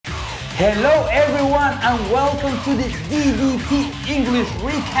Hello everyone and welcome to the DDT English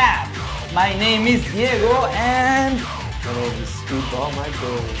Recap. My name is Diego and my name is Speedball, my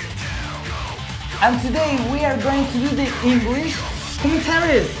boy. And today we are going to do the English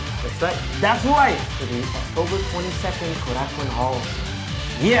commentaries. That's right. That's right. For the October 22nd Korakuen Hall.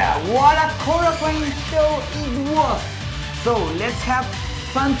 Yeah, what a Korakuen show it was. So let's have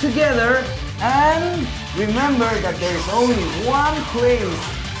fun together and remember that there is only one place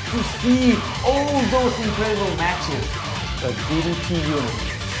to see all those incredible matches. The DDT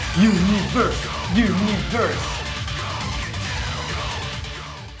Universe.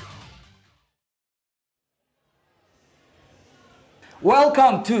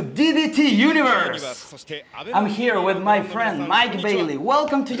 Welcome to DDT Universe! I'm here with my friend Mike Bailey.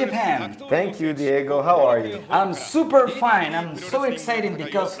 Welcome to Japan! Thank you, Diego. How are you? I'm super fine. I'm so excited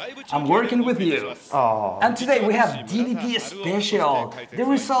because I'm working with you. Oh. And today we have DDT Special, the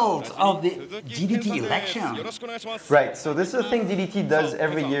results of the DDT election. Right, so this is a thing DDT does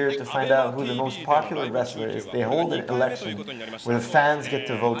every year to find out who the most popular wrestler is. They hold an election where the fans get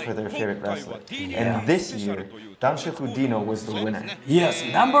to vote for their favorite wrestler. And this year, Danshoku Dino was the winner. Yes,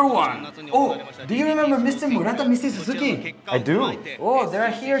 number one. Oh, do you remember Mr. Murata, Mr. Suzuki? I do. Oh,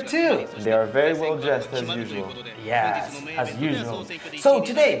 they're here too. They are very well dressed as usual. Yes, as usual. So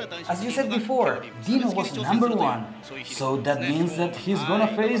today, as you said before, Dino was number one. So that means that he's gonna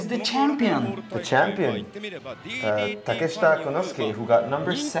face the champion. The champion, Takeshita Konosuke, who got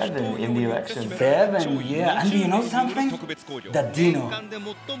number 7 in the election. 7, yeah. And do you know something? That Dino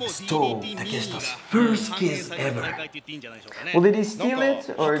stole Takeshita's first kiss ever. Well, did he steal it,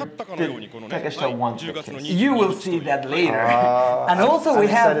 or did Takeshita want the kiss? You will see that later. And also we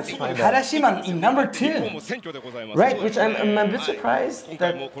have Harashima in number 2. Right, which I'm a bit surprised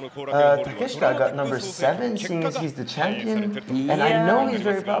that Takeshita got number 7, seeing as he's the champion. And I know he's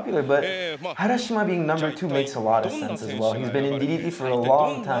very popular, but Harashima being number 2 makes a lot of sense as well. He's been in DDT for a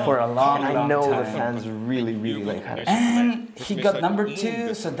long time. And I know the fans really like Harashima. And he got number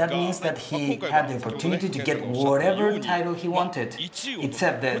 2, so that means that he had the opportunity to get whatever title he wanted,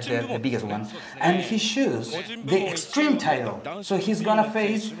 except the biggest one. And he chose the Extreme title, so he's gonna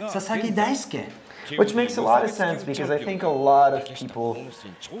face Sasaki Daisuke. Which makes a lot of sense because I think a lot of people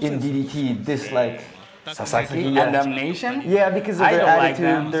in DDT dislike Sasaki and Damnation? Yeah, because of their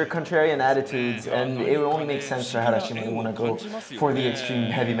attitude, their contrarian attitudes, and it would only make sense for Harashima to want to go for the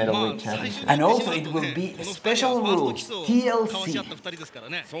Extreme Heavy Metalweight Championship. And also it will be special rules, TLC.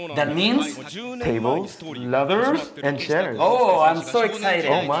 That means tables, ladders, and chairs. Oh, I'm so excited.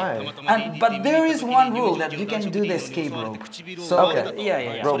 Oh my. But there is one rule that you can do the escape rope. So, okay.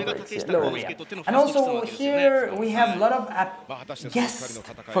 Yeah. Rope breaks, yeah. And also here we have a lot of guests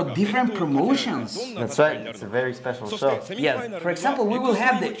for different promotions. That's right, it's a very special show. Yeah, for example, we will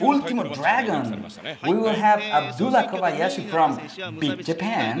have the Ultimate Dragon. We will have Abdullah Kobayashi from Big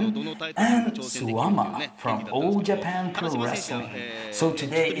Japan and Suwama from All Japan Pro Wrestling. So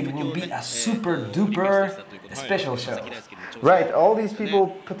today it will be a super duper special show. Right, all these people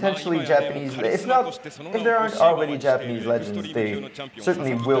potentially Japanese. If there aren't already Japanese legends, they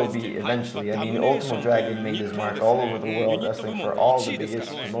certainly will be eventually. I mean, Ultimate Dragon made his mark all over the world, wrestling for all the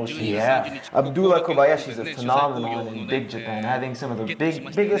biggest promotions. Yeah. Abdullah Kobayashi is a phenomenon in Big Japan, having some of the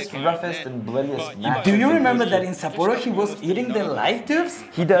biggest, roughest, and bloodiest matches. Do you remember that in Sapporo he was eating the light tubes?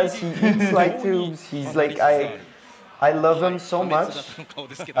 He does. He eats light tubes. He's like I love him so much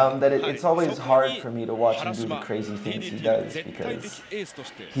that it's always hard for me to watch him do the crazy things he does because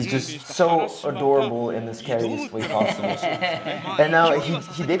he's just so adorable in the scariest way possible. And now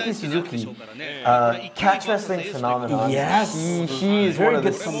Hideki Suzuki, catch wrestling phenomenon. Yes, he is one of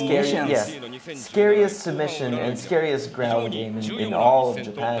the scariest submission and scariest ground game in all of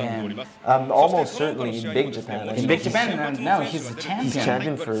Japan. Almost certainly in Big Japan. In Big Japan, and now he's the champion. He's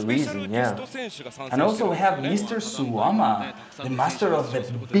champion for a reason, yeah. And also we have Mr. Suwama, the master of the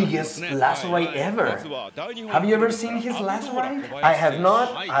biggest lasso ride ever. Have you ever seen his lasso ride? I have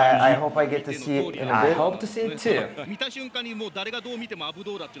not. I hope I get to see it in a bit. I hope to see it too.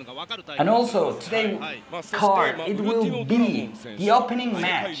 And also today card, it will be the opening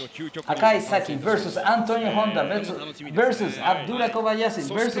match. Akai Saki versus Antonio Honda versus Abdullah Kobayashi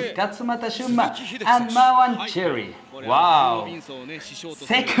versus Katsumata Shunma and Mawan Cherry. Wow!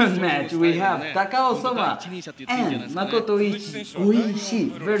 Second match we have Takao Soma and Makoto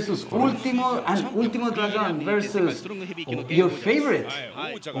Oishi versus Ultimo Dragon versus your favorite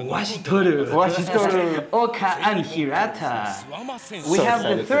Washitoru, Oka and Hirata. We have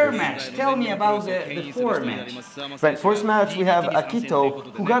the third match. Tell me about the fourth match. Right, first match we have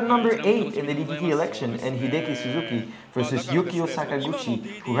Akito, who got number 8 in the DDT election, and Hideki Suzuki versus Yukio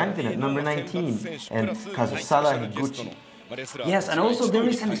Sakaguchi, who ranked in at number 19, and Kazusada Higuchi. Yes, and also there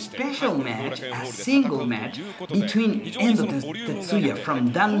is a special match, a single match, between Endo Tetsuya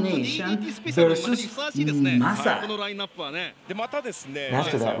from Damnation versus Masa. And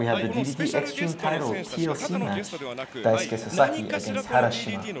after that, we have the DDT Extreme title TLC match, Daisuke Sasaki against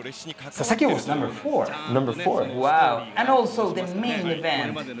Harashima. Sasaki was number 4. Number 4. Wow. And also the main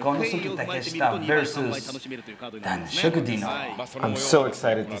event, Konosuke Takeshita versus Danshoku Dino. I'm so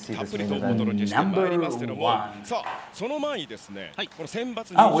excited to see this main event. Number 1. We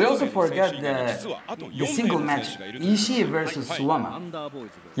also forgot the single match, Ishii versus Suwama.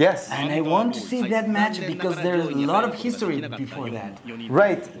 Yes. And I want to see that match because there's a lot of history before that.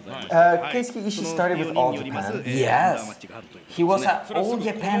 Right. Keisuke Ishii started with All Japan. Yes. He was an All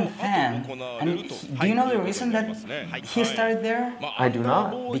Japan fan. And do you know the reason that he started there? I do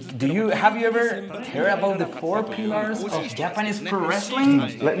not. Have you ever heard about the 4 pillars of Japanese pro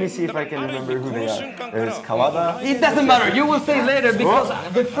wrestling? Let me see if I can remember who they are. There's Kawada. It doesn't matter, you will say later because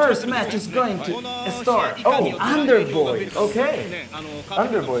the first match is going to start. Oh, Underboys. Okay.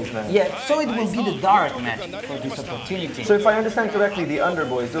 Underboys match. Yeah, so it will be the dark match for this opportunity. So if I understand correctly, the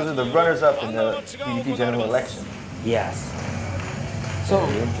Underboys, those are the runners-up in the DDT general election. Yes. So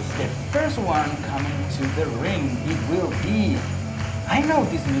the first one coming to the ring, it will be, I know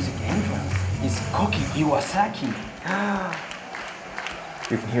this music entrance, is Koki Iwasaki.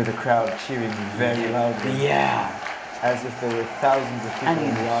 You can hear the crowd cheering very loudly. Yeah. As if there were thousands of people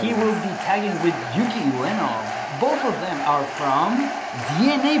in the audience. And he will be tagging with Yuki Ueno. Both of them are from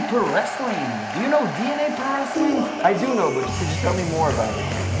DNA Pro Wrestling. Do you know DNA Pro Wrestling? I do know, but could you tell me more about it?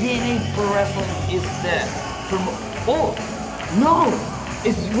 DNA Pro Wrestling is the... Oh! No!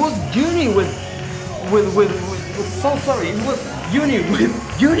 It was Uni with so sorry, it was Uni with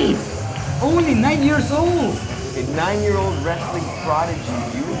Uni! Only 9 years old! A 9-year-old wrestling prodigy,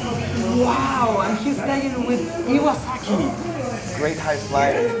 Uni. Wow, and he's tagging with Iwasaki. Great high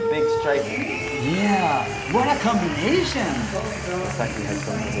flyer, big strike. Yeah, what a combination. Iwasaki has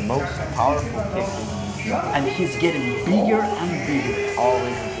some of the most powerful kicks. And he's getting bigger and bigger.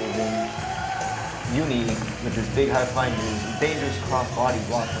 Always improving. Uni, with his big high flying moves, dangerous cross-body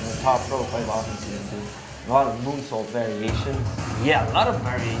block from the top rope I've often seen him do. A lot of moonsault variations. Yeah, a lot of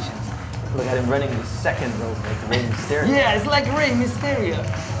variations. Look at him running the second rope like Rey Mysterio. Yeah, it's like Rey Mysterio.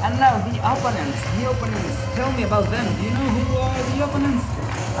 And now the opponents. Tell me about them. Do you know who are the opponents?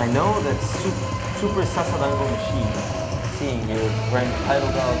 I know that Super Sasadango Machine, seeing here, wearing the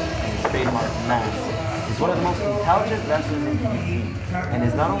title belt and his trademark mask, is one of the most intelligent wrestlers in DDT, and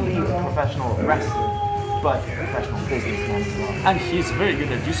is not only a professional wrestler, but a professional businessman as well. And he's very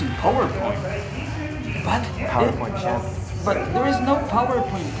good at using PowerPoint. But PowerPoint champion. But there is no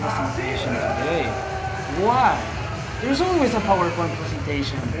PowerPoint presentation today. Why? There's always a PowerPoint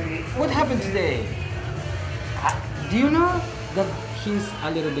presentation. What happened today? Do you know that he's a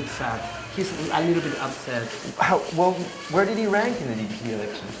little bit sad? He's a little bit upset. Well, where did he rank in the DDT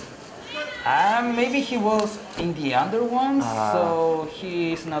election? Maybe he was in the under ones, so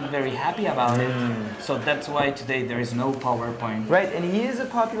he's not very happy about it. So that's why today there is no PowerPoint. Right, and he is a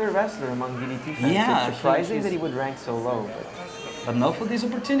popular wrestler among DDT fans. Yeah, it's surprising that he would rank so low. But not for this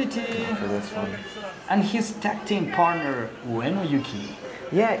opportunity. Not for this one. And his tag team partner, Ueno Yuki.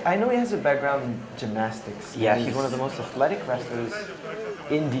 Yeah, I know he has a background in gymnastics. Yeah, he's one of the most athletic wrestlers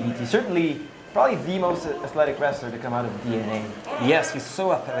in DDT. Certainly, probably the most athletic wrestler to come out of DNA. Yes, he's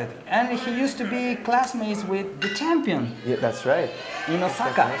so athletic. And he used to be classmates with the champion. Yeah, that's right. In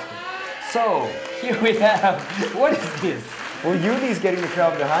Osaka. So, here we have, what is this? Well, Yudi's getting the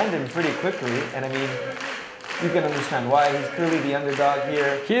crowd behind him pretty quickly, and I mean, you can understand why. He's clearly the underdog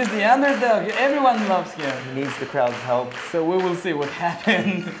here. He's the underdog. Everyone loves him. He needs the crowd's help. So we will see what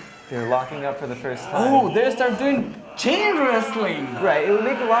happened. They're locking up for the first time. Oh, they start doing chain wrestling. Right, it would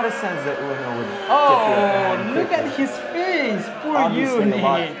make a lot of sense that Ueno would Oh, look at his face. Poor Obviously,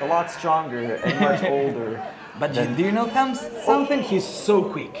 Yuni. a lot stronger and much older. But do you know something? He's so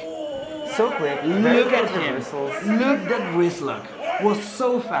quick. So quick. Look at him. Look that wrist lock. Was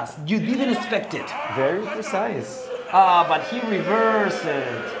so fast. You didn't expect it. Very precise. But he reversed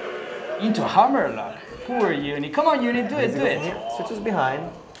it into hammer lock. Poor Uni. Come on, Uni, do it. Switches behind.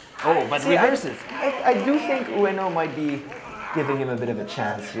 Oh, but reverses. I do think Ueno might be giving him a bit of a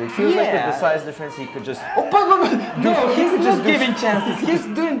chance here. It feels like with the size difference he could just... No, he's not giving chances. He's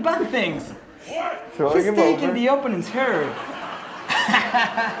doing bad things. He's taking the opponent's hair.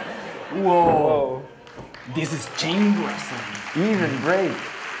 Whoa. This is chain wrestling. Even break.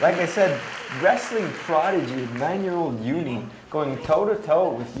 Like I said, wrestling prodigy, 9-year-old Uni, going toe-to-toe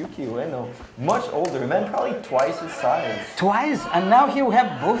with Yuki Ueno. Much older, man, probably twice his size. Twice, and now here we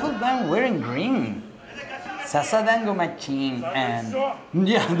have both of them wearing green. Sasadango Machin and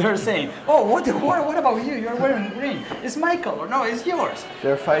yeah, they're saying, oh, what about you? You're wearing green. It's my color. No, it's yours.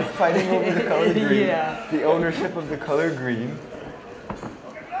 They're fighting over the color green. Yeah. The ownership of the color green.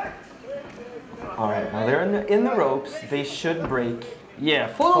 All right, now they're in the ropes. They should break. Yeah,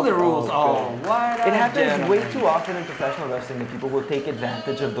 follow the rules. Oh, what it happens way too often in professional wrestling that people will take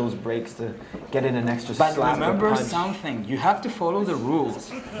advantage of those breaks to get in an extra slap. But remember something, you have to follow the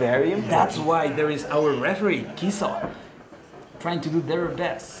rules. Very important. That's why there is our referee, Kiso, trying to do their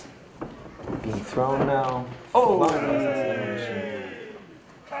best. Being thrown now. Oh!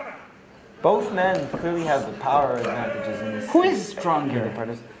 Both men clearly have the power advantages in this. Who is stronger?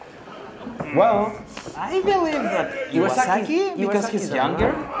 Well, I believe that Iwasaki, because he's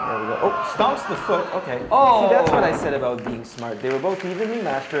younger. There we go. Oh, stomps the foot. Okay. Oh. See, that's what I said about being smart. They were both evenly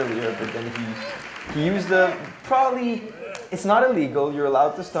matched earlier, but then he used the probably. It's not illegal. You're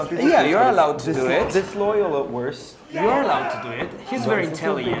allowed to stomp your. Yeah, you're allowed to do it. Disloyal at worst. You're allowed to do it. He's very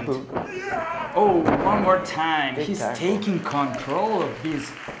intelligent. Oh, one more time. He's taking control of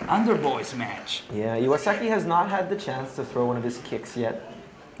his Underboys match. Yeah, Iwasaki has not had the chance to throw one of his kicks yet.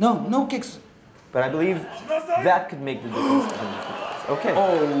 No kicks. But I believe that could make the difference. Okay.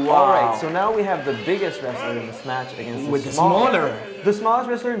 Oh, wow. All right, so now we have the biggest wrestler in this match against the smaller. The smallest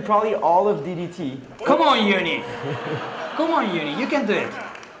wrestler in probably all of DDT. Come on, Uni. Come on, Uni. You can do it.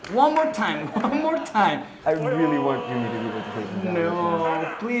 One more time. One more time. I really want Uni to be able to take him down.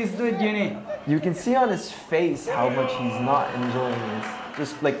 No, please do it, Uni. You can see on his face how much he's not enjoying this.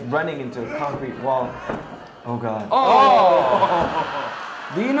 Just like running into a concrete wall. Oh, God. Oh!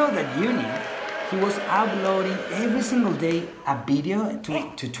 Do you know that Uni, he was uploading every single day a video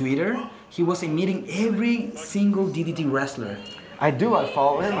to Twitter. He was meeting every single DDT wrestler. I do. I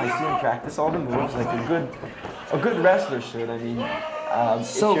follow him. I see him practice all the moves like a good wrestler should. I mean,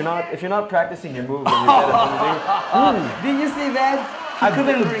 so if you're not practicing your moves, then you're better. Did you see that?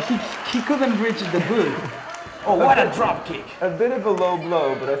 He couldn't reach the boot. Oh, what a drop kick! A bit of a low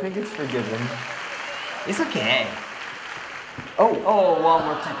blow, but I think it's forgiven. It's okay. Oh, one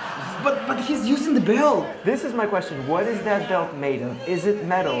more time. But he's using the belt. This is my question. What is that belt made of? Is it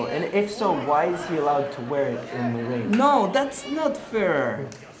metal? And if so, why is he allowed to wear it in the ring? No, that's not fair.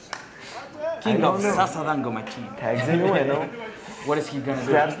 King of Sasadango Machin. Tags in Ueno. What is he gonna do?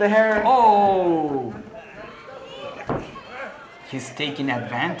 Grabs the hair. Oh! He's taking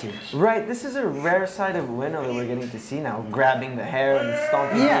advantage. Right, this is a rare side of Ueno that we're getting to see now. Grabbing the hair and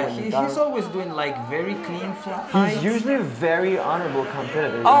stomping. Yeah, he's always doing like very clean fights. He's usually a very honorable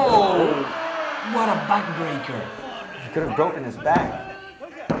competitor. Oh! What a backbreaker. He could have broken his back.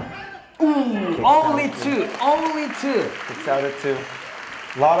 Ooh, only two. Kicks out at 2.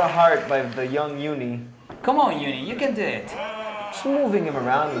 A lot of heart by the young Uni. Come on, Uni, you can do it. Just moving him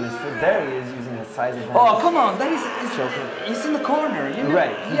around with his foot. There he is using the size of hand. Oh, come on, that is choking. He's in the corner, you know?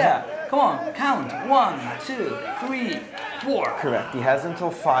 Right. Yeah, come on, count. 1, 2, 3, 4. Correct. He has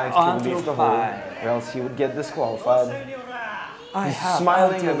until 5 to release the hold, or else he would get disqualified. He's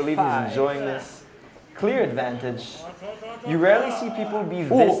smiling. I believe he's enjoying this. Clear advantage. You rarely see people be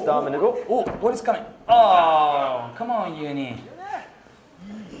this dominant. Oh, what is coming? Oh, come on, Uni.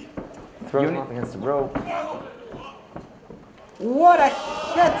 Throws him off against the rope. What a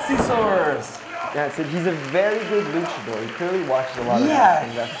head scissors! Yeah, so he's a very good luchador. He clearly watches a lot of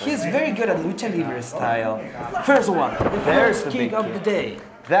wrestling. He's very good at lucha libre style. First one, the first kick of the day.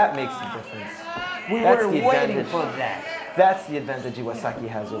 That makes the difference. We were waiting for that. That's the advantage Iwasaki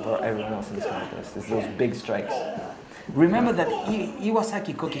has over everyone else in this contest, is those big strikes. Remember that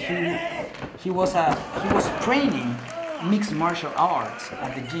Iwasaki Koki, he was training mixed martial arts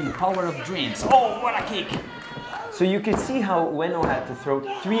at the gym Power of Dreams. Oh, what a kick! So you could see how Ueno had to throw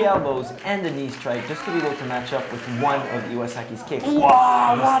 3 elbows and a knee strike just to be able to match up with one of Iwasaki's kicks.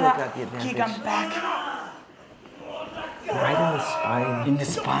 Wow, what a kick on the back! Right in the spine. In the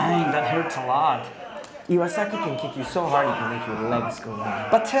spine, that hurts a lot. Iwasaki can kick you so hard you can make your legs go down.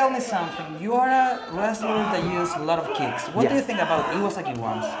 But tell me something, you are a wrestler that uses a lot of kicks. What do you think about Iwasaki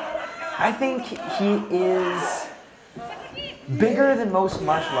ones? I think he is bigger than most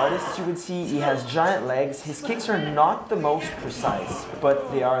martial artists you would see. He has giant legs. His kicks are not the most precise,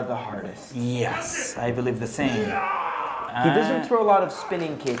 but they are the hardest. Yes, I believe the same. He doesn't throw a lot of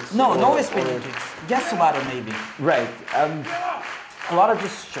spinning kicks. No spinning kicks. Just Subaru maybe. Right. a lot of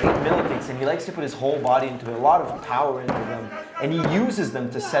just straight middle kicks, and he likes to put his whole body into it, a lot of power into them, and he uses them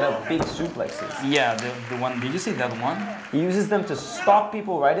to set up big suplexes. Yeah, the one, did you see that one? He uses them to stop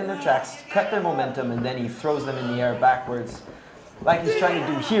people right in their tracks, cut their momentum, and then he throws them in the air backwards, like he's trying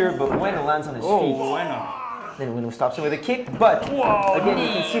to do here, but Ueno lands on his feet. Bueno. Then Ueno stops him with a kick, but again, you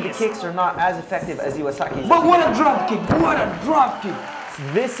can see the kicks are not as effective as Iwasaki's. But what a drop kick! What a drop kick!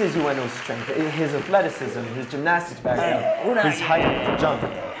 This is Ueno's strength, his athleticism, his gymnastics background, his height to jump.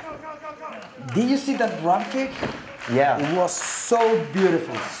 Did you see that drop kick? Yeah. It was so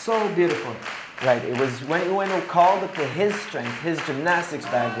beautiful, so beautiful. Right, it was when Ueno called up to his strength, his gymnastics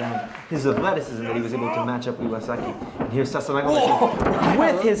background, his athleticism that he was able to match up with Iwasaki. And here's Sasanaga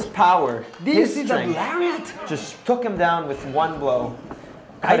with his power, Did you see that lariat? Just took him down with one blow.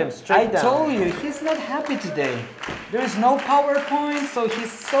 Cut him straight down. I told you, he's not happy today. There is no PowerPoint, so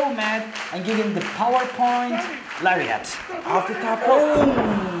he's so mad. I'm giving the PowerPoint lariat. Off the top rope.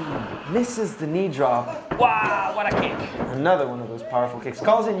 Misses the knee drop. Wow, what a kick. Another one of those powerful kicks.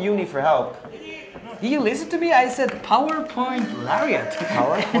 Calls in Uni for help. Did you listen to me? I said PowerPoint lariat.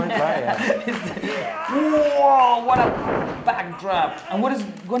 PowerPoint lariat. Whoa, what a backdrop. And what is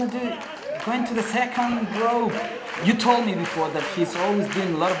going to do? Going to the second rope. You told me before that he's always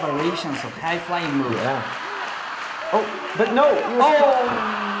doing a lot of variations of high flying moves. Yeah. Oh, but no.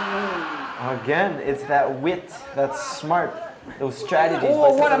 Again, it's that wit, that's smart, those strategies.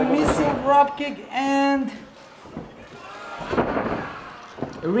 Oh, what a missile drop kick and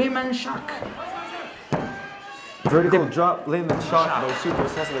Riemann shock. Vertical drop, Lehman shock, those super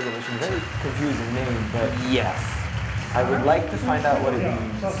Cecil regulation. Very confusing name, but yes. I would like to find out what it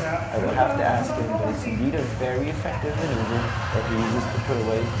means. I will have to ask him, but it's indeed a very effective maneuver that he uses to put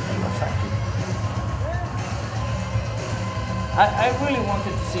away Iwasaki. I really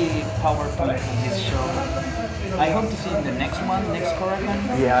wanted to see PowerPoint from this show. I hope to see in the next one, next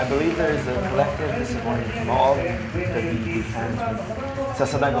Korakuen. Yeah, I believe there is a collective disappointment from all the DDT fans when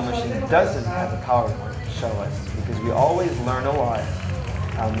Sasadango Machine doesn't have a PowerPoint to show us, because we always learn a lot.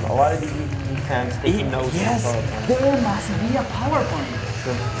 A lot of DDT fans take notes. Yes, there must be a PowerPoint.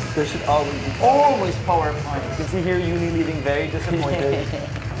 So there should always be PowerPoint. You can see here Uni leaving very disappointed.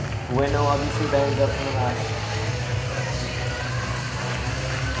 Ueno obviously banged up from the match.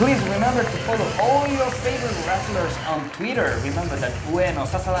 Please remember to follow all your favorite wrestlers on Twitter. Remember that Ueno,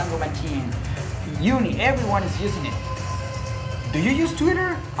 Sasadango Machine, Uni, everyone is using it. Do you use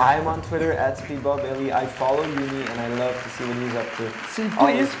Twitter? I'm on Twitter at SpeedballBilly. I follow Uni and I love to see what he's up to. See,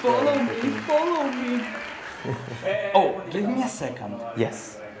 please follow me. Oh, give me a second.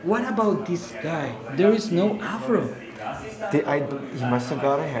 Yes. What about this guy? There is no afro. He must have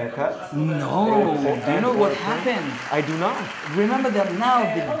got a haircut. No. Do you know what happened? I do not. Remember that now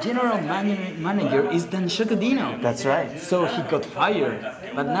the general manager is Dan Shotodino. That's right. So he got fired,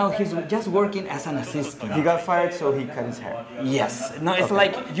 but now he's just working as an assistant. He got fired, so he cut his hair. Yes. No, it's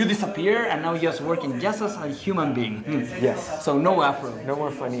like you disappear and now you're just working just as a human being. Yes. So no afro. No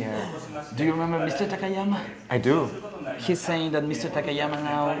more funny hair. Do you remember Mr. Takayama? I do. He's saying that Mr. Takayama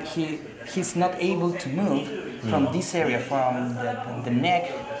now, he's not able to move from this area, from the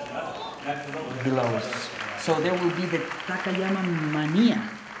neck below. So there will be the Takayama Mania.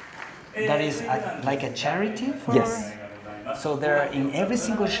 That is like a charity for... Yes. So there, in every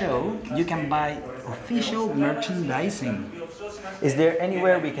single show, you can buy official merchandising. Is there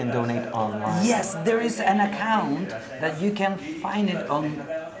anywhere we can donate online? Yes, there is an account that you can find it on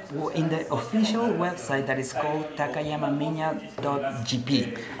in the official website that is called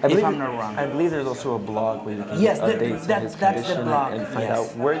takayamaminya.gp, if I'm not wrong. I believe there's also a blog where you can get updates on his that's the blog. and find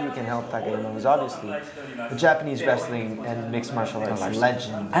out where you can help Takayama, who's obviously a Japanese wrestling and mixed martial arts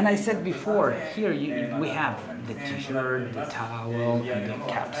legend. And I said before, here we have the t-shirt, the towel, and the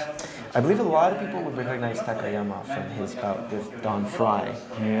caps. I believe a lot of people would recognize Takayama from his bout with Don Fry,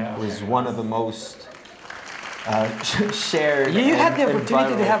 who is one of the most shared. You had the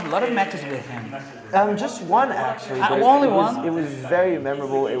opportunity to have a lot of matches with him. Just one actually. But only one? It was very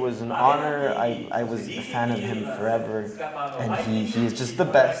memorable. It was an honor. I was a fan of him forever, and he is just the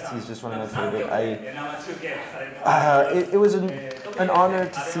best. He's just one of my favorite. It was an honor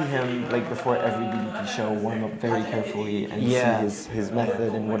to see him like before every DDT show warm up very carefully and see his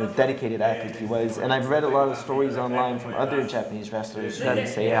method and what a dedicated athlete he was. And I've read a lot of stories online from other Japanese wrestlers that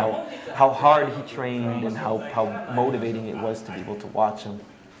say how hard he trained and how motivating it was to be able to watch him.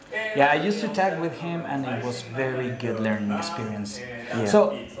 Yeah, I used to tag with him and it was very good learning experience. Yeah.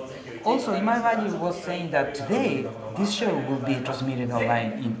 So, also Imaibaji was saying that today this show will be transmitted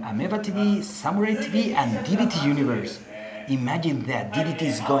online in Ameba TV, Samurai TV and DDT Universe. Imagine that, DDT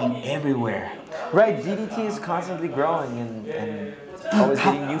is going everywhere. Right, DDT is constantly growing and always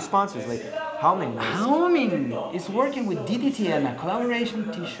getting new sponsors. Like Haoming. Haoming is working with DDT on a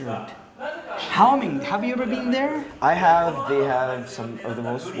collaboration T-shirt. Haoming, have you ever been there? I have. They have some of the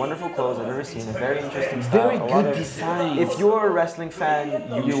most wonderful clothes I've ever seen. A very interesting style. Very good design. If you're a wrestling fan,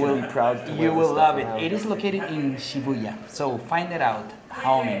 you will be proud to wear You will love it. now. It is located in Shibuya, so find it out.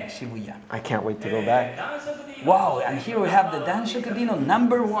 Haoming, Shibuya. I can't wait to go back. Wow, and here we have the Danshoku Dino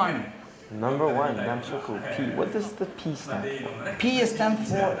 #1. Number 1, Danshoku P. What does the P stand for? P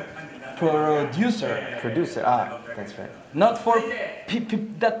stands for producer. Producer. That's right. Not for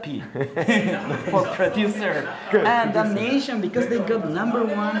that P. For producer. Good, and producer. Damnation, because they got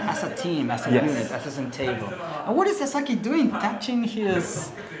 #1 as a team, as a unit, as a table. And what is Sasaki doing? Touching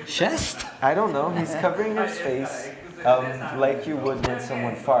his chest? I don't know. He's covering his face. Like you would when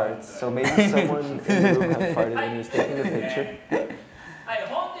someone farts. So maybe someone in the room had farted and he was taking a picture.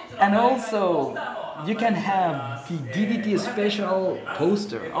 And also, you can have the DDT Special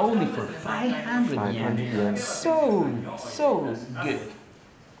poster only for 500 yen. So good.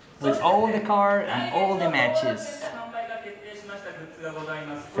 With all the card and all the matches.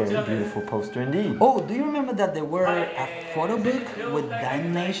 Very beautiful poster indeed. Oh, do you remember that there were a photo book with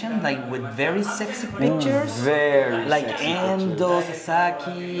Damnation, like with very sexy pictures? Very like sexy Endo,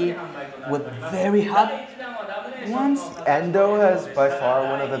 Sasaki, with very hot ones? Endo has by far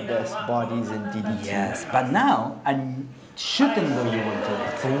one of the best bodies in DDT. Yes, but now a Shutendo you will do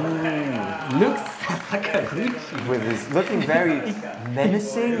it. Looks Sakaguchi. With his looking very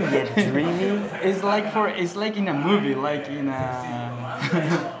menacing yet dreamy. It's like in a movie, like in a.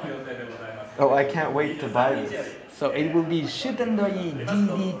 Oh, I can't wait to buy this. So it will be Shutendoi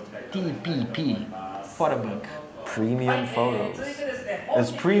DDTPP photo book. Premium photos.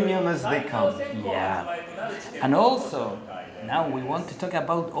 As premium as they come. Yeah. And also, now we want to talk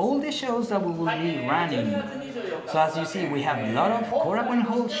about all the shows that we will be running. So as you see, we have a lot of Korakuen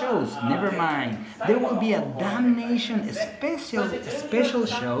Hall shows. Never mind. There will be a Damnation special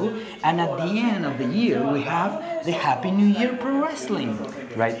show, and at the end of the year, we have the Happy New Year Pro Wrestling.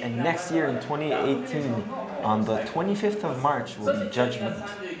 Right, and next year in 2018, on the 25th of March, will be Judgment.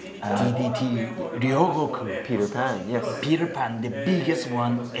 DDT Ryogoku. Peter Pan, yes. Peter Pan, the biggest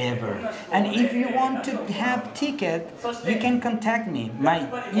one ever. And if you want to have ticket, you can contact me. My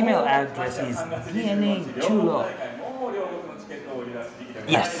email address is dnachulo.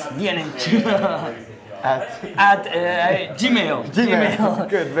 Yes, dnachulo. At Gmail.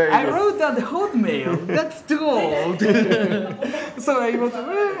 Good, very good. I wrote down the Hotmail. That's too old. So I was.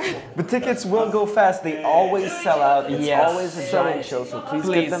 But tickets will go fast. They always sell out. It's Yes, always a giant show, so please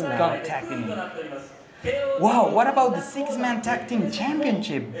get them now. contact me. Wow, what about the 6-man tag team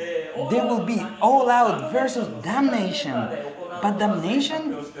championship? There will be All Out versus Damnation. But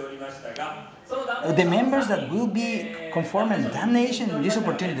Damnation, the members that will be conforming Damnation in this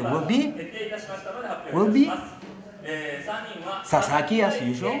opportunity will be Sasaki as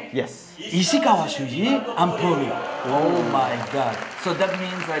usual. Yes. Ishikawa Shuji and Puri. Oh my god. So that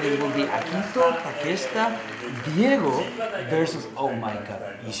means that it will be Akito, Takeshita, Diego versus, oh my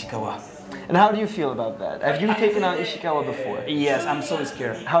god, Ishikawa. And how do you feel about that? Have you taken out Ishikawa before? Yes, I'm so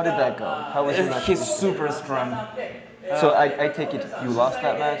scared. How did that go? How was your match? He's super strong. So I take it you lost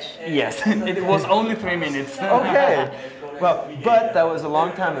that match? Yes, it was only 3 minutes. Okay. Well, but that was a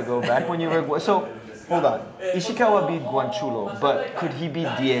long time ago, back when you were... So, hold on. Ishikawa beat Guanchulo, but could he beat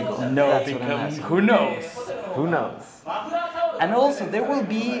Diego? No, That's what I'm because asking. who knows? Who knows? And also, there will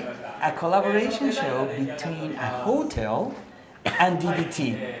be a collaboration show between a hotel and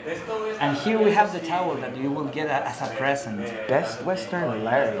DDT. And here we have the towel that you will get as a present. Best Western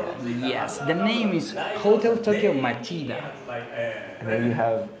Lariat. Yes, the name is Hotel Tokyo Machida. And then you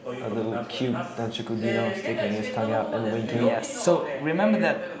have a little cute Danshoku Dino sticking his tongue out and winking. Yes, so remember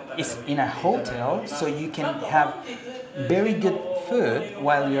that it's in a hotel, so you can have very good food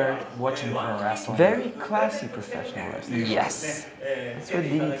while you're watching pro wrestling. Very classy professional wrestling. Yes. That's what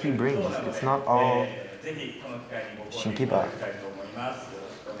DDT brings. It's not all shinkiba.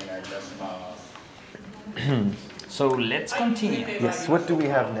 So let's continue. Yes, what do we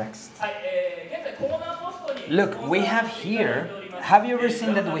have next? Look, we have here, have you ever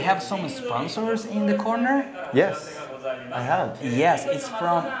seen that we have some sponsors in the corner? Yes, I have. Yes, it's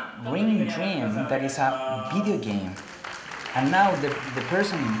from Ring Dream, that is a video game. And now the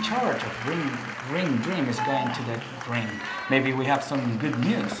person in charge of Ring Dream is going to the ring. Maybe we have some good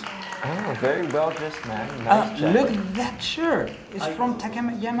news. Oh, very well dressed man. Nice jacket. Look at that shirt. It's from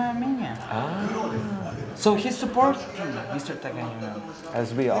Takayama Mania. So he's supporting Mr. Takahiro.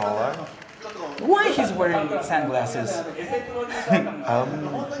 As we all are. Why he's wearing sunglasses?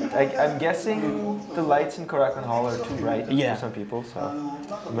 I'm guessing the lights in Korakuen Hall are too bright for some people, so...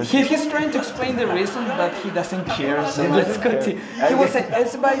 He's trying to explain the reason, but he doesn't care, so let's continue. He will say,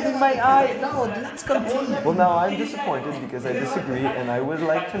 it's biting my eye. No, let's continue. Well, now I'm disappointed because I disagree, and I would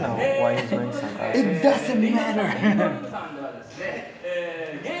like to know why he's wearing sunglasses. It doesn't matter.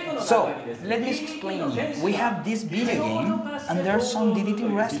 So, let me explain you. We have this video game, and there are some DDT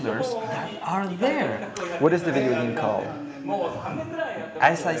wrestlers that are there. What is the video game called?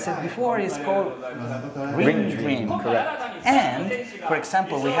 As I said before, it's called Ring Dream. Correct. And, for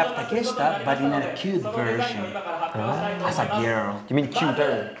example, we have Takeshita, but in a cute version. As a girl. You mean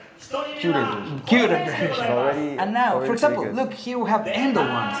cuter? Cuter version. Cuter version. Already, and now, for example, look, here we have Endo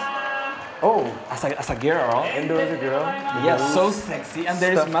ones. Oh, as a girl. Endo is a girl? Yes, so sexy. And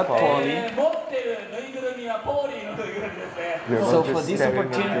there is Matt Pauly. So for this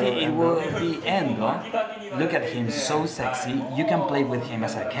opportunity, it will be Endo. Look at him, so sexy. You can play with him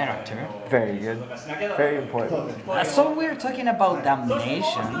as a character. Very good. Very important. So we're talking about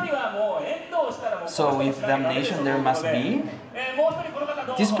damnation. So with damnation, there must be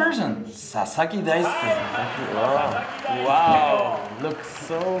this person, Sasaki Daisuke. Wow, looks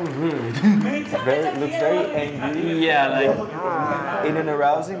so rude. Looks very angry. Yeah, like in an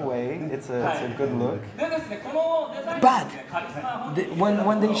arousing way. It's a good look. But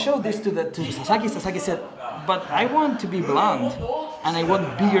when they showed this to Sasaki, Sasaki said, "But I want to be blonde, and I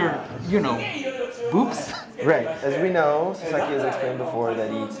want bigger, boobs." Right. As we know, Sasaki has explained before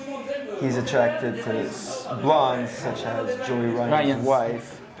that he's attracted to blondes such as Joey Ryan's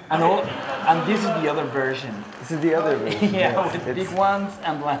wife. And this is the other version. This is the other version. Yeah, yes, with big ones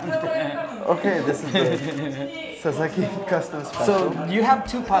and blonde. Okay, this is the Sasaki custom special. So you have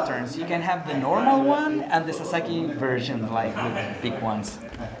two patterns. You can have the normal one and the Sasaki version, like with big ones.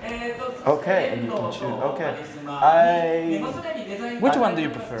 Okay, and you can choose. Okay. Which one do you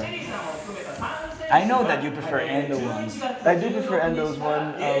prefer? I know that you prefer Endo ones. I do prefer Endo's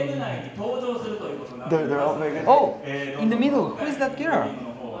one. They're all very good. Oh, in the middle, who is that girl?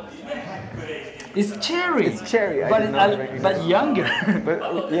 It's Cherry. It's Cherry. But younger.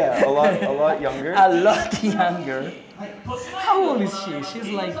 But yeah, a lot younger. A lot younger. How old is she? She's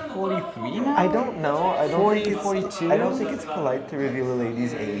like 43 now? I don't know. 42. I don't think it's polite to reveal a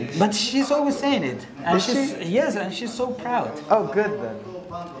lady's age. But she's always saying it. And is she? Yes, and she's so proud. Oh, good then.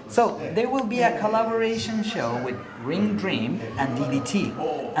 So there will be a collaboration show with Ring Dream and DDT,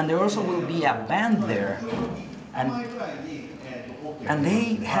 and there also will be a band there, and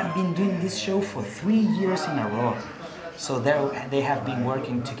they have been doing this show for 3 years in a row. So they have been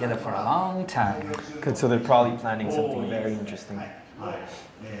working together for a long time. Good, so they're probably planning something very interesting.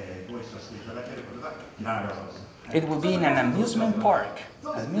 It will be in an amusement park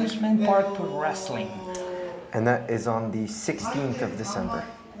pro wrestling. And that is on the 16th of December.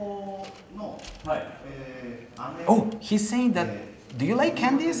 Oh, he's saying that, do you like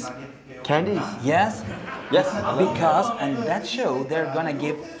candies? Candies? Yes? Yes. Because on that show, they're gonna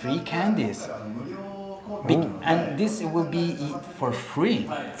give free candies. And this will be for free.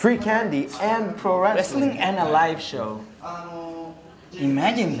 Free candy and pro wrestling. And a live show.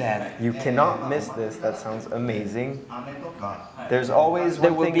 Imagine that. You cannot miss this. That sounds amazing. There's always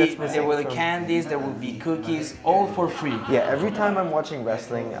one thing that's missing. There will be candies, there will be cookies, all for free. Yeah, every time I'm watching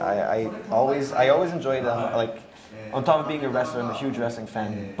wrestling, I always enjoy them. Like, on top of being a wrestler, I'm a huge wrestling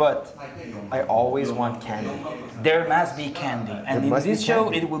fan, but I always want candy. There must be candy, and in this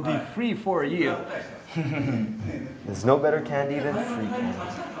show, it will be free for you. There's no better candy than free candy.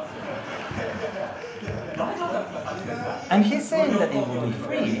 And he's saying that it will be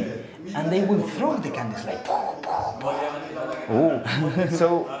free, and they will throw the candies like. Oh,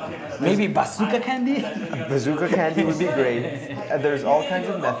 so maybe bazooka candy? Bazooka candy would be great. There's all kinds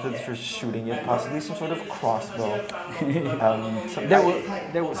of methods for shooting it, possibly some sort of crossbow.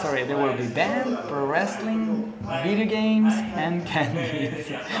 There will be band, pro wrestling, video games, and candies.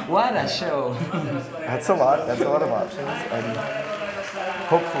 What a show! That's a lot of options. And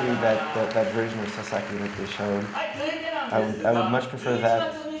hopefully that version of Sasaki that they showed, I would much prefer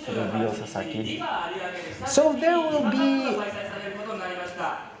that to the real Sasaki. So there will be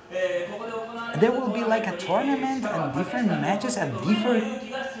like a tournament and different matches at different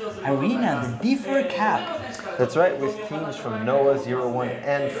arena, the different cap. That's right, with teams from Noah, 01,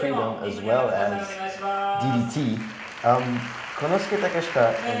 and Freedom, as well as DDT. Konosuke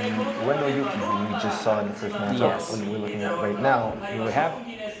Takeshita and Ueno Yuki, who we just saw in the first match, Yes. when we're looking at right now, We have.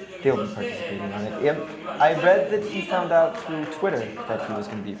 they'll be participating on it. I read that he found out through Twitter that he was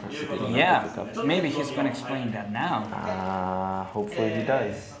going to be participating on the Cup. Maybe he's going to explain that now. Hopefully he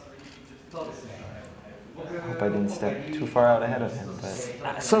does. I hope I didn't step too far out ahead of him.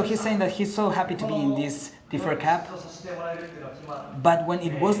 But So he's saying that he's so happy to be in this different cup, but when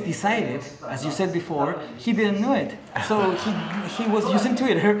it was decided, as you said before, he didn't know it. So he was using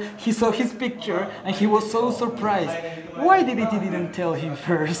Twitter, he saw his picture, and he was so surprised. Why DDT didn't tell him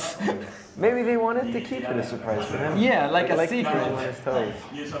first? maybe they wanted to keep it a surprise for him. Yeah, like a keep him secret. on his toes.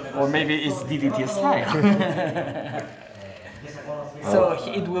 Or maybe it's DDT style. So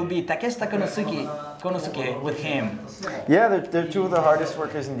it will be Takeshita Konosuke with him. Yeah, they're two of the hardest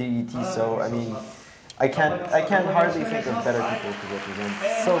workers in DDT. So I mean, I can't hardly think of better people to represent.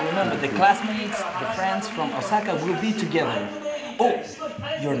 So remember, the classmates, the friends from Osaka will be together. Oh,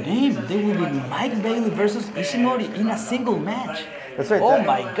 your name! They will be Mike Bailey versus Ishimori in a single match. That's right. Oh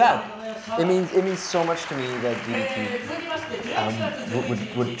my God! It means so much to me that DDT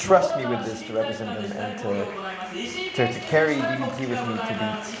would trust me with this to represent them and to carry DDT with me to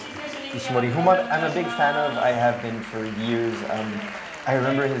beat Ishimori, whom I'm a big fan of. I have been for years. I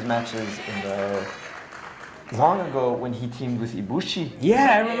remember his matches in the long ago when he teamed with Ibushi.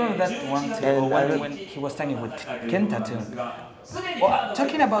 Yeah, I remember that one too. When he was tagging with Kenta too. Well,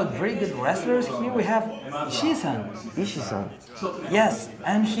 talking about very good wrestlers, here we have Ishii-san. Yes,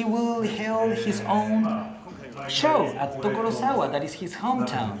 and he will hold his own show at Tokorozawa, that is his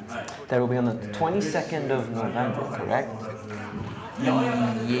hometown. That will be on the 22nd of November, correct?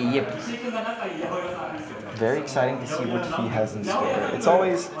 Yep. Very exciting to see what he has in store. It's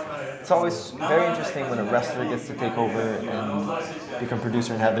always very interesting when a wrestler gets to take over and become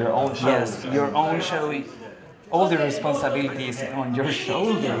producer and have their own show. Yes, your own show. All the responsibilities on your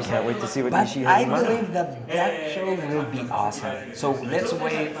shoulders. Can't wait to see what But Ishii has I in mind. believe that show will be awesome. So let's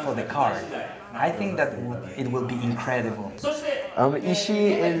wait for the card. I think that it will be incredible.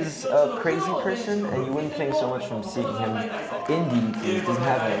 Ishii is a crazy person, and you wouldn't think so much from seeing him in DDT. He doesn't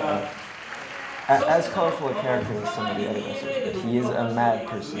have as colorful a character as some of the other wrestlers, but he is a mad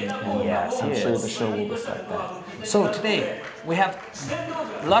person, and I'm sure the show will reflect that. So today we have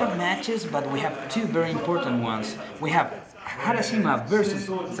a lot of matches, but we have two very important ones. We have Harashima versus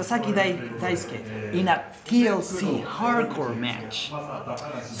Sasaki Daisuke in a TLC hardcore match.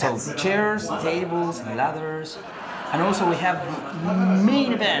 So chairs, tables, ladders, and also we have the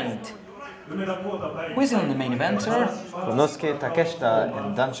main event. Who is in the main event, sir? Konosuke Takeshita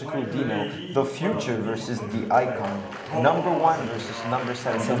and Danshoku Dino, the future versus the icon, number 1 versus number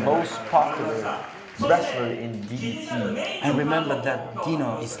 7, the most popular wrestler in DDT. And remember that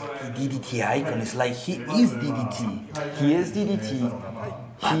Dino is the DDT icon. It's like he is DDT. He is DDT.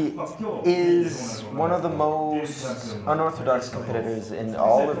 He is one of the most unorthodox competitors in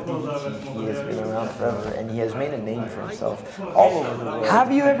all of DDT. He has been around forever, and he has made a name for himself all over the world.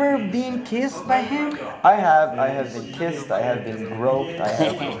 Have you ever been kissed by him? I have. I have been kissed. I have been groped. I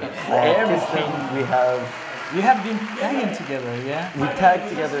have kissed him. You have been tagging together, yeah? We tagged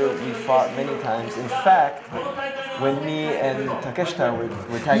together, we fought many times. In fact, when me and Takeshita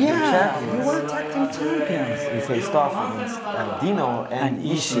were tag team champions, you were tag team champions. we faced off against Dino and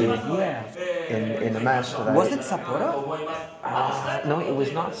Ishii in a match that Was it Sapporo? no, it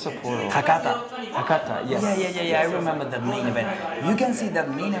was not Sapporo. Hakata, yes. Yeah, I remember the main event. You can see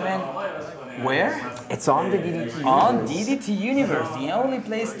that main event where? It's on the DDT Universe. On DDT Universe, the only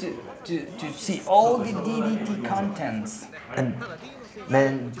place to see all the DDT contents. And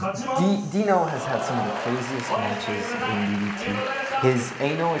man, Dino has had some of the craziest matches in DDT. His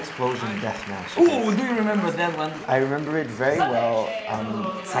anal explosion death match. Oh, do you remember that one? I remember it very well.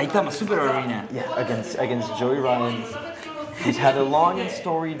 Saitama Super Arena. Yeah, against Joey Ryan. He's had a long and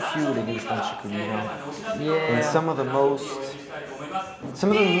storied feud against Danshoku Dino. Yeah. And some of the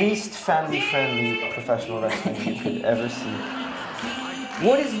least family-friendly professional wrestling you could ever see.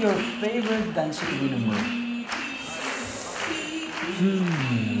 What is your favorite Danshoku Dino move?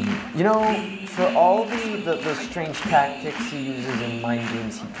 You know, for all the strange tactics he uses and mind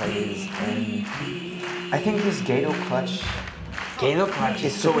games he plays, and I think his Gato clutch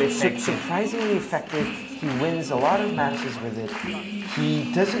is so effective. Surprisingly effective. He wins a lot of matches with it.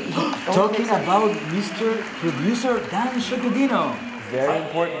 He doesn't. Talking about Mr. Producer Danshoku Dino. Very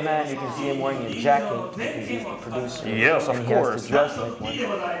important man. You can see him wearing a jacket because he's the producer. Yes, of He has to dress like one.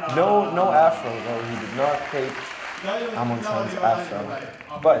 No afro though. He did not take Amon-san's afro,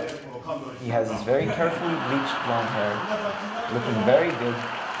 but he has his very carefully bleached blonde hair, looking very good,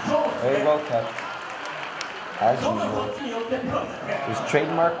 very well kept. as usual. His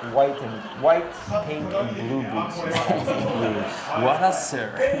trademark white paint and blue boots. What a sir.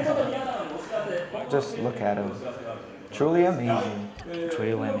 Just look at him. Truly amazing.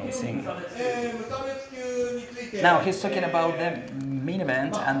 Truly amazing. Now he's talking about the main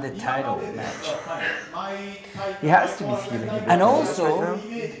event and the title match. He has to be feeling a bit And nervous also,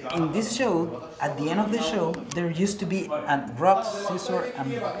 right now. in this show, at the end of the show, there used to be a rock, scissors, and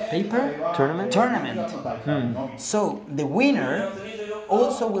paper tournament. So the winner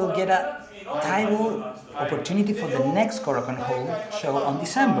also will get a title opportunity for the next Korakuen Hall show on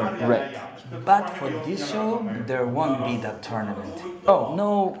December. Right. But for this show, there won't be that tournament. Oh.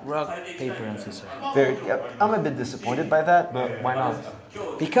 No rock, paper, and scissors. I'm a bit disappointed by that, but why not?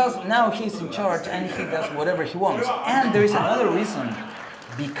 Because now he's in charge and he does whatever he wants. And there is another reason.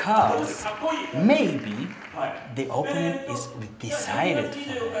 Because maybe the opening is decided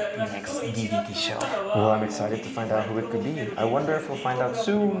for the next DDT show. Well, I'm excited to find out who it could be. I wonder if we'll find out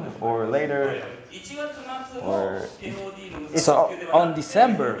soon or later. Or So on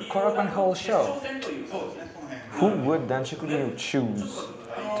December, Korakuen Hall show. who would Danshoku choose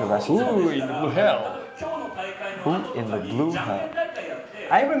to wrestle? Ooh, in the blue hell. Who in the blue hat?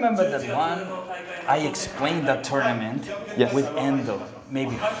 I remember that one. I explained that tournament Yes. with Endo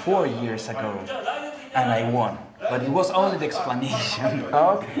maybe 4 years ago, and I won. But it was only the explanation.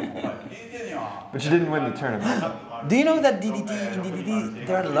 Oh, okay. But you didn't win the tournament. Do you know that in DDT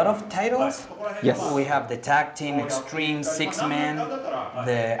there are a lot of titles? Yes. We have the tag team, Extreme, 6-man,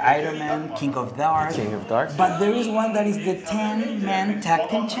 the Iron Man, King of Dark. King of Dark. But there is one that is the 10-man tag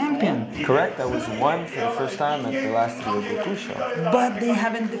team champion. Correct, that was won for the first time at the last Korakuen show. But they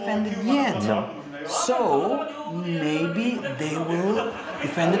haven't defended yet. No. So maybe they will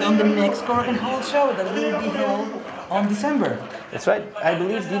defend it on the next Korakuen Hall show that will be held on December. That's right. I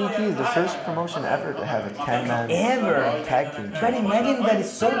believe DDT is the first promotion ever to have a 10-man tag team. But imagine that it's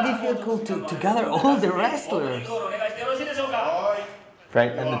so difficult to gather all the wrestlers.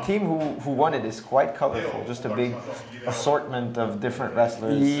 Right, and the team who won it is quite colorful. Just a big assortment of different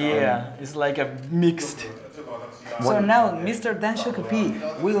wrestlers. Yeah, it's like a mixed. So now Mr. Danshoku P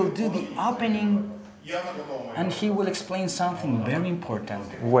will do the opening and he will explain something very important.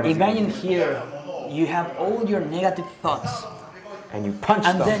 What is it? Imagine here you have all your negative thoughts And you punch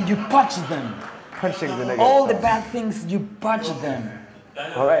and them. then you punch them. Punching the negative All the thoughts. bad things, you punch them.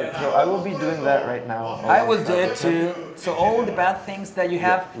 Alright, so I will be doing that right now. I will do it too. So all the bad things that you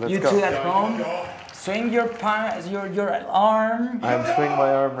have, let's you go. two at home, swing your arm. I'm swinging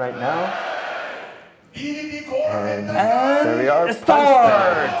my arm right now. And And there we are.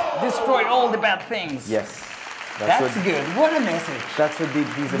 start! Destroy all the bad things. Yes. That's good. What a message. That's what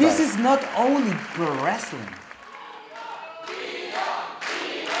DDT is about. This is not only pro wrestling.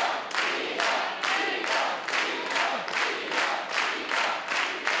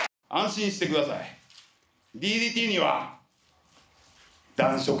 安心してください。DDT には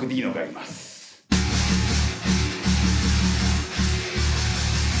男色ディーノがいます。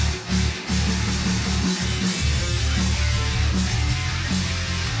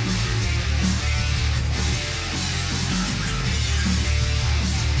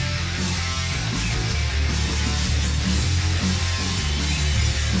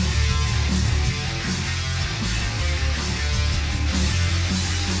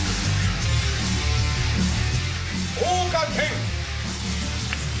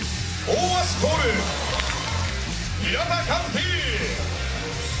大足コール平田和樹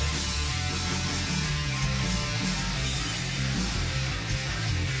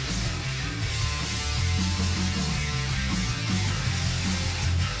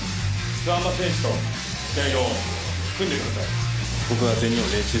諏訪間選手と試合を組んでください。僕が全日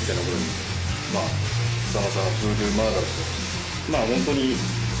本練習生の頃に諏訪間さんはブードゥーマーダーと本当に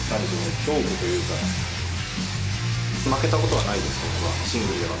何でしょうね、恐怖というか負けたことはないです僕はシン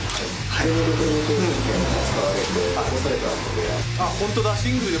グルでははい。使われて押されたので本当だ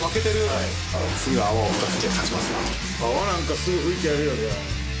シングルで負けてる、次は泡を2つで勝ちます泡なんかすぐ吹いてやるよね。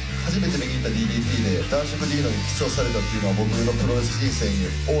初めて見に行った DDT で男色ディーノに起訴されたっていうのは僕のプロレス人生に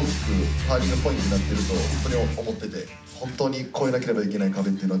大きくターニングポイントになってると本当に思ってて本当に越えなければいけない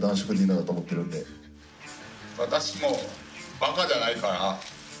壁っていうのは男色ディーノだと思ってるんで私もバカじゃないから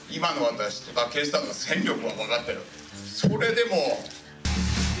今の私と竹下の戦力は分かってる。それでも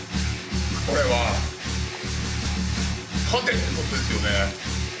これは勝てってことですよね。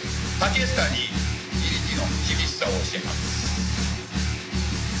竹下に DDT の厳しさを教えます。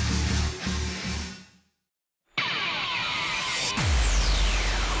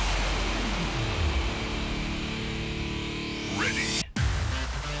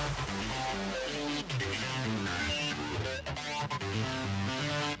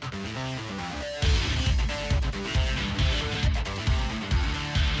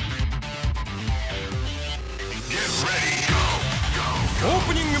オー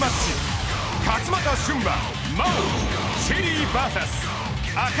プニングマッチ勝俣俊馬真央シェリー VS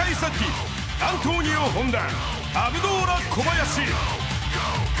赤井咲アントニオ本田アブドーラ小林。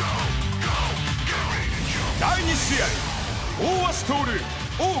第2試合大橋徹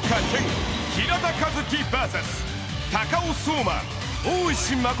大岡健平田和樹 VS 高尾相馬大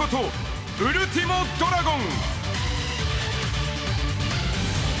石誠ウルティモドラゴン。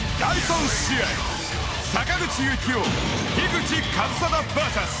第3試合坂口幸雄樋口和貞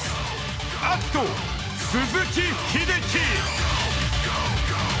VS アキト鈴木秀樹。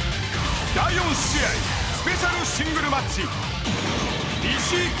第4試合スペシャルシングルマッチ石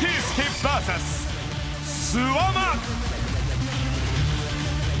井圭介 VS 諏訪間。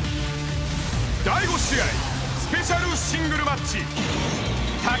第5試合スペシャルシングルマッチ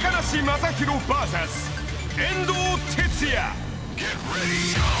高梨正宏 VS 遠藤哲也。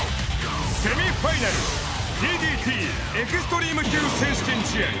セミファイナル DDT エクストリーム級選手権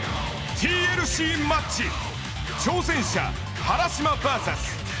試合 TLC マッチ挑戦者原島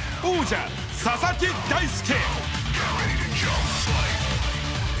VS 王者佐々木大輔。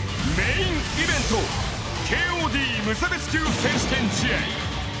メインイベント KOD 無差別級選手権試合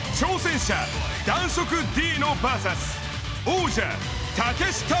挑戦者男色 D の VS 王者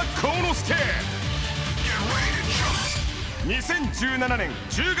竹下幸之助。2017年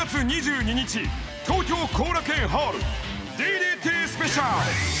10月22日東京後楽園ホール DDT スペシャ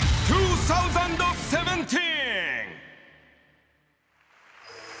ル2017。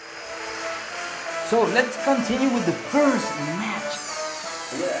 So let's continue with the first match.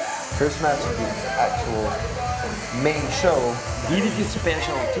 First match of the actual main show. DDT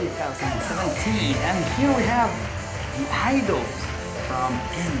Special 2017, and here we have the idols from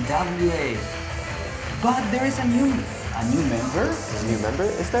NWA. But there is a new member. A new member,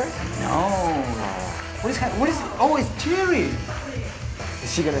 is there? No. What is? Oh, it's Cherry.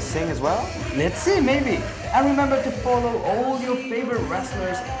 Is she gonna sing as well? Let's see, maybe. And remember to follow all your favorite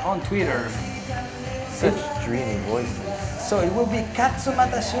wrestlers on Twitter. Such dreamy voices. So it will be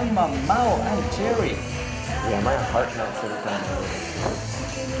Katsumata Shunma, Mao, and Cherry. Yeah, my heart melts every time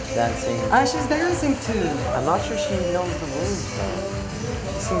dancing. Ah, she's dancing too. I'm not sure she knows the moves though.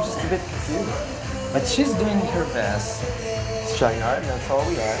 She seems just a bit confused. But she's doing her best. She's trying hard, and that's all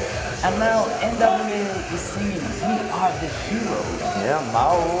we are. And now NWA is singing We Are the Heroes. Yeah,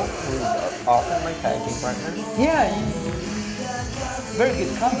 Mao, who's often my tag team partner. Yeah, very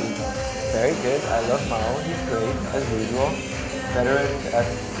good combo. Very good. I love Mao. He's great, as usual. Better at...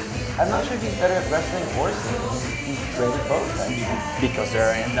 I'm not sure if he's better at wrestling or singing. He's great at both, actually. Because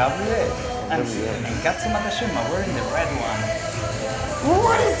they're NWA. And Katsumata Shunma, we're in the red one.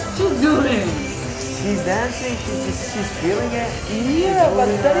 What is she doing? She's dancing. She's feeling it. Yeah, but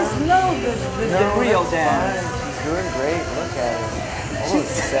that is not the real dance. Fine. She's doing great. Look at her. All those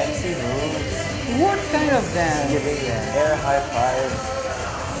sexy moves. What kind of dance? Giving air high fives.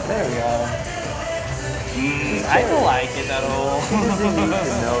 There we are. I don't like it at all. She doesn't need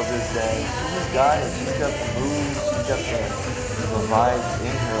to know this dance. She's got it. She's got the moves. She's got the vibes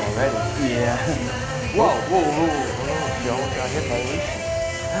in her already. Yeah. Whoa. Joan got hit by Alicia.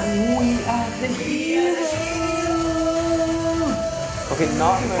 We are the heroes. Okay,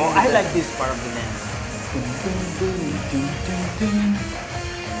 not Oh, I like this part of the dance.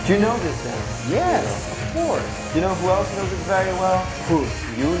 Do you know this dance? Yes, of course. Do you know who else knows it very well? Who?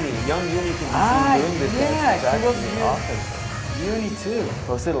 Uni. Young Uni can be seen doing this dance. Yeah, he was It's awesome. Uni too.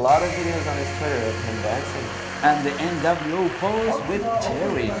 Posted a lot of videos on his Twitter of him dancing. And the NWO pose with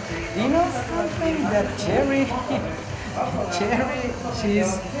Cherry. Do you know something that Cherry,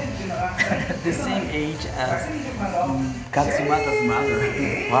 she's the same age as Katsumata's mother.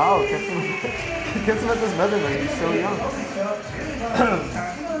 Wow, Katsumata's mother must be so young.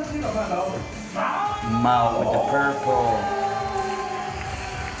 Mao with the purple.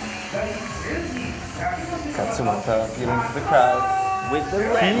 Katsumata appealing to the crowd. With the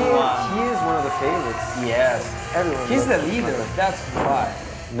red He one. is one of the favorites. Yes. Everyone He's the loves leader, Katsumata. that's why.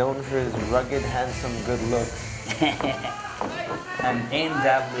 Known for his rugged, handsome, good looks. And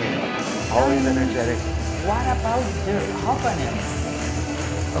NWA. Always energetic. What about their opponents?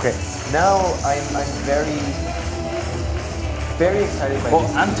 Okay, now I'm very excited by Oh,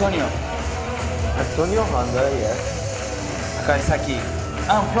 this. Antonio. Antonio Honda, yes. Akaisaki.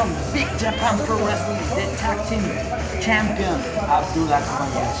 I'm from Big Japan Pro Wrestling, the tag team champion, Abdullah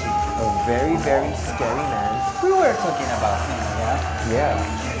Kobayashi. A very, very scary man. We were talking about him, yeah?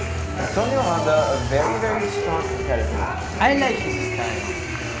 Yeah. Antonio Honda, a very, very strong competitor. I like his style.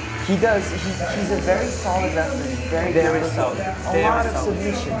 He does. He's a very solid wrestler. He's very solid. A lot of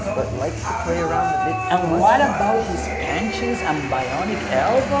submissions, but likes to play around a bit. And what about his punches and bionic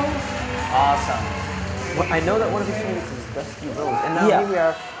elbows? Awesome. Well, I know that one of his favorites is Dusty Rose. And now here we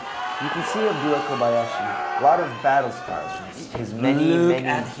are. You can see Abdullah Kobayashi. A lot of battle scars. His many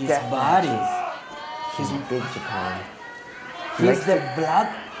at his body. He's big Japan. He's the Blood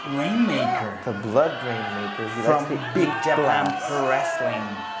Rainmaker. The Blood Rainmaker. He From likes the Big Japan blast. Pro Wrestling.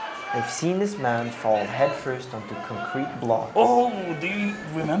 I've seen this man fall headfirst onto concrete blocks. Oh, do you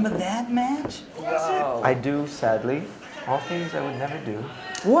remember that match? Wow. I do, sadly. All things I would never do.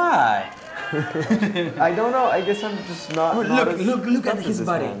 Why? I don't know. I guess I'm just not. Look at his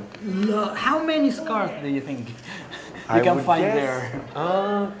body. Look, how many scars do you think you can find there?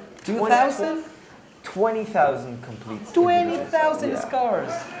 2,000? 20,000 complete. 20,000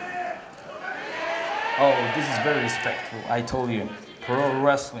 scars. Oh, this is very respectful. I told you. Pro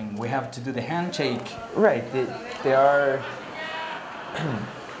wrestling, we have to do the handshake. Right, they are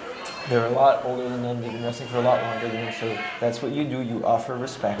they're a lot older than them, they've been wrestling for a lot longer than them, so that's what you do, you offer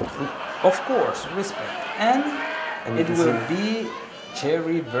respect. Of course, respect. And it will be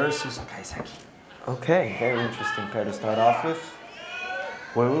Cherry versus Akaisaki. Okay, very interesting pair to start off with.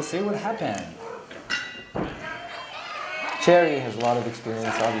 We will see what happens. Cherry has a lot of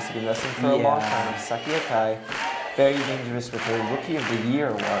experience, obviously been wrestling for a long time. Saki Akai, very dangerous with her Rookie of the Year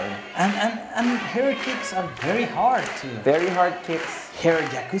award. And her kicks are very hard too. Very hard kicks. Her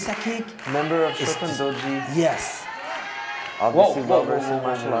Yakuza kick. Member of Shoten Doji. Yes. Obviously well versed in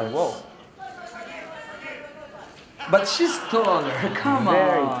martial arts. Whoa. But she's taller, come on.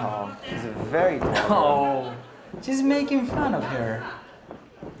 Very tall. She's a very tall. Oh, she's making fun of her.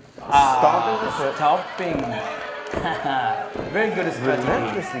 Stomping the foot. Stopping. Very good strategy.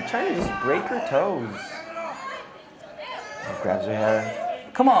 Relentlessly trying to just break her toes. Grabs her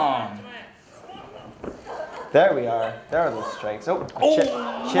hair. Come on. There we are. There are those strikes. Oh,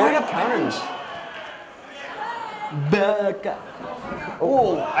 Cherry counters.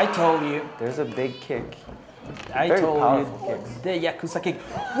 Oh, I told you. There's a big kick. I Very told powerful you. kicks. The Yakuza kick.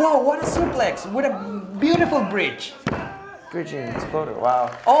 Whoa, what a suplex. What a beautiful bridge. Bridging exploder.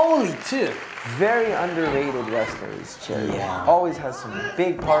 Wow. Only two. Very underrated wrestler is Cherry. Yeah. Always has some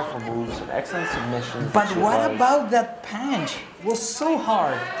big, powerful moves, some excellent submissions. But what about that punch? It was so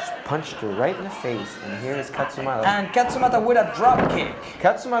hard. Just punched her right in the face, and here is Katsumata. And Katsumata with a drop kick.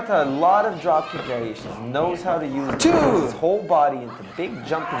 Katsumata, a lot of drop kick variations, knows how to use his whole body into big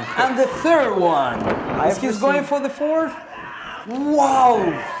jumping kicks. And the third one. He's going for the fourth. Wow!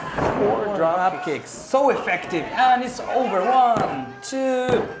 4 drop kicks. So effective. And it's over. 1,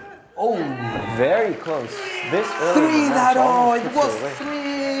 2. Oh, very close. This 3 that it was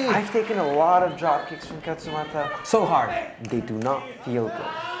 3. I've taken a lot of drop kicks from Katsumata. So hard. They do not feel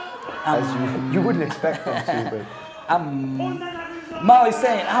good. As you wouldn't expect them to, but Mao is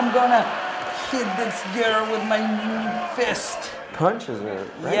saying, I'm gonna hit this girl with my fist. Punches her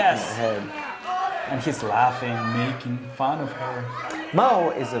right in the head. And he's laughing, making fun of her. Mao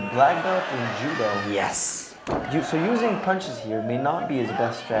is a black belt in judo. Yes. So using punches here may not be his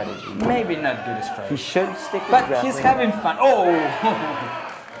best strategy. Maybe not good strategy. He should stick with grappling. But he's having fun. Oh!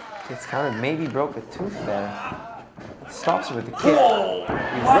 It's kind of maybe broke a tooth there. Stops her with a kick. Whoa!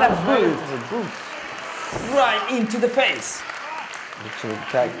 What a boot! Boot. Right into the face. Literally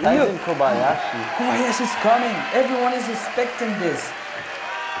attack. Tyson Kobayashi. Kobayashi's coming. Everyone is expecting this.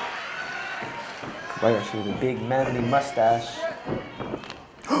 Kobayashi with a big manly mustache.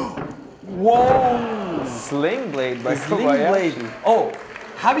 Whoa! Sling blade by Kobayashi. Oh,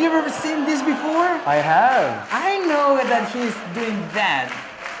 have you ever seen this before? I have. I know that he's doing that.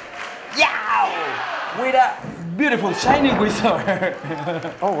 Yow! With a beautiful shiny whistle.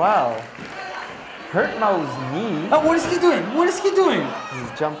 Oh wow. Hurt Mao's knee. Oh, what is he doing? What is he doing?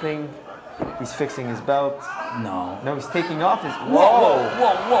 He's jumping. He's fixing his belt. No. No, he's taking off his. Whoa!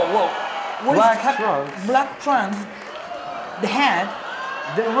 Whoa! What Black is trunks. Black trunks. The hat,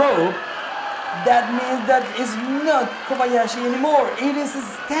 the rope. That means that it's not Kobayashi anymore. It is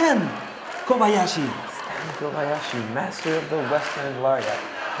Stan Kobayashi. Stan Kobayashi, master of the Western lariat,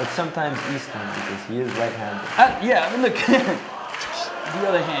 but sometimes Eastern because he is right-handed. Yeah, look. The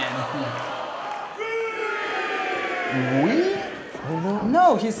other hand.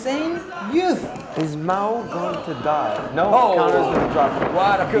 No, he's saying youth. Is Mao going to die? No, counters with a drop kick.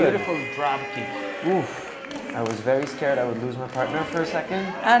 What a beautiful drop kick. Oof. I was very scared I would lose my partner for a second.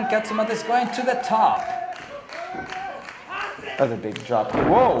 And Katsumata is going to the top. Other big drop kick.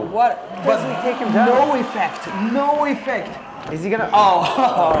 Whoa! What? Doesn't he take him down? No effect. No effect. Is he gonna?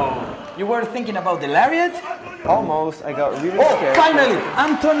 Oh! You were thinking about the lariat? Almost. I got really Oh, scared. finally!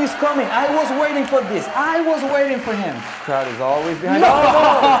 Antonio's coming. I was waiting for this. I was waiting for him. Crowd is always behind.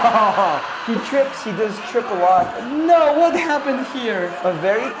 No! He trips. He does trip a lot. No, what happened here? A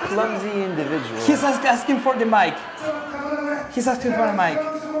very clumsy individual. He's asking for the mic. He's asking for the mic.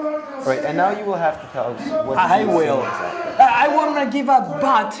 Right, and now you will have to tell us what I he's will. saying exactly. I want to give up,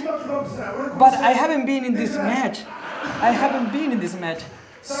 but I haven't been in this match. I haven't been in this match.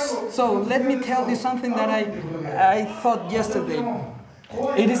 So let me tell you something that I thought yesterday.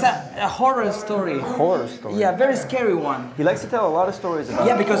 It is a horror story. Horror story. Yeah, very scary one. He likes to tell a lot of stories about.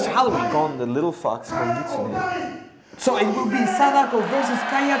 Yeah, because Halloween. Gon, the little fox, Kitsune. So it will be Sadako versus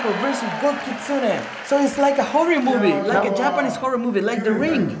Kayako versus God Kitsune. So it's like a horror movie, like a Japanese horror movie, like The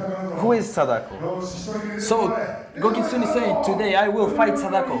Ring. Who is Sadako? So God Kitsune saying, today I will fight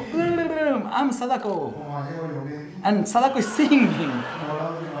Sadako. I'm Sadako. And Sadako is singing.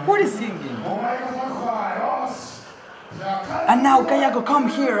 What is singing? And now Kayako, come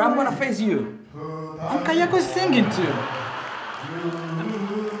here, I'm gonna face you. And Kayako is singing too.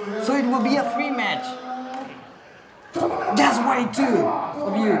 So it will be a free match. Just wait too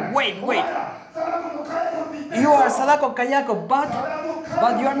of you. Wait. You are Sadako Kayako,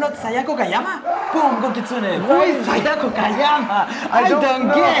 but you are not Sayako Kayama? Boom, Go Kitsune. Who is Sayako Kayama? I don't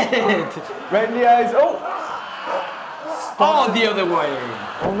get it. Right in the eyes. Oh, the other way.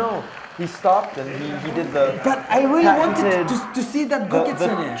 Oh no. He stopped and he did the. But I really wanted patented- to see that Go the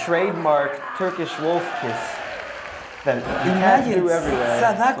Kitsune. trademark Turkish wolf kiss that you can't Imagine do everywhere.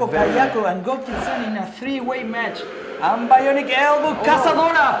 Sadako, Very- Kayako, and Go Kitsune in a three-way match. And bionic elbow,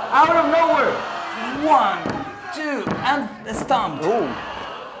 Casadora, out of nowhere. 1, 2, and a stomp. Oh.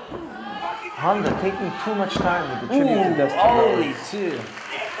 Honda taking too much time with the tribute to Dusty Only Rhodes. 2.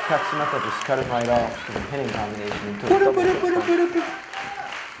 Katsumata just cut him right off for the pinning combination into a double kick stomp.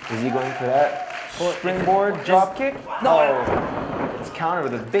 Is he going for that springboard drop kick? No. Oh, it's counter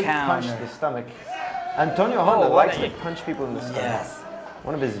with a big punch to the stomach. Antonio Honda what likes a- to punch people in the stomach. Yes.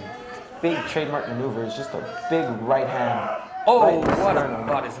 One of his big trademark maneuvers, just a big right hand. Oh, right in the what a sternum.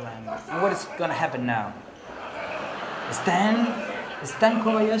 body slam. And what is gonna happen now? Stan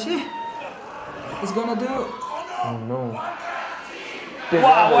Kobayashi is gonna do. Oh no.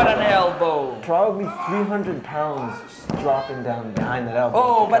 Wow, what an elbow. Probably 300 pounds just dropping down behind that elbow.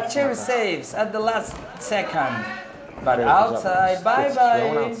 Oh, to but Katsumata. Cherry saves at the last second. But Cherry goes up outside, and gets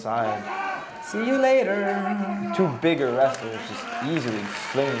thrown bye-bye. outside. See you later. Two bigger wrestlers just easily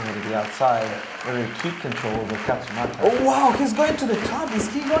flinging her to the outside in order to keep control over Katsumata. Oh wow, he's going to the top. Is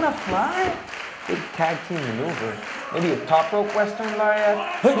he gonna fly? Big tag team maneuver. Maybe a top rope Western lariat?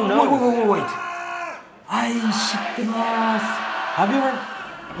 Wait, Who knows? wait. Ai, shitemasu. Have you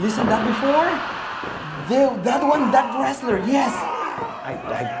ever listened that before? That wrestler, yes.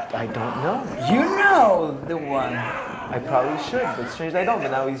 I don't know. You know the one. I probably should, but strange I don't.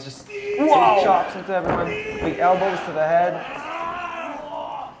 But now he's just Wow. big chops into everyone, big elbows to the head.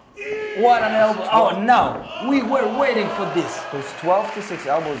 What an elbow. Oh no, we were waiting for this. Those 12 to 6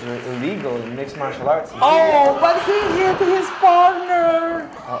 elbows are illegal in mixed martial arts. Oh, but he hit his partner.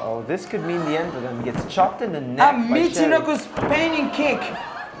 Uh-oh, this could mean the end for them. He gets chopped in the A neck by Cherry. Michinoku's spinning kick.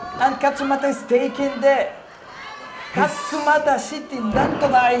 And Katsumata is taking the Katsumata sitting down to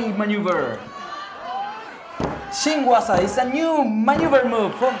die maneuver. Shingwasa is a new maneuver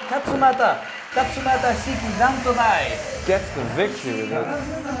move from Katsumata. Katsumata sitting down to die. Gets the victory with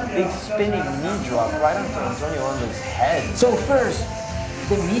a big spinning knee drop right onto Antonio Honda's head. So first,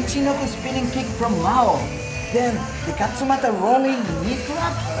 the Michinoku spinning kick from Mao. Then the Katsumata rolling knee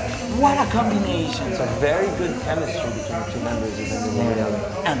drop. What a combination. It's a very good chemistry between the two members of the Royal.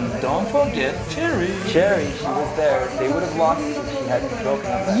 And don't forget Cherry. Cherry, she was there. They would have lost if she hadn't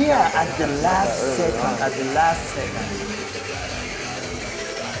broken up that. Yeah, at the last early second. on. At the last second.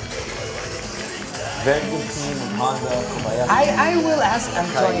 Very good team of Honda, Kobayashi. I will ask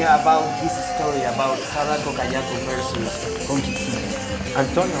Antonio about his story about Sadako Kayako versus Konkitsune.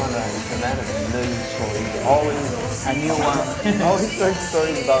 Antonio Honda is a man of a million stories. Always A new one. always heard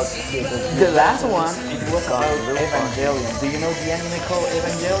stories about The last one, it was about Little Evangelion. Do you know the anime called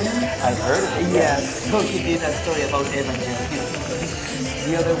Evangelion? I've heard of it. Yes. So he did a story about Evangelion.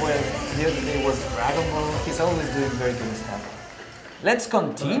 The other day was Dragon Ball. He's always doing very good stuff. Let's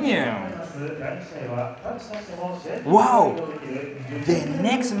continue. Wow! The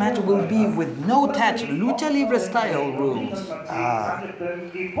next match will be with no touch, lucha libre style rules.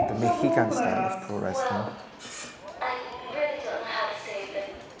 The Mexican style of pro wrestling.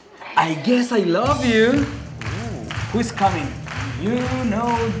 I guess I love you. Who's coming? You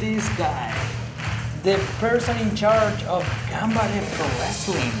know this guy. the person in charge of Gambare Pro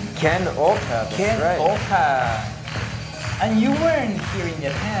Wrestling. Ken Oka, that's Ken right. Oka. And you weren't here in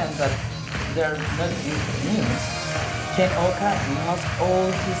Japan, but they're not good news. Ken Oka lost all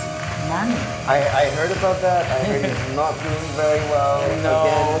his money. I heard about that. I heard he's not doing very well. No,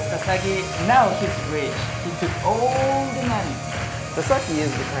 Again. Sasaki, now he's rich. He took all the money. Sasaki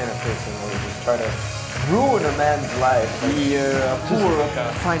is the kind of person who would just try to ruin a man's life. Like, Yeah, poor Oka.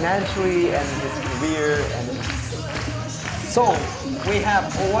 financially and his career and So, we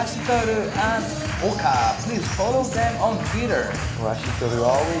have Owashitoru and Oka. Please follow them on Twitter. Washitoru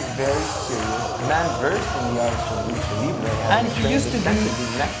always very serious. The man versed in the arts of Lucha Libre. And he used to be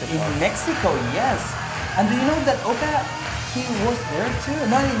in Mexico. in Mexico, yes. And do you know that Oka, he was there too?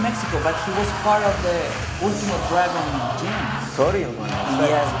 Not in Mexico, but he was part of the Ultimo Dragon gym. Toryumon.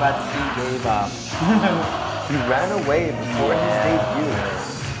 Yes, but he gave up. He ran away before his debut.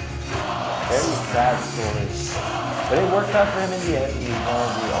 Very sad story. But it worked out for him in the end. He's now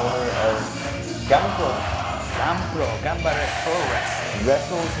the owner of Gampro. Sampro, Gambare Pro Wrestling.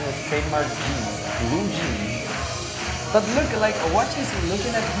 Wrestles in his trademark G, blue G. But look, like, Owashi is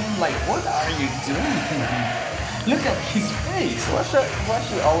looking at him like, what are you doing? Look at his face.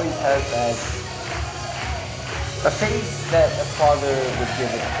 Washi always has that a face that a father would give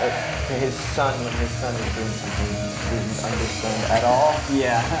to his son when his son is doing something he doesn't understand at all.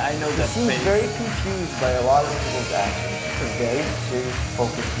 Yeah, I know He that seems face. very confused by a lot of people's actions. He's a very serious,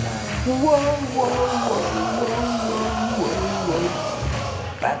 focused man.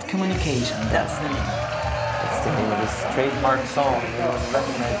 Bad communication, that's the name. That's the name of his trademark song. You know,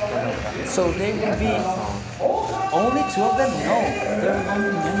 recognized Ken Oka. So they will be only two of them? No, there are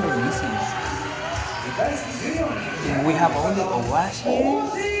one member missing. We have only Owashi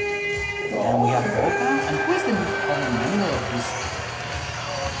and we have Oka. And who is the other member of this?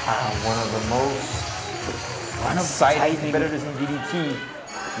 One of the most exciting competitors in DDT.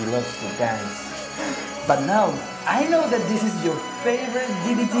 He loves to dance. But now, I know that this is your favorite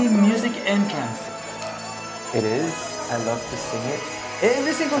DDT music entrance. It is. I love to sing it.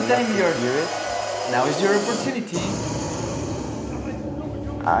 Every single I love time to you're hear it. now is your opportunity.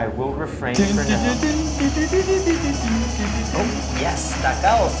 I will refrain for now. Oh, yes,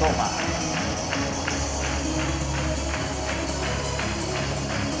 Takao Soma.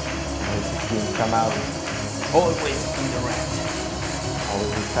 Nice to see him come out. Always in the red.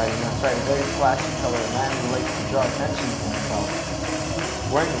 Always exciting. That's right. Very flashy color. A man who likes to draw attention to himself.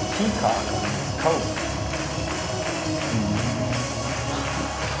 Wearing a peacock on his coat.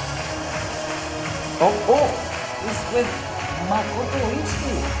 Oh, it's with Makoto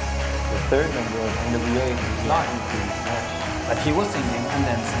Itsuki. The third member of NWA who's not into this match. But he was singing and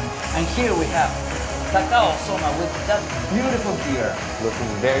dancing. And here we have Takao Soma with that beautiful gear.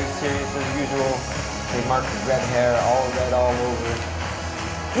 Looking very serious as usual. Trademark red hair, all red all over.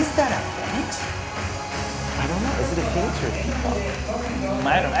 Is that a phoenix? I don't know. Is it a phoenix or a peacock?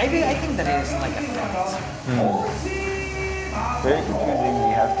 I think that it is like a phoenix. Very confusing.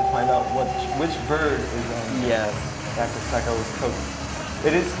 We have to find out which bird is on Yes. Takao's coat.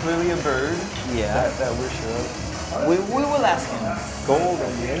 It is clearly a bird. Yeah. That we're sure of. We will ask him. Gold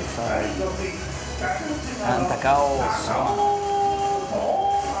on the inside. And Takao Soma.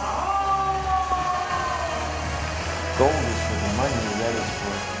 Gold is for the money, red is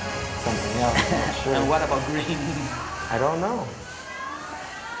for something else. I'm not sure. And what about green? I don't know.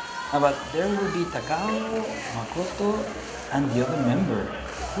 But there will be Takao, Makoto, and the other member.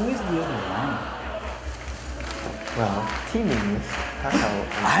 Who is the other one? Well, teaming with Takao.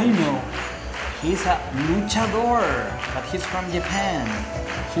 I know. He's a luchador, but he's from Japan.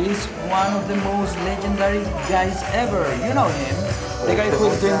 He's one of the most legendary guys ever. You know him. The guy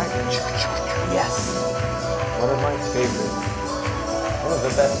who's doing... Yes. One of my favorites. One of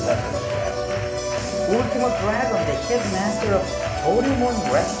the best ever. Ultimo Dragon, the headmaster of Torimon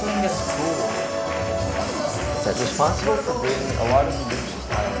Wrestling School. Is that responsible for bringing a lot of the lucha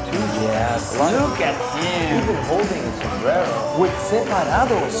style to Yes, look at him. even holding a sombrero. With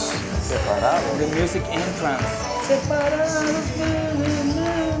Separados. Separado. The music entrance. Separados.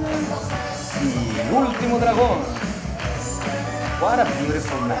 Y Último Dragón. What a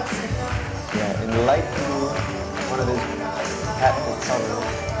beautiful mask. Yeah, in light blue, one of his patented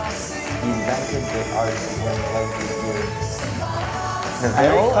colors. He invented the art of wearing light blue gear.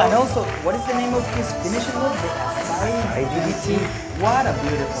 And also, what is the name of his finishing move? The Asai DDT. What a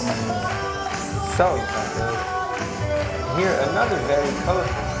beautiful move. So, here another very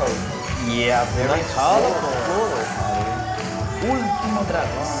colorful coat. Yeah, very Nice colorful. floral pattern. Último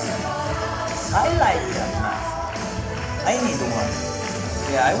Dragón. I like that mask. I need one.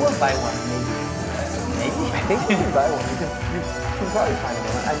 Yeah, I will buy one maybe. Maybe. I think you can buy one. You can probably find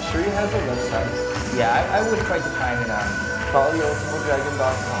one. I'm sure he has a website. Yeah, I would try to find it on. Probably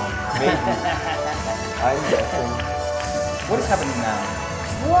ultimodragon.com. Maybe. I'm guessing. What is happening now?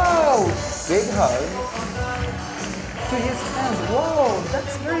 Whoa! Big hug. To his fans. Whoa,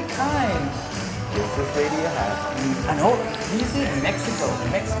 that's very kind. Gives this lady a hat. And oh, you see Mexico.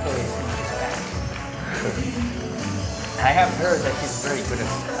 Mexico is in his back. I have heard that he's very good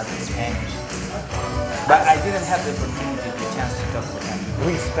at Spanish. But I didn't have the opportunity, the chance to talk with him.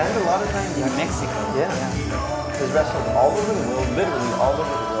 We spend a lot of time In Mexico. Yeah. There's wrestlers all over the world, literally all over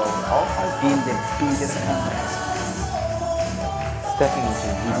the world. All five In the biggest countries. stepping into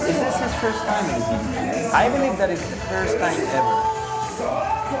DDT. Is this his first time in the DDT? I believe that is the first time ever.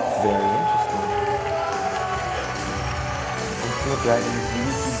 Very interesting. Ultimate Dragon's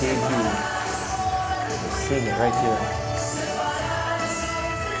DDT debut. We're seeing it right here.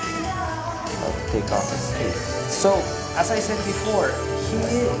 About to take off his cape. So, as I said before, he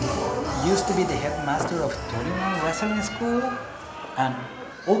used to be the headmaster of Torino Wrestling School, and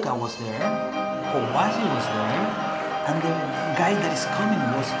Oka was there, Owashi was there, and the guy that is coming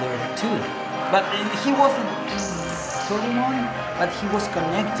was there too. But he wasn't in Torino, but he was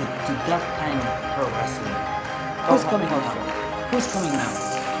connected to that kind of pro wrestling. Who's coming now? Who's coming now?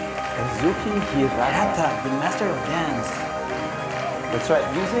 Kazuki Hirata. Hirata, the master of dance. That's right,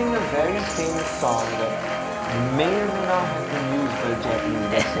 using a very famous song that may or may not have been used by Japanese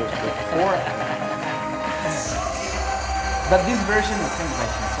wrestlers before. But this version is sung by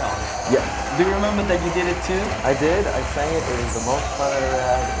himself. Yeah. Do you remember that you did it too? I did, I sang it, it was the most fun I ever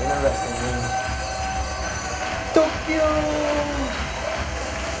had in a wrestling ring. Tokyo!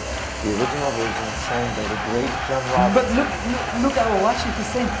 The original version sang by the great John Roberts. But look at Owashi, he's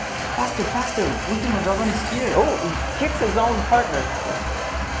saying, faster, faster, Ultimo Dragon is here. Oh, he kicks his own partner.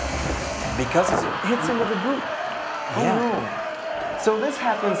 Because it Hits him with a boot. Yeah. Oh no. So this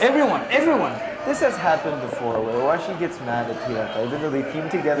happens. Everyone. This has happened before where Owashi gets mad at Hirata, even though they team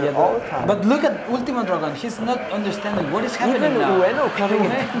together all the time. But look at Ultimo Dragon, he's not understanding what is happening even now. Ueno coming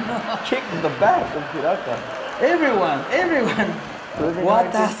in, kick in the back of Hirata. Everyone. Living What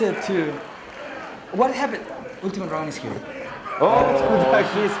hard does it too? What happened? Ultimo Dragon is here. Oh,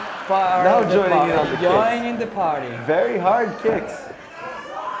 He's part now of the joining party. in on the kicks. Joining the party. Very hard kicks.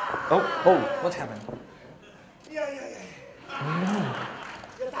 Oh, what happened?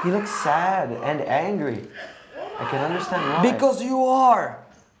 He looks sad and angry. I can understand why. Because you are.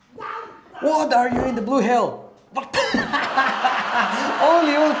 What are you in the blue hell? What?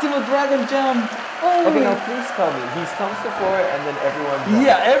 Only Ultimo Dragon jump. Okay, now please tell me. He stumps the floor and then everyone jumps.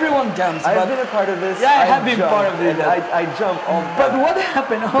 Yeah, everyone jumps. I've but been a part of this. Yeah, I have been jumped, part of it. and I jump all the But time. what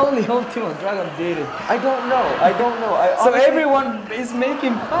happened? Only Ultimo Dragon did it. I don't know. I So honestly- everyone is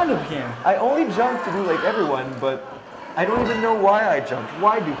making fun of him. I only jump to do like everyone, but I don't even know why I jumped.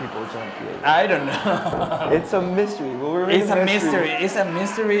 Why do people jump here? I don't know. It's a mystery. We'll remain It's a mystery. It's a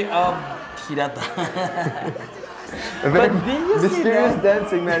mystery of Hirata. A very But did you see mysterious that?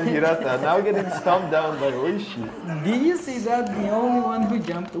 dancing man Hirata, now getting stomped down by Oishi. Did you see that the only one who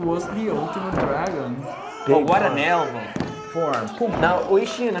jumped was the Ultimo Dragon? Big Oh, what an time. elbow. Forearm. Boom. Now,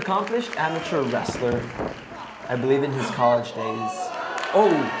 Oishi, an accomplished amateur wrestler, I believe in his college days.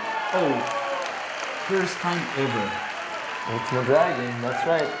 Oh. First time ever. Ultimo Dragon, that's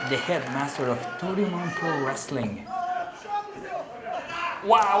right. The headmaster of Torimon Pro Wrestling.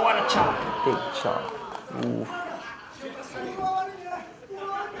 Wow, what a chop. Big chop. Ooh.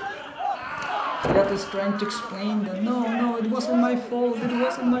 Hirata's trying to explain that no, it wasn't my fault,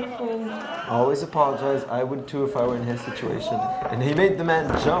 Always apologize. I would too if I were in his situation. And he made the man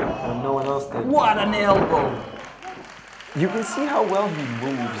jump when no one else did. What an elbow. You can see how well he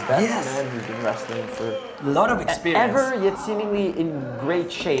moves. That's Yes. a man who's been wrestling for A lot of experience. ever, yet seemingly in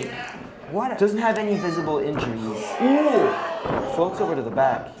great shape. What a... Doesn't have any visible injuries. Ooh. Floats over to the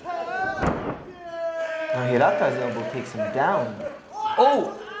back. Now Hirata's elbow takes him down.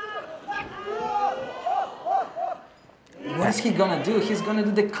 Oh. What is he gonna do? He's gonna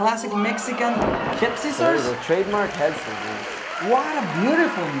do the classic Mexican hip There scissors? is a trademark head scissors. What a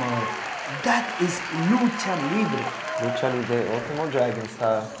beautiful move. That is lucha libre. Lucha Libre, Ultimo Dragon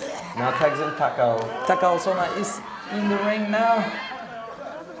style. Now tags in Takao. Takao Sona is in the ring now.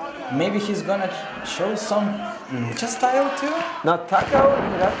 Maybe he's gonna show some lucha style too? Now Takao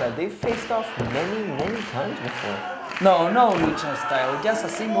and Hirata, they've faced off many times before. No lucha style, just a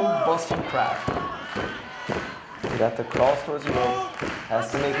single Boston crab. Hirata crawls towards the rope, has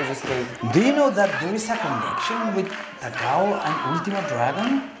to make his escape. Do you know that there is a connection with Takao and Ultimo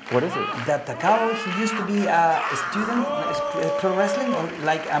Dragon? What is it? That Takao, he used to be a student pro wrestling, or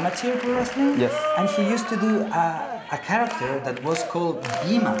like amateur pro wrestling. Yes. And he used to do a character that was called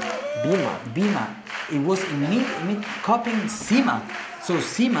Bima. Bima. It was copying Sima. So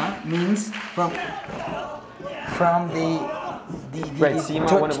Sima means from the Right,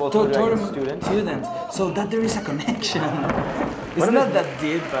 Sima, one of Ultimate Dragon's students. So that there is a connection. It's not that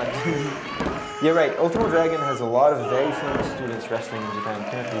deep, but You're right. Ultimate Dragon has a lot of very famous students wrestling in Japan.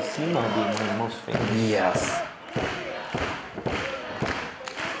 Currently, Sima being one of the most famous. yes.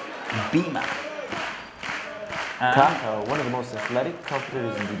 Bima. Takao, one of the most athletic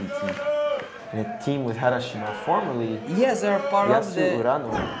competitors in DDT, in a team with Harashima, formerly Yes, they're part of the. Yasu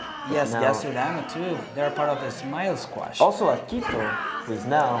Urano. Yes, now- Yasurama too. They're part of the Smile Squash. Also Akito, who is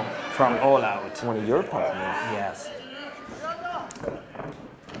now From All Out. one of your partners. Yes.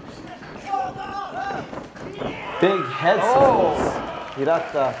 Big head scissors.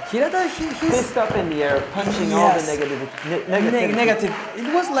 Hirata Hirata, he's fist up in the air, punching all the Yes. negativity. negative.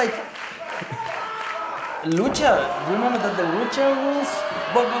 It was like lucha. Do you remember that the lucha rules?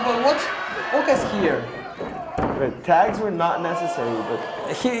 But what? Oka's here. Right, tags were not necessary, but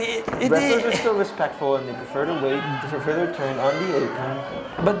wrestlers are still respectful and they prefer to wait, they prefer their turn on the apron.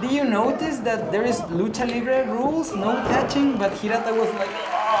 But do you notice that there is lucha libre rules, no touching? But Hirata was like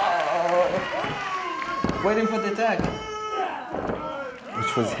waiting for the tag.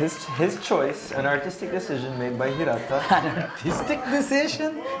 Which was his choice, an artistic decision made by Hirata. An artistic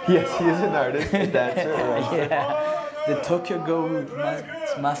decision? Yes, he is an artist, a dancer, a wrestler. Yeah, the Tokyo Go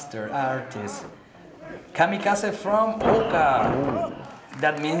master artist. Kamikaze from Oka. Ooh.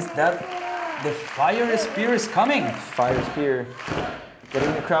 That means that the fire spear is coming. Fire spear,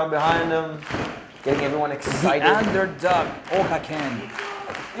 getting the crowd behind him, getting everyone excited. The underdog, Oka-ken.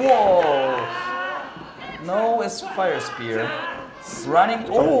 Whoa! No, it's fire spear. Running.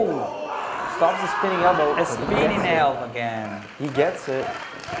 Oh! Stops the spinning elbow. A but he spinning gets it. elbow again. He gets it.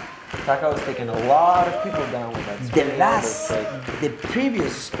 Takao's taking a lot of people down with that The spinning last, elbow strike. the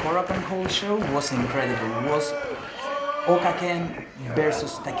previous Korakuen whole show was incredible. It was Oka-ken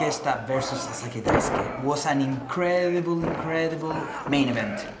versus Takeshita versus Sasaki Daisuke. Was an incredible main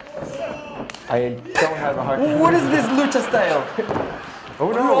event. I don't have a hard time. What is this lucha style?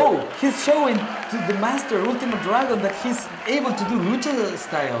 Oh no! Oh, he's showing to the master Ultimate Dragon that he's able to do lucha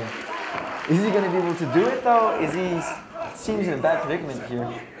style. Is he going to be able to do it though? Is he seems in a bad predicament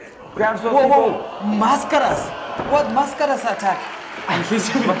here? Grabs both Whoa, people. whoa! Mascaras! What Mascaras attack? And he's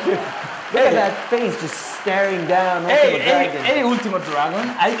Look at that face just staring down Ultimate Dragon. Hey, Ultimate Dragon,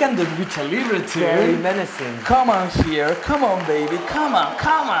 I can do lucha libre too. Very menacing. Come on here, come on baby, come on.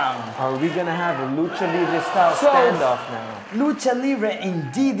 Are we gonna have a lucha libre style So- standoff now? Lucha libre in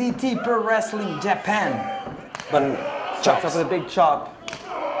DDT Pro Wrestling Japan. But Chops up with a big chop.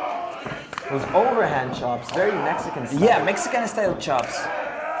 Those overhand chops, very Mexican style. yeah, Mexican style chops.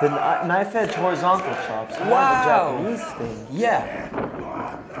 The knife edge horizontal chops. More Wow. of a Japanese thing. Yeah.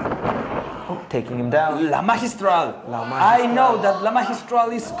 Oh, taking him down. La Magistral. La I Magistral. know that La Magistral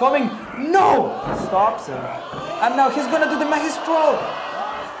is coming. No! Stops him. And now he's gonna do the Magistral.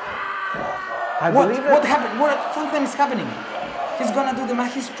 I What? believe What that. happened? Something is happening. He's gonna do the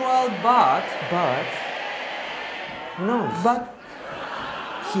Magistral, but Who knows?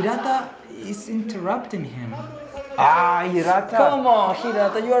 Hirata is interrupting him. Ah, Hirata. Come on,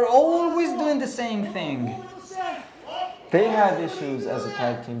 Hirata, you are always doing the same thing. They have issues as a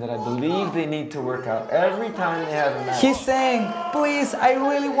tag team that I believe they need to work out every time they have a match. He's saying, please, I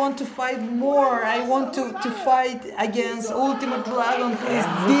really want to fight more. I want to fight against Ultimate Dragon, please.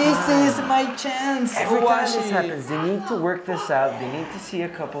 This is my chance, Every time this Owashi. happens, they need to work this out. They need to see a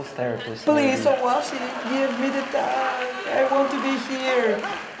couples therapist. Please, maybe. Owashi, give me the tag. I want to be here.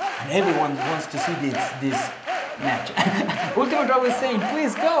 And everyone wants to see this match. Ultimate Dragon is saying,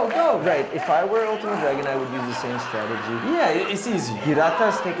 please go. Right, if I were Ultimate Dragon, I would use the same strategy. Yeah, it's easy.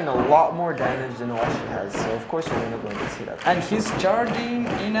 Hirata has taken a lot more damage than Owashi has, so of course you're going to go against Hirata. And he's charging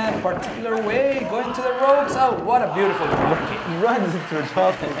in a particular way, going to the ropes. Oh, what a beautiful dropkick. He runs into a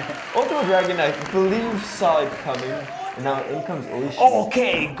dropkick. Ultimate Dragon, I believe, saw it coming, and now in comes Oishi.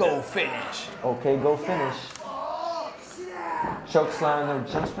 Okay, go finish. Okay, go finish. Choke slam,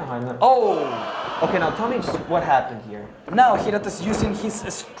 they're just behind them. Oh, Okay, now tell me just what happened here. now Hirata's using his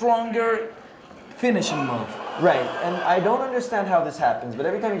stronger finishing move. Right, and I don't understand how this happens, but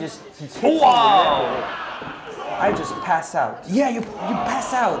every time he hits me Wow. with it, I just pass out. Yeah, you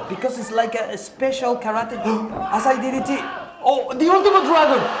pass out because it's like a special karate. As I did it. Oh, the Ultimate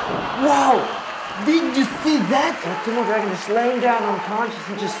Dragon! Wow! Did you see that? Ultimate Dragon just laying down unconscious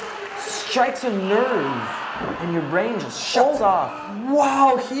and just strikes a nerve. and your brain just shuts off.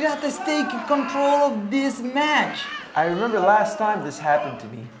 Wow, Hirata is taking control of this match. I remember last time this happened to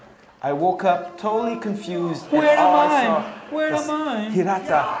me. I woke up totally confused. Where and all am I? saw Where was am I?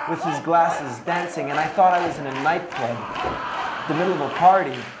 Hirata with his glasses dancing, and I thought I was in a nightclub, the middle of a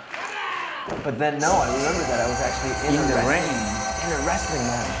party. But then no, I remember that I was actually in the ring, in a wrestling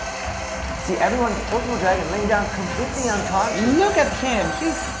match. See, everyone, Ultimo Dragon laying down completely unconscious. Look at him,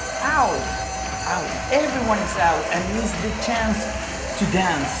 he's out. Everyone is out and needs the chance to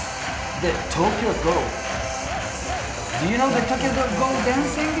dance the Tokyo Go. Do you know the Tokyo Go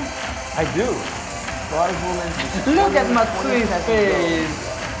dancing? I do. A lot of women. Look at Matsui's face.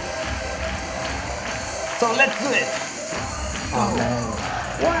 So let's do it. Oh man.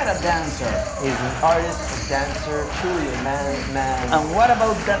 What a dancer. He's an artist, a dancer, truly a man's man. And what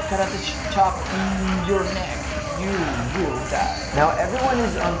about that karate chop in your neck? You will die. Now everyone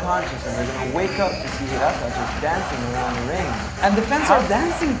is unconscious and they're going to wake up to see Hirata just dancing around the ring. And the fans are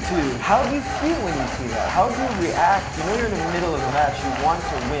dancing too. How do you feel when you see that? How do you react? You know you're in the middle of a match, you want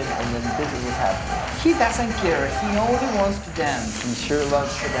to win, and then this is what's happening. He doesn't care, he only wants to dance. He sure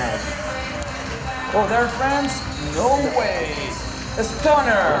loves to dance. Oh, they're friends? No way. A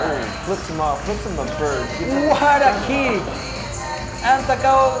stunner! Oh, flips him off, flips him a bird. What a kick! And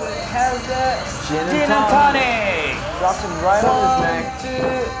Takao has the Gin and tonic! Drops him right on his neck.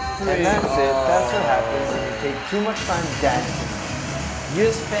 1, 2, 3. And that's it. That's what happens when you take too much time dancing.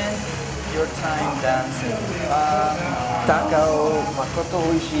 You spend your time dancing. Takao, Makoto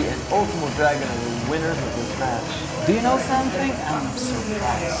Oishi, and Ultimo Dragon are the winners of this match. Do you know something? I'm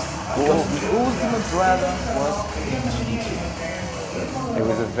surprised. Because the Ultimo Dragon was in DDT. It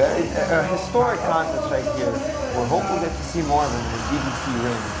was a very historic contest right here. We're hoping we'll get to see more of him in the DDT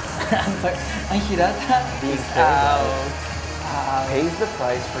ring. And Hirata is out. Pays the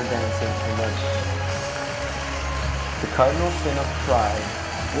price for dancing too much. The cardinal sin of pride.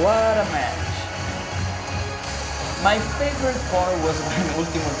 What a match. My favorite part was when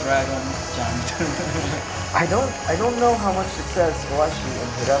Ultimo Dragon jumped. I don't know how much success Oishi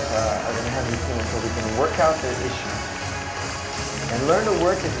and Hirata are going to have in the team until they can work out their issues. And learn to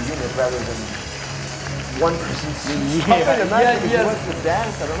work as a unit rather than one person's He wants to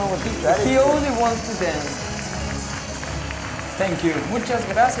dance. I don't know what that is. He only wants to dance. Thank you. Muchas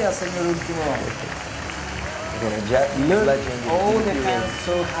gracias, señor Ultimo. Japanese legend. All the fans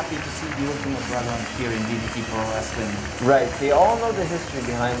so happy to see the Ultimo Dragon here in DDT Pro Wrestling. Right. They all know the history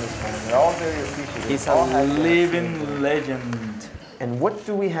behind this man. They're all very appreciative. He's a living legend. And what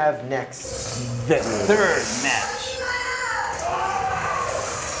do we have next? The third match.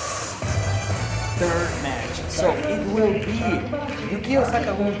 So it will be Yukio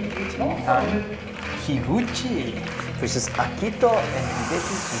Sakaguchi and Higuchi versus Akito and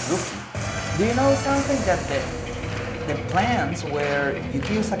Hideki Suzuki. Do you know something that the plans were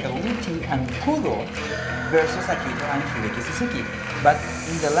Yukio Sakaguchi and Kudo versus Akito and Hideki Suzuki. But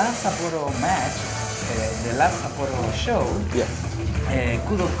in the last Sapporo match, the last Sapporo show,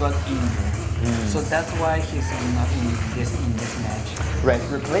 Kudo got injured. So that's why he's not in this match. Right,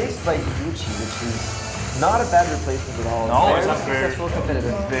 replaced by Higuchi, which is not a bad replacement at all. No, it's a very successful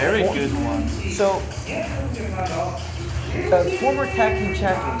competitor. Very good one. So, former tag team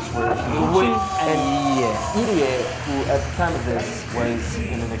champions were Higuchi and Irie, who at the time of this was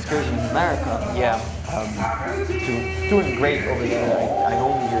in an excursion in America. Yeah. Doing great over there. I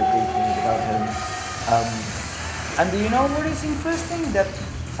only hear great things about him. And do you know what is interesting? That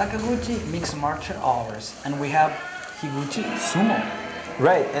Sakaguchi mixed martial arts, and we have Higuchi sumo.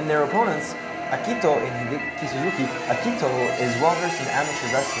 Right, and their opponents, Akito and Hideki Suzuki. Akito is well versed in amateur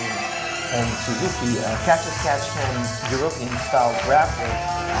wrestling, and Suzuki catch-as-catch-can European-style grappling.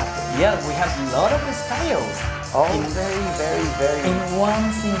 Yeah, we have a lot of styles. All very in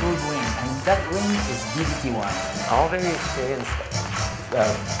one single ring, and that ring is DDT one. All very experienced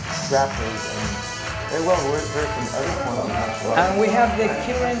grapplers and very well versed in other forms of martial arts. And we have the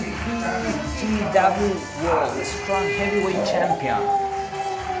current BGW World Strong Heavyweight Champion,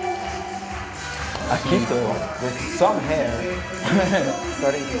 Akito, with some hair,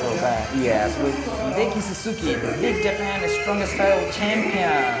 starting to grow back. Yes, with Hideki Suzuki, the Big Japan Strongest Style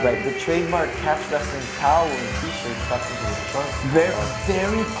Champion. Right, the trademark catch wrestling towel and t-shirt tucked into his trunk.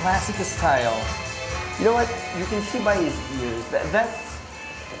 Very classic style. You know what? You can see by his ears. That's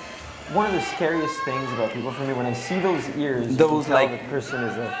one of the scariest things about people for me. When I see those ears, those you can tell the person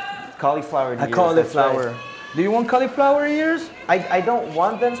is a cauliflower ears. A cauliflower. Right. Do you want cauliflower ears? I don't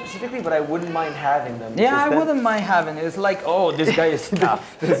want them specifically, but I wouldn't mind having them. Yeah, I wouldn't mind having it. It's like, oh, this guy is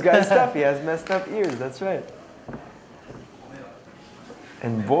tough. This guy's tough. He has messed up ears. That's right.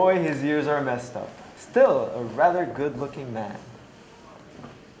 And boy, his ears are messed up. Still a rather good-looking man.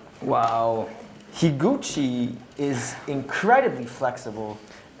 Wow. Higuchi is incredibly flexible,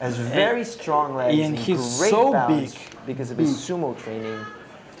 has very strong legs, and he's great so balance big. because of his sumo training.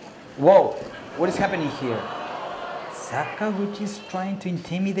 Whoa, what is happening here? Sakaguchi is trying to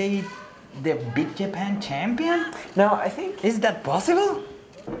intimidate the Big Japan champion? Now, I think Is that possible?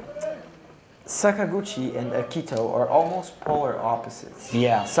 Sakaguchi and Akito are almost polar opposites.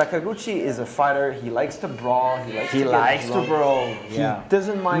 Yeah. Sakaguchi is a fighter. He likes to brawl. He likes to brawl. He Yeah.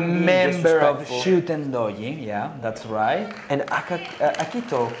 doesn't mind being Member of disrespectful. Shuten Doji. Yeah, that's right. And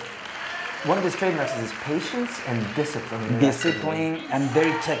Akito, one of his trademarks is his patience and discipline. in wrestling. Discipline and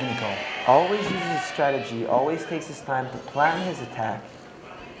very technical. Always uses strategy. Always takes his time to plan his attack.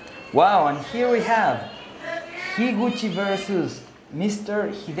 Wow, and here we have Higuchi versus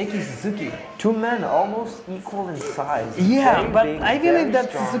Mr. Hideki Suzuki. Two men almost equal in size. Yeah, Very but big, I very believe that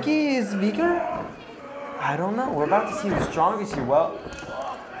strong. Suzuki is bigger. I don't know. We're about to see who's strongest here. Well,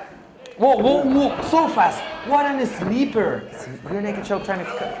 Whoa, whoa, whoa, so fast. What a sleeper. rear naked choke trying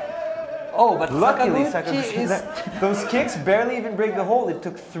to cut. Oh, but Luckily, Sakaguchi is... those kicks barely even break the hold. It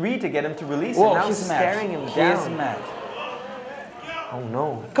took 3 to get him to release, Whoa, and now he's staring mad. him He's down. mad. Oh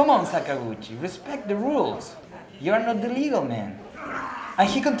no. Come on, Sakaguchi, respect the rules. You are not the legal man. And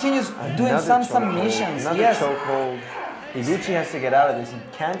he continues doing some submissions. Another Yes. chokehold. Higuchi has to get out of this. He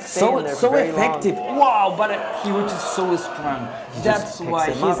can't stay in there So for very effective. long. Wow, but Higuchi is so strong. He That's just picks why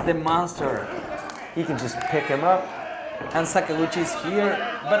him he's up. the monster. He can just pick him up, And Sakaguchi is here,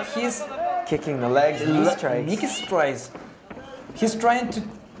 but he's kicking the legs, knee strikes. Knee strikes. He's trying to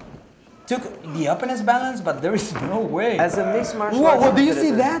took the opponent's balance, but there is no way. As a mixed martial Whoa, arts whoa, do you see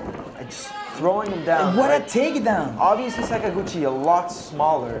competitor, that? Just throwing him down. What a right? takedown. Obviously, Sakaguchi a lot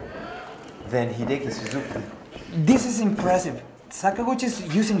smaller than Hideki Suzuki. This is impressive. Sakaguchi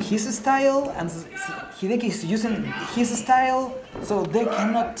is using his style and Hideki is using his style, so they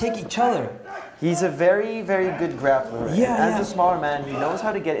cannot take each other. He's a very, very good grappler. Yeah, and as yeah. a smaller man, he knows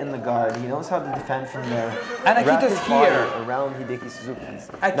how to get in the guard. He knows how to defend from there. And Wrap Akito's his body here. around Hideki Suzuki's.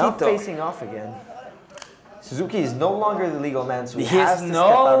 Akito. Now facing off again. Suzuki is no longer the legal man, so he He has is to step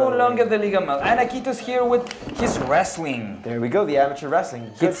out no of the longer ring. the legal man. And Akito's here with his wrestling. There we go, the amateur wrestling.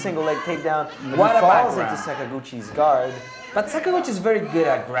 Good single leg takedown. But What he a falls background. into Sakaguchi's guard. But Sakaguchi is very good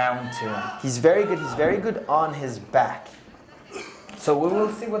at ground too. He's very good. He's very good on his back. So we will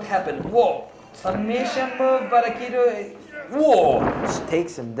see what happened. Whoa! Submission move, but Akito... Whoa! Just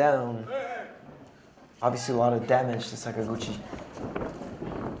takes him down. Obviously, a lot of damage to Sakaguchi.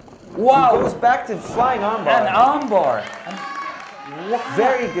 Wow! He goes back to flying armbar. An armbar.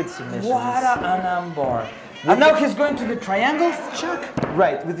 Very good submissions. What an armbar. And now he's going to the triangle, Chuck?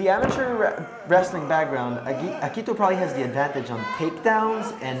 Right, with the amateur wrestling background, Akito probably has the advantage on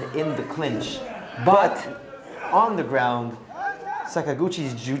takedowns and in the clinch. But on the ground,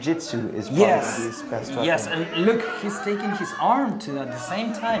 Sakaguchi's jiu-jitsu is probably his best weapon. Yes, and look, he's taking his arm too at the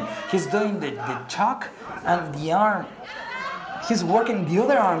same time. He's doing the chuck and the arm. He's working the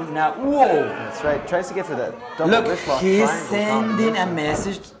other arm now. Whoa! That's right, tries to get for that double Look, wrist lock. he's triangle sending a combination.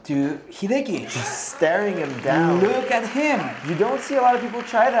 message to Hideki. Just staring him down. Look at him. You don't see a lot of people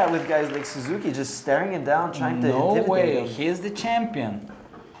try that with guys like Suzuki, just staring him down, trying to No intimidate way, him. he's the champion.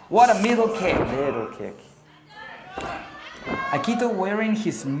 What a middle kick. Middle kick. Akito wearing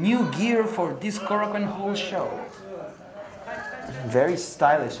his new gear for this Korakuen whole show. Very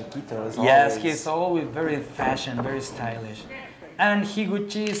stylish Akito as Yes, always. he's always very fashion, very stylish. And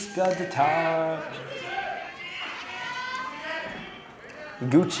Higuchi's got the touch.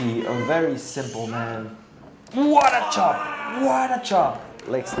 Higuchi, a very simple man. What a chop! What a chop!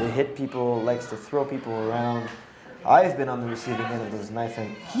 Likes to hit people, likes to throw people around. I've been on the receiving end of those knife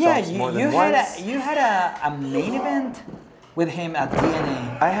and Yeah, shots more than you had once. you had a main event with him at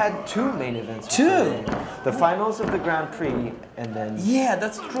DNA. I had 2 main events. with Two? him. The finals of the Grand Prix, and then Yeah,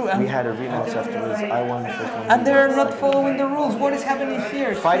 that's true. we had a rematch afterwards. I won the first one. And he they're won the not second. following the rules. What is happening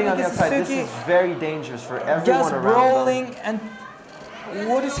here? Fighting on the Hideki outside, this Suzuki is very dangerous for everyone just around them. rolling, and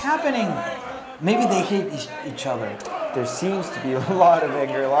what is happening? Maybe they hate each other. There seems to be a lot of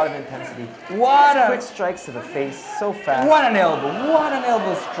anger, a lot of intensity. What Quick a strikes to the face, so fast. what an elbow! What an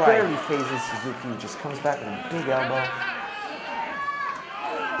elbow strike! Barely phases Suzuki, just comes back with a big elbow.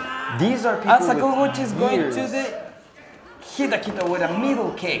 These are people And Sakaguchi is with going years. to the hit Akito with a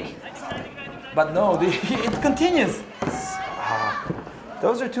middle kick, but no, it continues.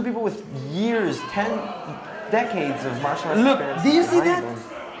 Those are 2 people with years, 10 decades of martial arts Look, experience do you see behind that? them.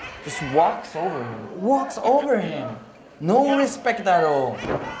 Just walks over him. Walks over him. No respect at all.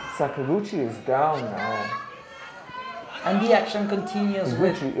 Sakaguchi is down now. And the action continues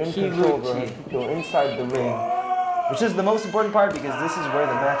with Higuchi in control of Akito inside the ring. Which is the most important part because this is where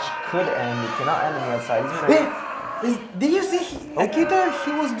the match could end. It cannot end on the outside. Did you see Akito?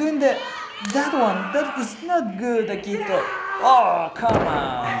 He was doing that one. That is not good, Akito. Oh, come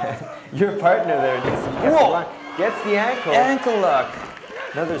on. Your partner there gets the ankle. Ankle lock.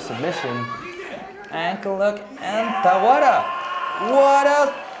 Another submission. Ankle lock and Tawara. What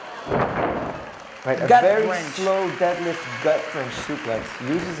a Right, a gut very wrench. slow deadlift gut wrench suplex.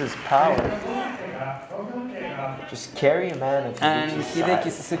 Uses his power. Just carry a man of And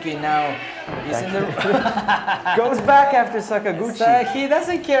Hideki Suzuki now is in the goes back after Sakaguchi. So he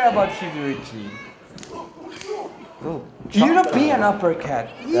doesn't care about Higuchi. European uppercut.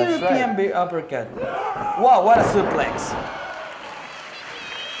 European uppercut. Wow, what a suplex.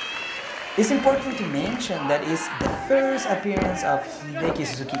 It's important to mention that it's the first appearance of Hideki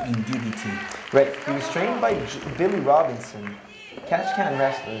Suzuki in DDT. Right, he was trained by Billy Robinson, catch can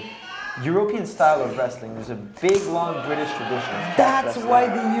wrestler. European style of wrestling. There's a big, long British tradition. Of That's wrestling. why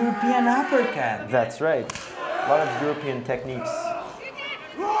the European uppercut. That's right. A lot of European techniques.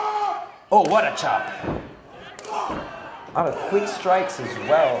 Oh, what a chop. A lot of quick strikes as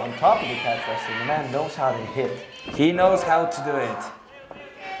well on top of the catch wrestling. The man knows how to hit. He knows how to do it.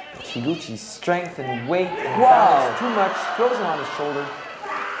 Higuchi's strength and weight and Wow. balance too much, throws him on his shoulder.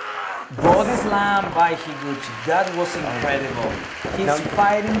 Body slam by Higuchi. That was incredible. He's Now,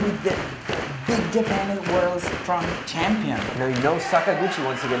 fighting with the big Japan World Strong Champion. Now you know Sakaguchi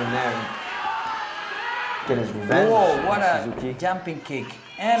wants to get in there and get his revenge. Whoa, on what a Suzuki. jumping kick.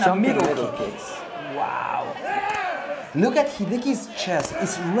 And Jumping a middle middle kick. kicks. Wow. Look at Hideki's chest.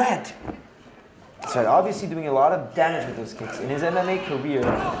 It's red. That's right, obviously doing a lot of damage with those kicks. In his MMA career,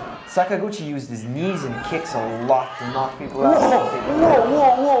 Sakaguchi used his knees and kicks a lot to knock people out.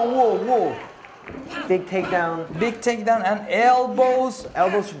 Whoa. Big takedown. Big takedown and elbows.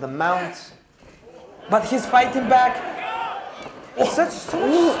 Elbows from the mount. But he's fighting back. So much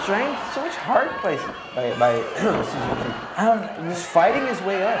strength, so much heart by Suzuki. He's fighting his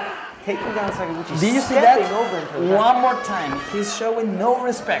way up. Taking down Sakaguchi. Do you see stepping that? over into the One more time. He's showing no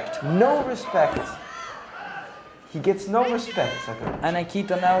respect. No respect. He gets no respect, Sakaguchi. And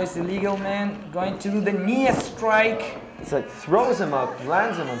Akito now is the legal man going to do the knee strike. It's like throws him up,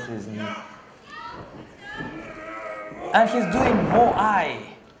 lands him onto his knee. And he's doing Moai.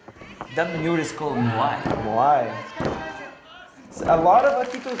 That maneuver is called Moai. Why? So a lot of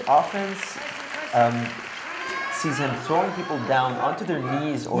Akito's offense sees him throwing people down onto their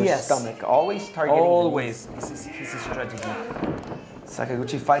knees or stomach, always targeting. Always. This is his strategy.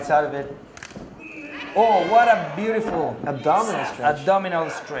 Sakaguchi fights out of it. Oh, what a beautiful Abdominal stretch. abdominal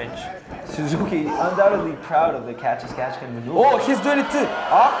stretch. Suzuki undoubtedly proud of the catch-as-catch-can maneuver. Oh, he's doing it too.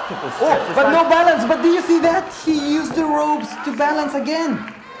 Octopus stretch. Oh, but no balance. But do you see that? He used the ropes to balance again.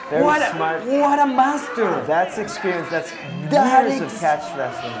 Very What smart. what a master. That's experience. That's That years of catch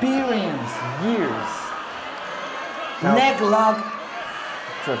wrestling. Experience. Years. Now, Neck lock.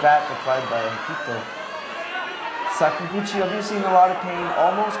 cravat applied by Akito. Sakaguchi obviously in a lot of pain,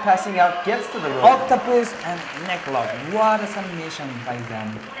 almost passing out, gets to the rope. Octopus and neck lock. What a submission by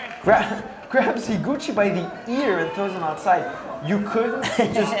them. Grabs Higuchi by the ear and throws him outside. You couldn't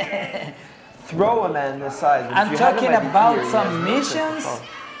just throw a man this size. but if I'm you had him talking by the about ear, he has no submissions.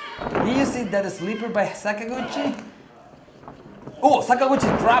 sense Do you see that sleeper by Sakaguchi? Oh,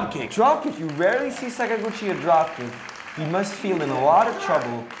 Sakaguchi drop kick. Drop kick. You rarely see Sakaguchi a drop kick. He must feel in a lot of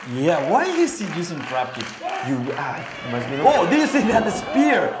trouble. Yeah, why is he using drop kick? Must be Oh, did you see that? The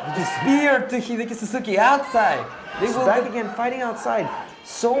spear! The spear to Hideki Suzuki outside. They He's will back again, fighting outside.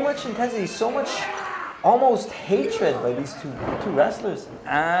 So much intensity, so much almost hatred by these two wrestlers.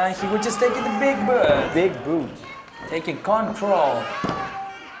 He was just taking the big boot. Big boot. Taking control.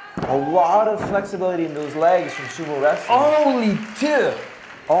 A lot of flexibility in those legs from sumo wrestling. Only two.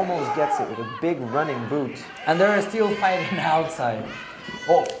 Almost gets it with a big running boot. And they're still fighting outside.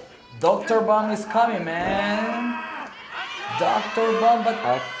 Oh, Dr. Bomb is coming, man. Dr. Bomb, but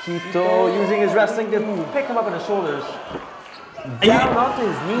Akito using his wrestling to pick him up on his shoulders. Down onto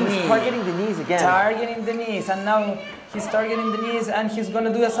his knees, targeting the knees again. Targeting the knees, and now he's targeting the knees, and he's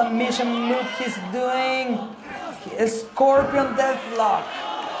gonna do a submission move. He's doing a Scorpion Deathlock.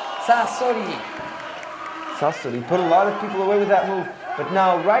 Sasori. Sasori put a lot of people away with that move, but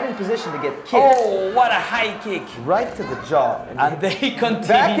now right in position to get kicked. Oh, what a high kick. Right to the jaw. And they continue.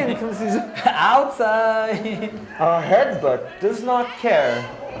 Back in comes his outside. headbutt, does not care.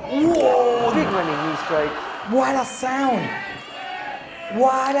 Whoa. Big running knee strike. What a sound.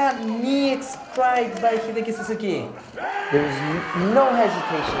 What a knee strike by Hideki Suzuki. There was no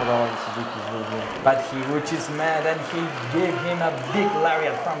hesitation at all in Suzuki's movement. But Higuchi's mad and he gave him a big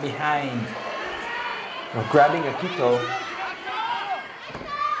lariat from behind. Now grabbing Akito.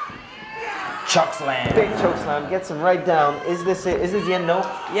 Chokeslam. Big chokeslam, gets him right down. Is this it? Is this the end? No.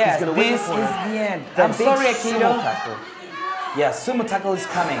 Yes, He's gonna this win is the corner. the end. That I'm big sorry, sumo Akito. tackle. Yeah, sumo tackle is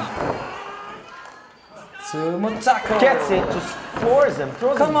coming. Sumo tackle. Gets it, just floors him,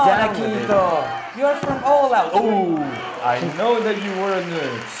 throws Come him on, down with it. Akito. You are from All Out. Oh, I know that you were a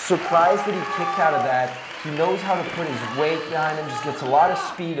nerd. Surprised that he kicked out of that. He knows how to put his weight behind him, just gets a lot of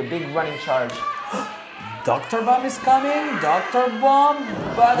speed, a big running charge. Dr. Bomb is coming. Dr. Bomb.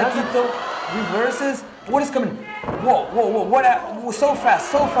 But Akito reverses. What is coming? Whoa, whoa, whoa. What? So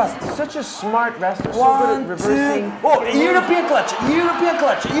fast, so fast. Such a smart wrestler, so good One, at reversing. two. Oh, European clutch, European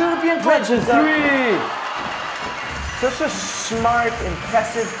clutch, European clutch. Three. Such a smart,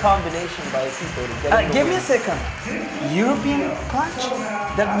 impressive combination by Akito to get him to Give me win. a second. European clutch?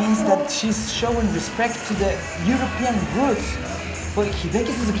 That means that she's showing respect to the European roots for Hideki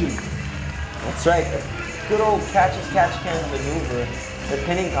Suzuki. That's right. Good old catch-as-catch-can maneuver. The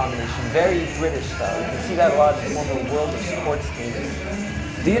pinning combination, very British style. You can see that a lot in the world of sports stages.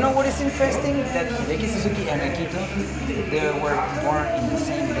 Do you know what is interesting? That Hideki Suzuki and Akito, they were born in the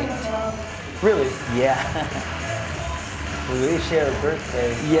same date. Really? Yeah. Well, they share a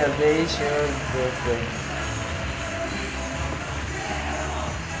birthday. Yeah, they share a birthday.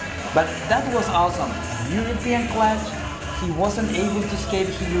 But that was awesome. European clutch. He wasn't able to escape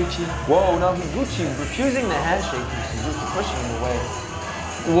Higuchi. Whoa, now Higuchi refusing the handshake from Suzuki, pushing him away.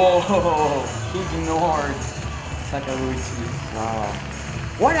 Whoa, he ignored Sakaguchi. Wow.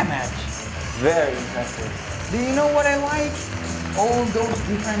 What a match. Very impressive. Do you know what I like? All those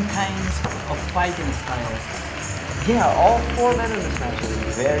different kinds of fighting styles. Yeah, all four men in this match are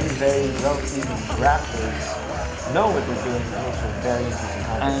very, very well-seasoned grapplers. Know what they're doing, and also very interesting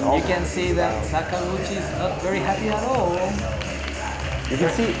how it's And all you can see that Sakaguchi is not very happy at all. You can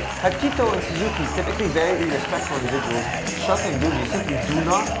see Akito and Suzuki, typically very respectful individuals. Shaka and Guji simply do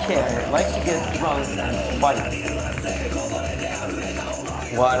not care, like to get drunk and fight.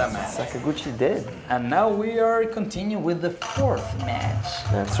 What a match. Sakaguchi did. And now we are continuing with the fourth match.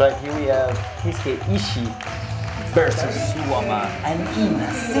 That's right, here we have Keisuke Ishii Versus Suwama. And in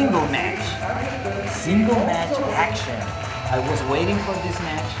a single match. Single match action. I was waiting for this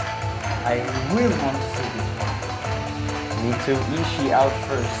match. I really want to see this one. Me too. Ishii out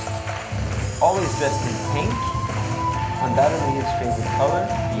first. Always dressed in pink. Undoubtedly his favorite color.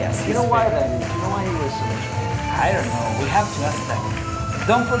 Yes. You know why that is? You know why he wears so much pink? I don't know. We have to ask them.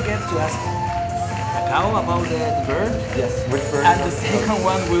 Don't forget to ask Takao about the bird. Yes, which bird? And the second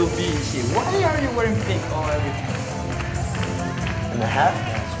one will be Ishii. Why are you wearing pink all everything? And the half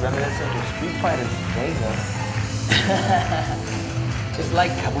dance, reminiscent of Street Fighter's Vega. Just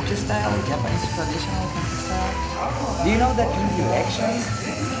like kabuki style, Japanese traditional kabuki style. Do you know that in the elections,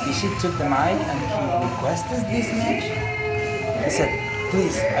 Ishii took the mic and he requested this match? He said,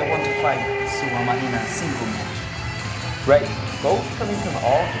 please, I want to fight Suwama in a single match. Right, both coming from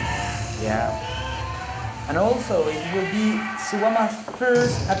all Japan. Yeah. And also, it will be Suwama's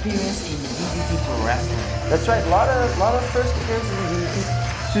first appearance in DDT Pro Wrestling. That's right, a lot of first appearances in DDT.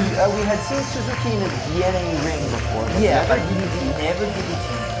 We had seen Suzuki in a DNA ring before. Yeah, but DDT. Never DDT.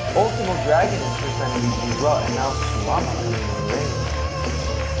 Ultimo Dragon is first time in DDT as well, and now Suwama coming in the ring.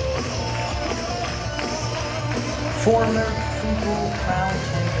 Former Triple Crown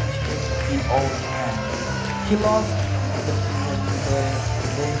Championship in All Japan. He lost the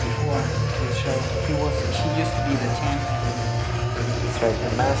day before the show. He used to be the champion. That's right,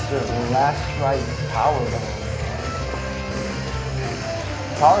 the master of the last right powerbomb.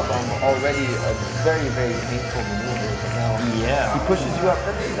 Powerbomb already a very, very painful maneuver, but now he pushes you up.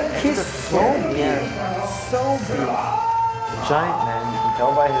 He's so big, so big. Giant man, you can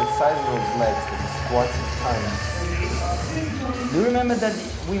tell by his size of those legs that he squats a ton. Do you remember that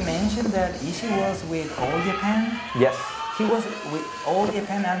we mentioned that Ishii was with All Japan? Yes. He was with All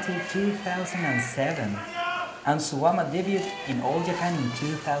Japan until 2007. And Suwama debuted in All Japan in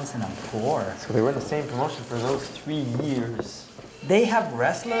 2004. So they were in the same promotion for those 3 years. They have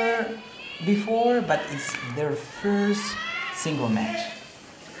wrestler before, but it's their first single match.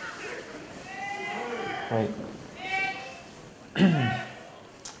 Right.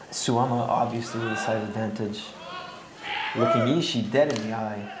 Suwama obviously with a size advantage. Looking Ishii dead in the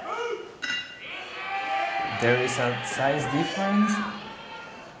eye. There is a size difference.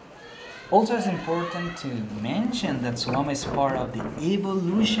 Also, it's important to mention that Suwama is part of the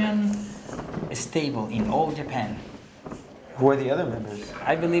Evolution stable in All Japan. Who are the other members?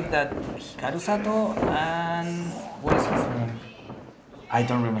 I believe that Hikaru Sato and what is his name? I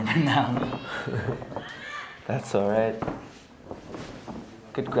don't remember now. That's alright.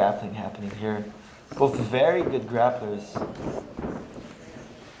 Good grappling happening here. Both very good grapplers.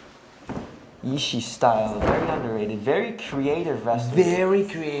 Ishii style, very underrated, very creative wrestler. Very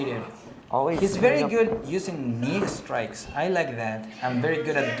creative. Always He's very good using knee strikes. I like that. I'm very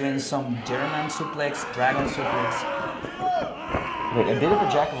good at doing some German suplex, dragon suplex. Wait, a bit of a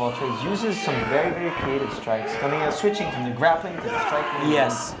jack of all trades. Uses some very, very creative strikes. Coming out, switching from the grappling to the striking.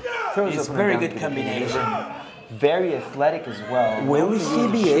 Yes. It's very good combination. Very athletic as well. Will he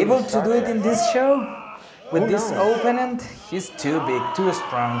be able to do it in this show? With this opponent? He's too big, too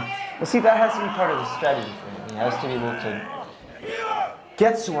strong. Well, see, that has to be part of the strategy for him. He has to be able to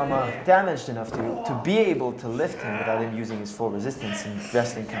get Suwama damaged enough to be able to lift him without him using his full resistance and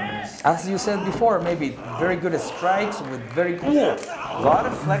wrestling counters. As you said before, maybe very good strikes with very good... A lot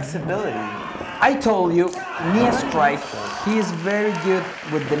of flexibility. I told you, knee strike. He is very good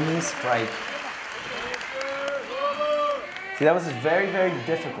with the knee strike. See, that was a very, very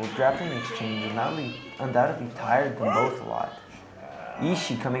difficult grappling exchange, and undoubtedly tired them both a lot.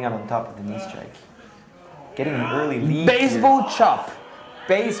 Ishii coming out on top of the knee strike. Getting an early lead. Baseball chop.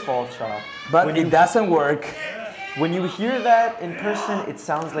 Baseball chop. But it doesn't work. When you hear that in person, it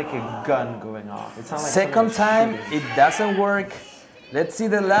sounds like a gun going off. It sounds like second time, it doesn't work. Let's see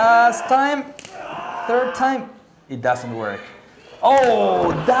the last time. Third time, it doesn't work.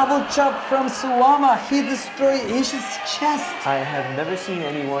 Oh, double chop from Suwama. He destroyed Ishii's chest. I have never seen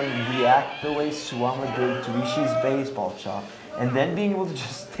anyone react the way Suwama did to Ishii's baseball chop, and then being able to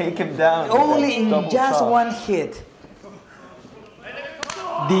just take him down. Only in just chop. one hit.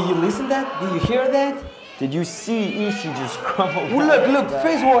 Did you listen that? Did you hear that? Did you see Ishii just crumble? Look,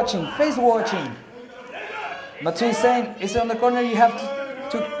 face watching, face watching. Matsu is saying, it's on the corner, you have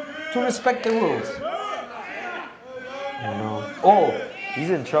to respect the rules. I know. Oh, he's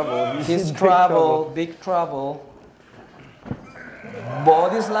in trouble. He's in trouble, big trouble.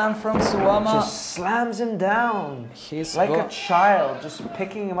 Body slam from Suwama. Just slams him down. He's like a child, just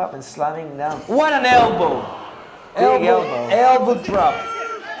picking him up and slamming him down. What an elbow. Big Elbow drop.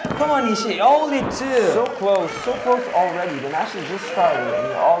 Come on, Ishii, only two. So close already. The match has just started and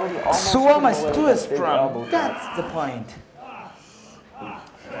you're already almost... Suwama is too strong. That's the point.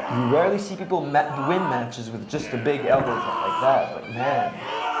 You rarely see people win matches with just a big elbow drop like that, but man,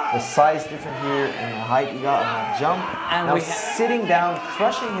 the size different here and the height he got on that jump. And now sitting down,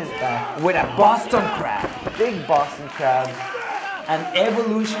 crushing his back. With a Boston crab. Big Boston crab. And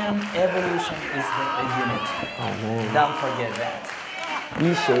evolution is the unit. Oh man. Don't forget that.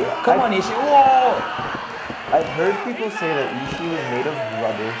 Ishii. Come on, Ishii. Whoa! I've heard people say that Ishii was made of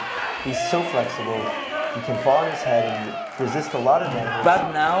rubber. He's so flexible. He can fall on his head and resist a lot of damage.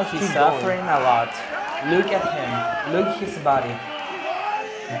 But now he's suffering a lot. Look at him. Look at his body.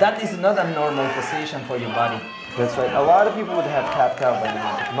 That is not a normal position for your body. That's right. A lot of people would have tapped out by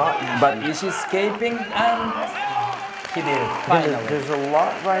now, but not Ishii. But Ishii escaping and he did it. Finally. There's a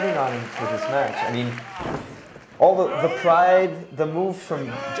lot riding on him for this match. I mean, all the pride, the move from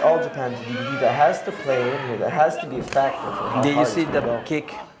All Japan to DDT, that has to play in here. That has to be a factor for how Did you hard see it's the go.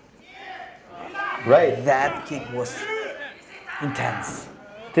 kick? Right. That kick was intense.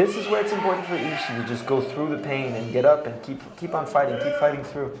 This is where it's important for Ishii to just go through the pain and get up and keep on fighting, keep fighting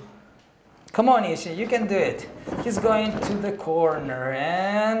through. Come on, Ishii, you can do it. He's going to the corner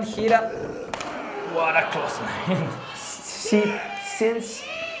and hit up. What a close line. See, since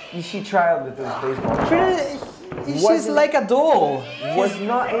Ishii tried with those baseball shots, Ishii's like a doll. Was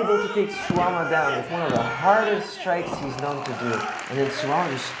not able to take Suwama down with one of the hardest strikes he's known to do. And then Suwama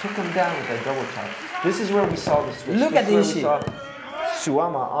just took him down with that double chop. This is where we saw the switch. Look at Ishii. We saw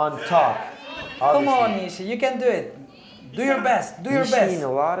Suwama on top. Come on, Ishii, you can do it. Do your best, do your Ishii best. in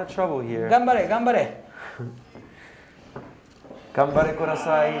a lot of trouble here. Gambare, gambare. Gambare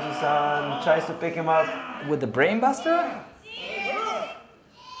Kurasai, Ishii-san tries to pick him up. With the brainbuster?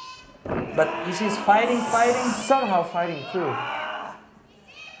 But Ishii's fighting. Somehow fighting through.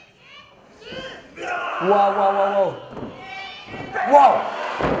 Whoa.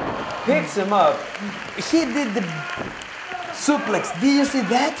 Picks him up. He did the suplex. Did you see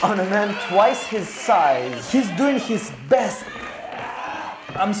that? On a man twice his size. He's doing his best.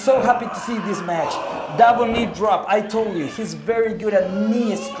 I'm so happy to see this match. Double knee drop. I told you, he's very good at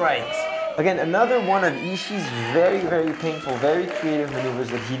knee strikes. Again, another one of Ishii's very, very painful, very creative maneuvers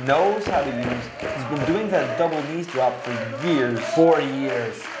that he knows how to use. He's been doing that double knee drop for years. 4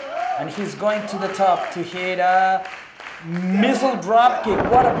 years. And he's going to the top to hit a missile drop kick.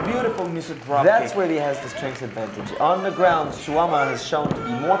 What a beautiful missile drop That's kick. where he has the strength advantage. On the ground, Suwama has shown to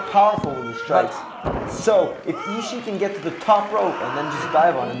be more powerful with his strikes. So if Ishii can get to the top rope and then just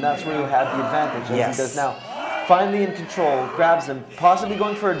dive on him, that's where he'll have the advantage, as Yes. he does now. Finally in control, grabs him, possibly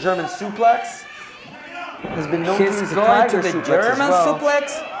going for a German suplex. Has been known to He's use a going tiger to the suplex German as well.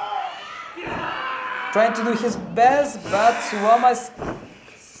 suplex. Trying to do his best, but Suwama's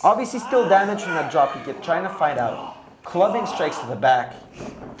Obviously still damaged from that drop kick, yet trying to fight out. Clubbing strikes to the back.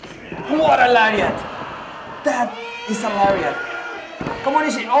 what a lariat! That is a lariat. Come on,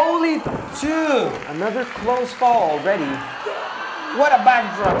 Ishii, only 2. Another close fall already. What a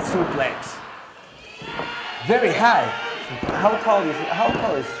backdrop suplex. Very high. How tall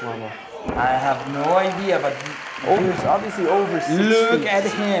is Suwama? I have no idea, but He's obviously over 6 look feet. at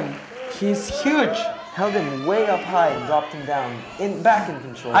him. He's huge. Held him way up high and dropped him down, back in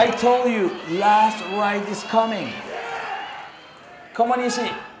control. I told you, last ride is coming. Come on,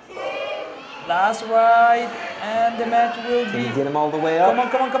 Ishii. Last ride, and the match will Can be. you get him all the way up? Come on,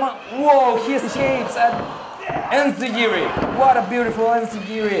 come on, come on. Whoa, he escapes at Enzigiri. What a beautiful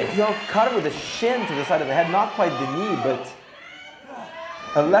Enzigiri. He caught him with a shin to the side of the head, not quite the knee, but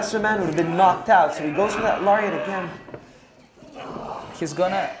a lesser man would have been knocked out. So he goes for that lariat again. He's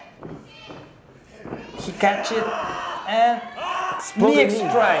gonna. He catch it and Exploding knee knee.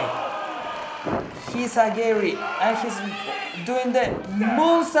 strike. He's Agiri and he's doing the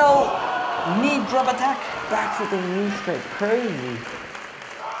moonsault knee drop attack. Back with the knee strike, crazy.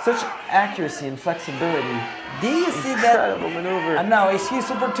 Such accuracy and flexibility. Do you see that? Incredible maneuver. And now is his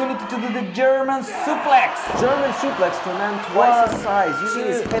opportunity to do the German suplex. German suplex to a man twice his 1, size, using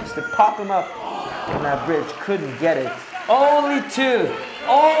his 2. hips to pop him up on that bridge. Couldn't get it. Only 2.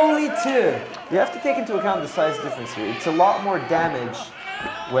 Only 2. You have to take into account the size difference here. It's a lot more damage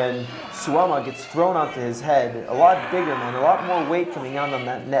when Suwama gets thrown onto his head. A lot bigger man, a lot more weight coming out on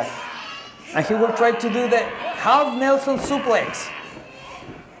that neck. And he will try to do the half Nelson suplex.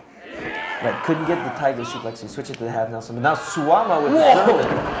 Right, couldn't get the tiger suplex, so switch it to the half Nelson. But now Suwama with the Whoa.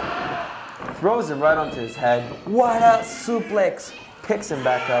 German throws him right onto his head, What a suplex. picks him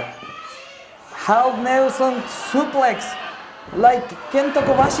back up. Half Nelson suplex. Like Kento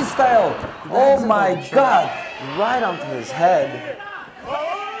Kobashi style. Oh Grabs him my by the god. shoulder, right onto his head.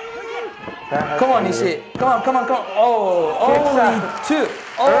 That has Come on, to be Ishii. Come on, come on, come on. Oh, Kicks only out. 2.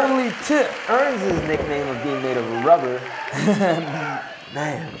 Only 2. Earns his nickname of being made of rubber.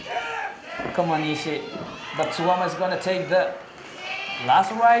 Man. Come on, Ishii. But Suwama is gonna take the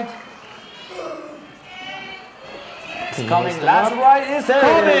last ride. It's coming. Last ride is There it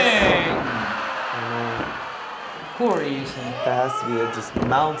coming. Poor Ishii. That has to be it. Just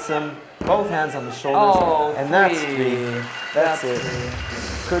mounts him, both hands on the shoulders, Oh, and that's 3. three. That's it.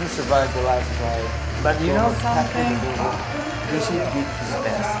 Couldn't survive the last ride. But you know Almost happy something? to do it. Ishii did his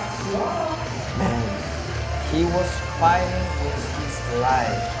best. Man, He was fighting with his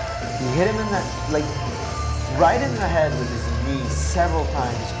life. he hit him in that, like, right in the head with his knee several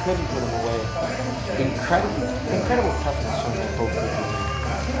times. Couldn't put him away. Incredible toughness from both of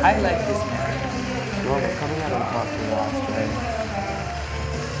them. I like this man. Norman coming out on top of the last ride.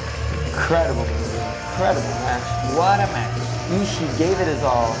 Incredible maneuver, incredible match. What a match. Ishii gave it his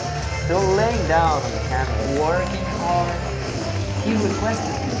all, still laying down on the canvas. Working hard. He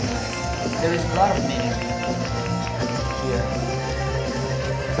requested this match. There is a lot of meaning here.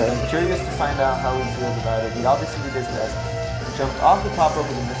 So I'm curious to find out how he feels about it. He obviously did his best. Jumped off the top rope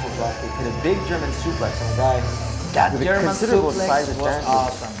with a missile drop kick, hit a big German suplex on a guy That with a German considerable size suplex was advantage.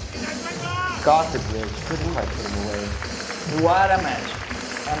 awesome. Got the bridge, couldn't quite put him away. What a match.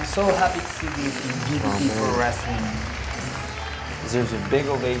 I'm so happy to see this in DDT man. Pro Wrestling. Deserves a big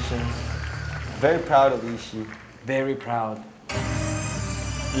ovation. Very proud of Ishii. Very proud.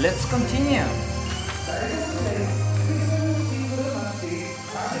 Let's continue.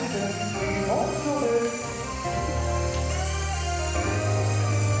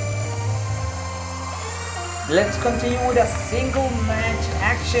 Let's continue with a single match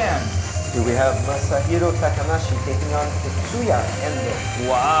action. Here we have Masahiro Takanashi taking on Tetsuya Endo.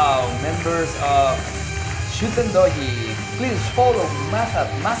 Wow, members of Shuten Doji, please follow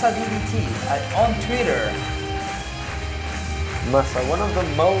Masa DDT on Twitter. Masa, one of the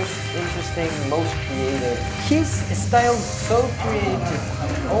most interesting, most creative. His style is so creative.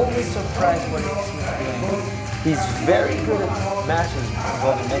 I'm always surprised what he's doing. He's very good at matches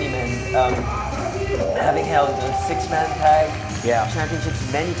involving many men. Having held a six-man tag championships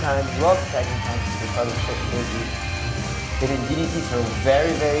many times, loves tagging times to be part of Shuten Doji. Been in DDT for a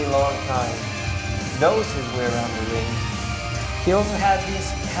very, very long time. Knows his way around the ring. He also has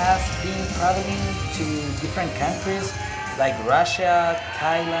been traveling to different countries like Russia,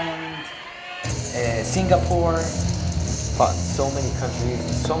 Thailand, Singapore. Fought so many countries,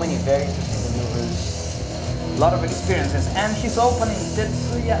 so many very interesting maneuvers. A lot of experiences, and he's opening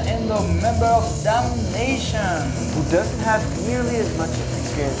Tetsuya Endo, member of Damnation. Who doesn't have nearly as much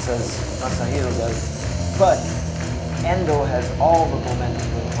experience as Masahiro does, but Endo has all the momentum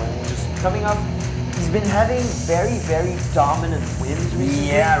for him. Just coming up, he's been having very, very dominant wins recently.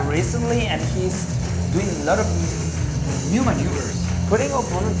 Yeah, recently, and he's doing a lot of new maneuvers. Putting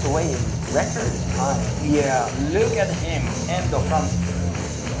opponents away in record time. Yeah, look at him, Endo from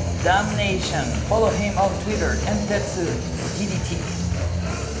Damnation. Follow him on Twitter, Entetsu DDT.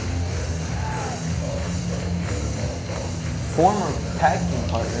 Former tag team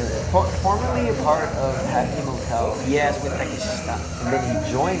partner, formerly a part of Happy Motel. Yes, with Takeshita. And then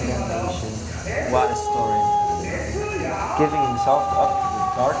he joined Damnation, What a story. giving himself up to the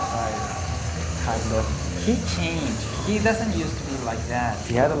dark side, kind of. He changed. He doesn't used to be like that. If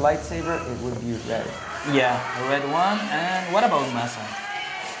he had a lightsaber, it would be red. Yeah, a red one. And what about Masa?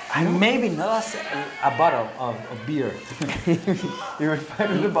 Maybe not a bottle of beer. You would fight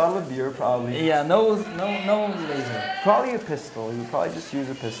with a bottle of beer, probably. Yeah, no laser. Probably a pistol. You would probably just use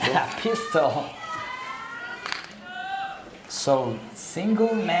a pistol. Pistol. So,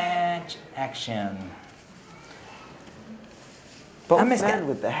 single match action. Both I'm men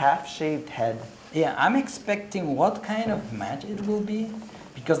with the half-shaved head. Yeah, I'm expecting what kind of match it will be,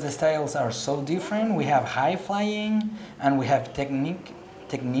 because the styles are so different. We have high flying and we have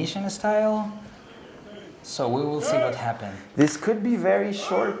technician style. So we will see what happens. This could be very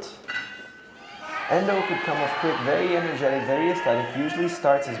short. Endo could come off quick, very energetic, very aesthetic. Usually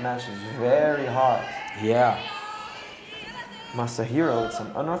starts his matches very hot. Yeah. Masahiro with some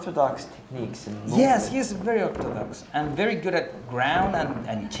unorthodox techniques and movement. Yes, he's very orthodox and very good at ground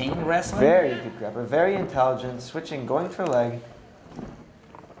and chain wrestling. Very good grabber, very intelligent, switching, going for leg.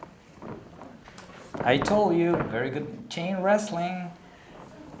 I told you, very good chain wrestling.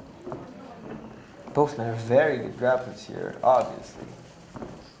 Both men are very good grapplers here, obviously.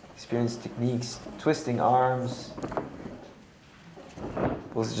 Experienced techniques, twisting arms.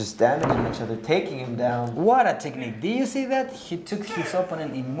 Both just damaging each other, taking him down. What a technique. Do you see that? He took his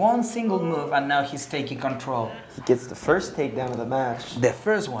opponent in one single move and now he's taking control. He gets the first takedown of the match. The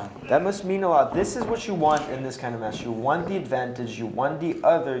first one. That must mean a lot. This is what you want in this kind of match. You want the advantage, you want the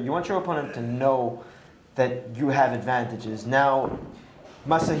other. You want your opponent to know that you have advantages. Now,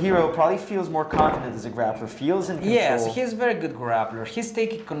 Masahiro probably feels more confident as a grappler, feels in control. Yes, he's a very good grappler. He's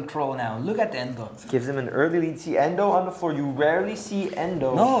taking control now. Look at Endo. Gives him an early lead. See Endo on the floor. You rarely see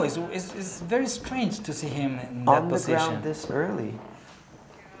Endo No, it's very strange to see him in that on the position. ground this early.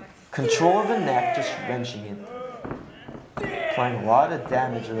 Control of the neck, just wrenching it. Applying a lot of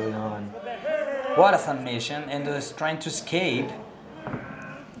damage early on. What a submission. Endo is trying to escape.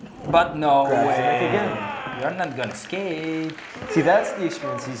 But no Grabs the way. neck again. You're not gonna escape. See, that's the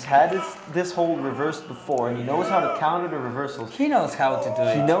experience. He's had this hold reversed before, and he knows how to counter the reversals. He knows how to do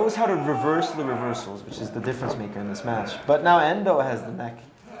it. He knows how to reverse the reversals, which is the difference maker in this match. But now Endo has the neck.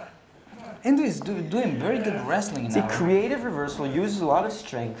 Endo is doing very good wrestling now. See, creative reversal uses a lot of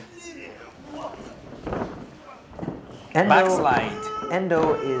strength. Backslide.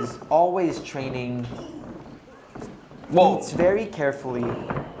 Endo is always training. Whoa. Eats very carefully.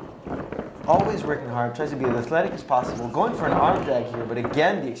 Always working hard, tries to be as athletic as possible. Going for an arm drag here, but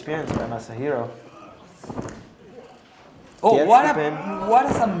again, the experience by Masahiro. Oh, Gets what the a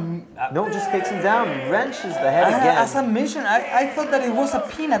pin. No, just takes him down, wrenches the head again. A submission. I thought that it was a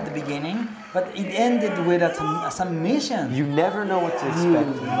pin at the beginning, but it ended with a submission. You never know what to expect.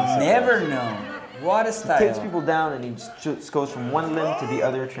 You from Masahiro. never know. What a style. He takes people down and he just goes from one limb to the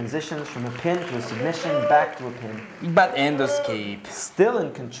other, transitions from a pin to a submission, back to a pin. But Endo escaped. Still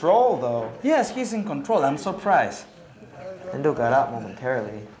in control though. Yes, he's in control. I'm surprised. Endo got out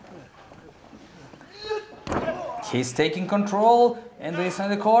momentarily. He's taking control. Endo is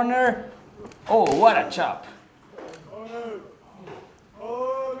in the corner. Oh, what a chop.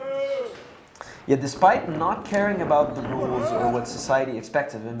 Yet despite not caring about the rules or what society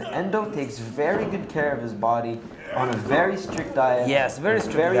expects of him, Endo takes very good care of his body on a very strict diet. Yes, very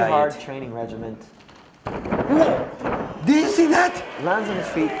strict very diet. hard training regimen. Did you see that? Lands on his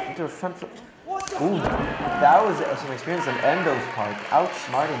feet into a front foot. Ooh, that was some experience on Endo's part.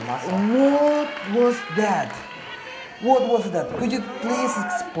 Outsmarting Masa. What was that? What was that? Could you please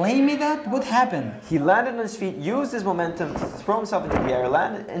explain me that? What happened? He landed on his feet, used his momentum to throw himself into the air,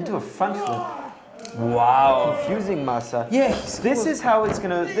 landed into a front flip. Wow. Confusing Masa. Yeah, This is how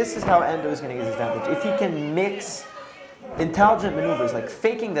Endo is gonna get his advantage. If he can mix intelligent maneuvers, like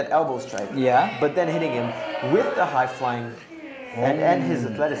faking that elbow strike. Yeah. But then hitting him with the high flying and his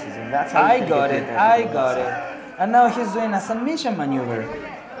athleticism. That's how I he's got gonna it. get the I advantage. got it. And now he's doing a submission maneuver.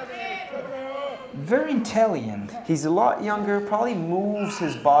 Very intelligent. He's a lot younger, probably moves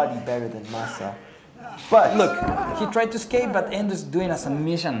his body better than Masa. But Look, he tried to escape, but Endo's doing a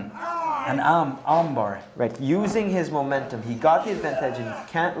submission, an arm bar. right, using his momentum, he got the advantage and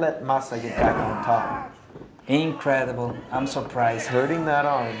he can't let Masa get back on top. Incredible. I'm surprised. Hurting that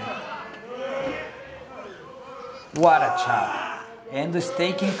arm. What a chop. Endo is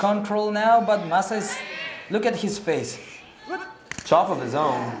taking control now, but Masa is... Look at his face. Chop of his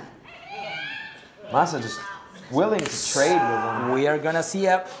own. Masa just willing to trade with him. We are gonna see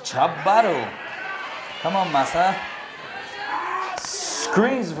a chop battle. Come on, Masa.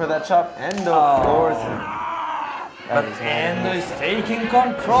 Screams for that chop. Endo floors him. But Endo is taking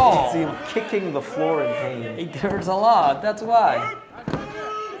control. See him kicking the floor in pain. It hurts a lot, that's why.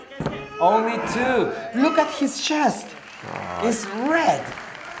 Only 2. Look at his chest. It's red.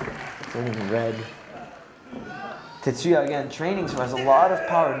 Turning red. Tetsuya again training, so has a lot of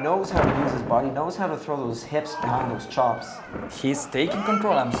power, knows how to use his body, knows how to throw those hips behind those chops. He's taking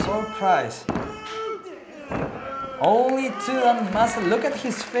control, I'm surprised. Only 2 on Masa, look at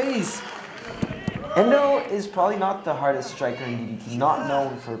his face. Endo is probably not the hardest striker in DDT, not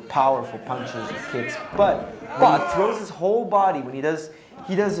known for powerful punches or kicks, but when he throws his whole body, when he does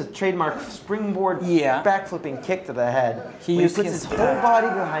a trademark springboard backflipping kick to the head. He puts his whole body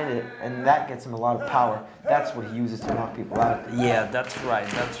behind it, and that gets him a lot of power. That's what he uses to knock people out. Yeah, that's right,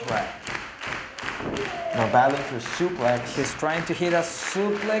 that's right. Now battling for a suplex. He's trying to hit a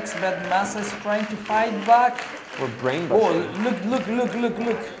suplex, but Masa is trying to fight back. Or brainbuster. Oh,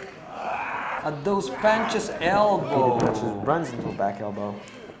 look. At those punches, elbow. Runs into a back elbow.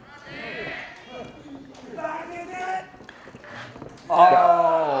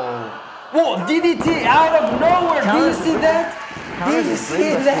 Oh! Whoa! DDT out of nowhere! Do you see that? Did you see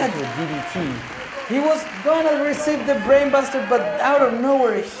that? DDT. He was gonna receive the brainbuster, but out of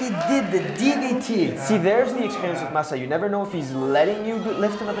nowhere he did the DDT. See, there's the experience with Masa. You never know if he's letting you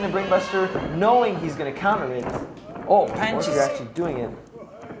lift him up in a brainbuster, knowing he's gonna counter it. Oh, Or if punches! you're actually doing it.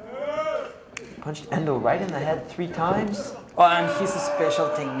 Punched Endo right in the head 3 times. Oh, and his special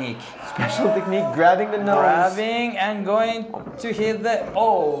technique. Special technique, grabbing the nose. Grabbing and going to hit the...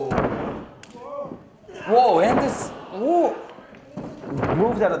 Oh! Whoa, and this... Whoa!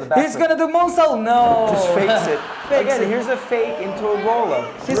 Moved out of the back. He's gonna do moonsault? No! Just fakes it. Fakes Again, it. here's a fake into a roll-up.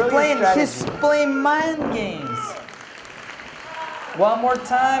 He's playing mind games. One more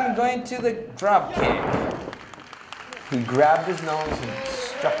time, going to the grab kick. He grabbed his nose and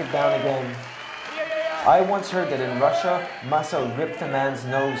struck it down again. I once heard that in Russia, Masa ripped a man's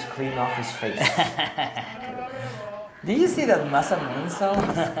nose clean off his face. Do you see that Masa moonsault?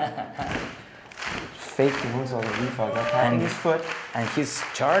 Fake the moonsault of refog, attacking his foot. And he's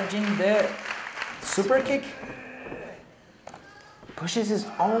charging the super kick. Pushes his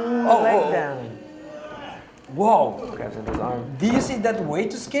own leg down. Whoa! Grabs into his arm. Do you see that way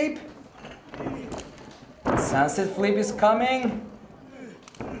to escape? Sunset flip is coming.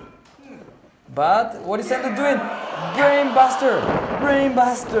 But what is Endo doing? Brainbuster!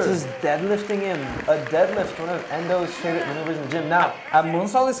 Brainbuster! Just deadlifting him. A deadlift, one of Endo's favorite maneuvers in the gym. Now, a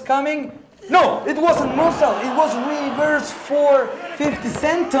moonsault is coming. No, it wasn't moonsault. It was reverse 450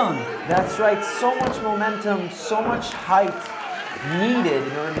 senton. That's right. So much momentum, so much height needed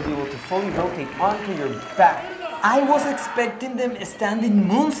in order to be able to fully rotate onto your back. I was expecting them standing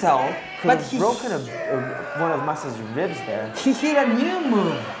moonsault, but he broken one of Masa's ribs there. He hit a new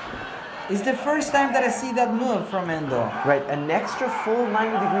move. It's the first time that I see that move from Endo. Right, an extra full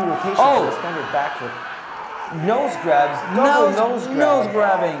 90-degree rotation for the standard backflip. Nose grabs, double nose grab. Nose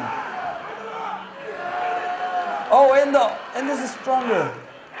grabbing. Oh, Endo's is stronger.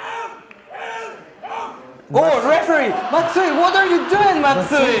 Oh, referee! Matsui, what are you doing,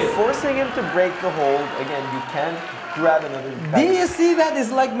 Matsui? Forcing him to break the hold. Again, you can't grab another back. Do you see that?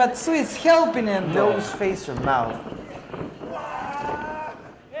 It's like Matsui is helping Endo. Nose, face, or mouth.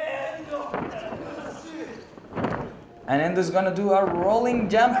 And Endo's gonna do a rolling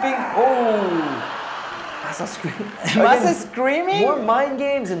jumping. Oh! Masa screaming. Masa screaming? More mind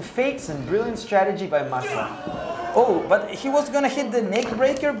games and fakes and brilliant strategy by Masa. Oh, but he was gonna hit the neck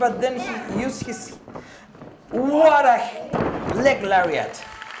breaker, but then he used his... What a leg lariat.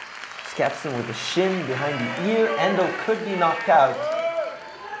 Scaps him with a shin behind the ear. Endo could be knocked out.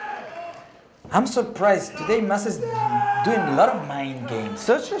 I'm surprised. Today Masa is doing a lot of mind games.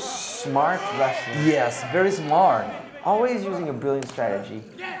 Such a smart wrestler. Yes, very smart. Always using a brilliant strategy.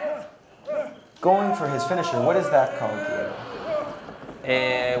 going for his finisher. What is that called, Diego?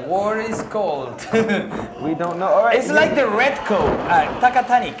 What is called? We don't know. All right, it's like the red coat.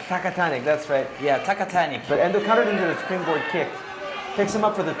 Takatanik. Takatanik, that's right. Yeah, Takatanik. But Endo countered into the springboard kick. Picks him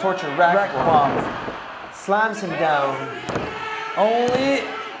up for the torture rack bomb. Slams him down. Only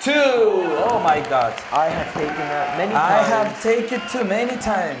 2. Oh my god. I have taken that many times. I have taken it too many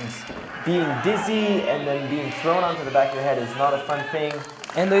times. Being dizzy and then being thrown onto the back of your head is not a fun thing.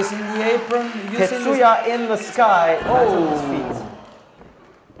 Endo is in the apron. Tetsuya in the sky. Oh. On his feet.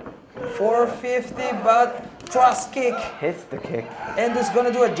 450, but thrust kick. Hits the kick. Endo's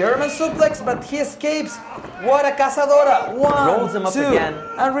gonna do a German suplex, but he escapes. What a cazadora. 1, Rolls him up 2, again.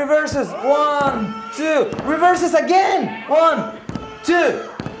 and reverses. 1, 2, reverses again. 1, 2.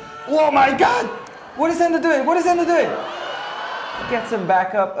 Oh my god! What is Endo doing? What is Endo doing? Gets him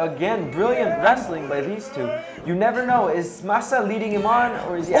back up again. Brilliant wrestling by these two. You never know. Is Masa leading him on,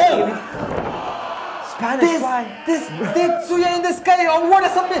 or is he actually... Spanish fly. This Tetsuya in the sky. Oh, what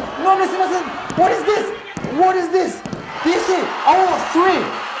is something? No, listen. What is this? What is this? Do you see? Oh, 3.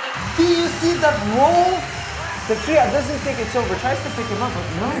 Do you see that roll? Tetsuya doesn't think it's over. Tries to pick him up, but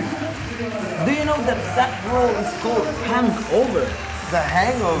no. Do you know that roll is called hangover? The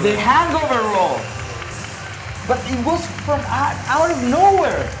hangover. The hangover roll. But it was from out of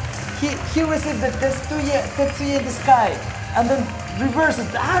nowhere. He received the Tetsuya in the sky and then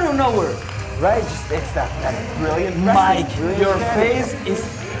reverses out of nowhere. Right, it's that brilliant Mike, brilliant your strategy. face is...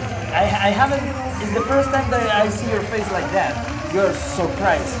 I haven't... It's the first time that I see your face like that. You're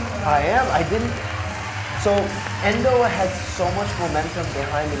surprised. I am. I didn't... So, Endo had so much momentum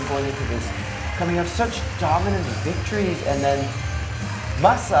behind him going into this. Coming off such dominant victories, and then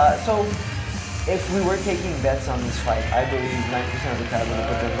Masa... So, if we were taking bets on this fight, I believe 90% of the crowd would have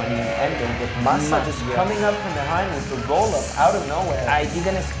put their money in Endo, but Masa just coming up from behind with the roll-up out of nowhere. I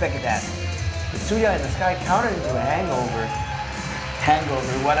didn't expect that. Tetsuya in the sky countered into a hangover.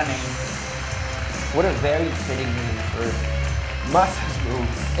 Hangover, what a name. What a very fitting name for Masa's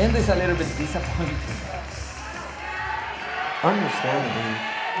move. Endo is a little bit disappointed. Understandably.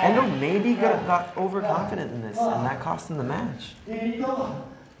 Endo maybe got overconfident in this, and that cost him the match.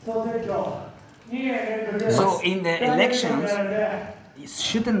 So in the elections,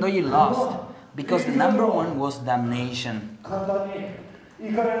 Shutendoji lost because the number 1 was Damnation.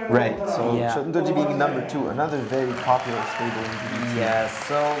 Right, so yeah. Shutendoji being number 2, another very popular stable in DDT. Yeah,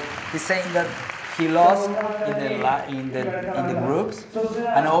 so he's saying that he lost in the groups,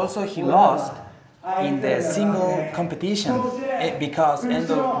 and also he lost in the single competition because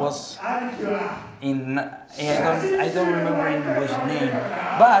Endo was in I don't remember in which name,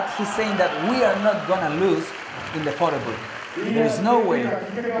 but he's saying that we are not gonna lose in the photo book. There's no way.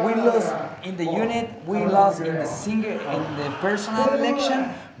 We lost in the unit, we lost in the personal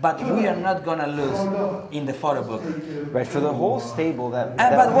election, but we are not gonna lose in the photo book. Right, for the whole stable that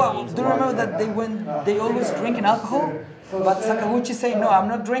but what, do you remember that they always drinking alcohol? But Sakaguchi say, no, I'm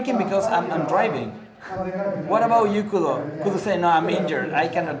not drinking because I'm driving. What about you, Kudo? Kudo say, no, I'm injured, I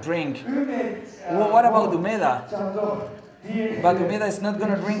cannot drink. What about Umeda? But Umeda is not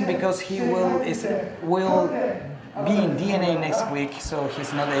gonna drink because he will be in DNA next week, so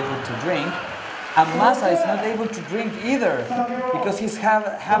he's not able to drink. And Masa is not able to drink either because he's have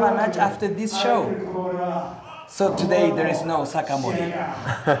a match after this show. So today there is no Sakamori.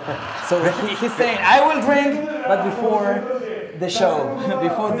 So he's saying, I will drink, but before the show,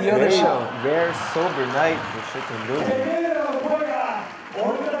 before the other show. Rare sober night for Shutendoji.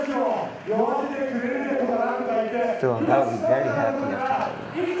 Still undoubtedly very happy after that.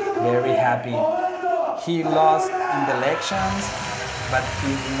 Very happy. He lost in the elections, but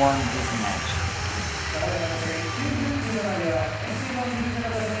he won this match.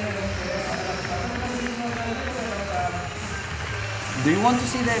 Do you want to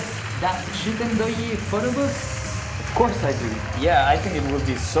see that Shutendoji photo book? Of course I do. Yeah, I think it would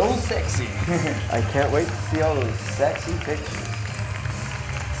be so sexy. I can't wait to see all those sexy pictures.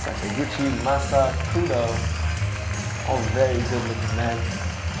 Sakaguchi, Masa, Kudo, all very good looking men.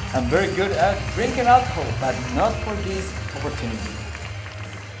 I'm very good at drinking alcohol, but not for this opportunity.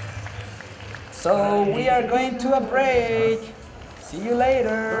 So we are going to a break. See you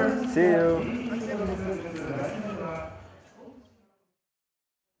later. See you.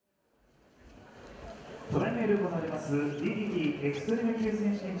 トライメール行われます DDT エクストリーム級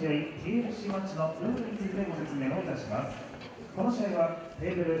選手権試合 TFC マッチのルールについてご説明をいたします。この試合は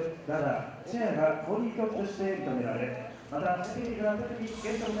テーブル、ダダ、チェアが交流競技として認められ、またセキュリティが特にゲ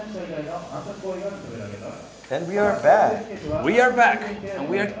ストになった以外の暗殺行為が認められます。 And we are back. We are back, and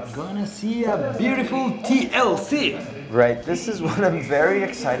we are gonna see a beautiful TLC. Right, this is what I'm very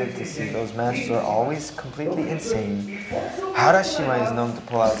excited to see. Those matches are always completely insane. Harashima is known to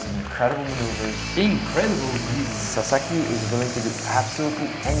pull out some incredible maneuvers. Incredible. Sasaki is willing to do absolutely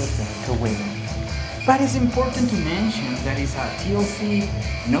anything to win. But it's important to mention that it's a TLC,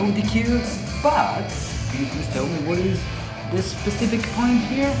 no DQ, but can you please tell me what is the specific point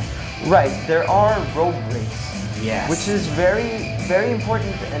here? Right, there are rope breaks. Yes. Which is very, very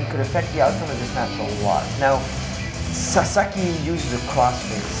important and could affect the outcome of this match a lot. Now, Sasaki uses a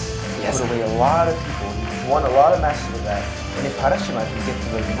crossface to Yes. put away a lot of people. He's won a lot of matches with that. And if Harashima can get to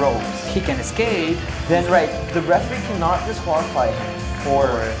the ropes, He can escape. then right, the referee cannot disqualify him for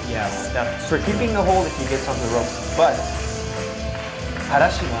keeping the hold if he gets on the ropes. But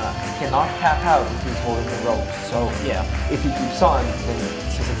Harashima cannot tap out if he's holding the ropes. So Yeah. if he keeps on, then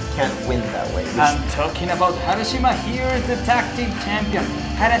Sasaki can't win that way. I'm talking about Harashima. Here is the tag team champion,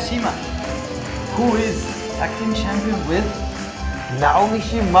 Harashima, who is tag team champion with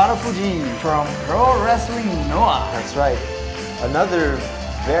Naomichi Marufuji. from Pro Wrestling Noah. That's right. Another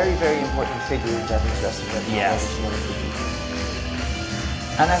very, very important figure in Japanese wrestling. Yes.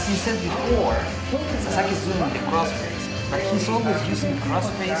 And as you said before, Sasaki's doing the crossface, but he's always using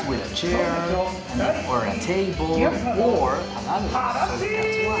crossface with a chair or a table or a ladder. So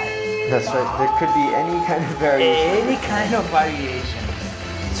that's why. That's right. There could be any kind of variation. Any kind of variation.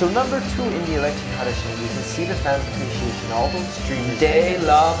 So number 2 in the election Harashima, you can see the fans' appreciation. All those streamers. They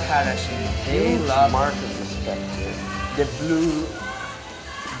love Harashima. They Huge love mark of respect here. the blue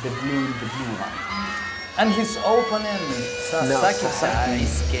one. And his opponent, Sasaki Sasaki.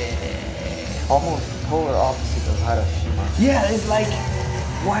 Daisuke. Almost polar opposite of Harashima. Yeah, it's like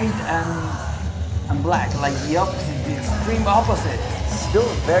white and black, like the opposite, the extreme opposite. Still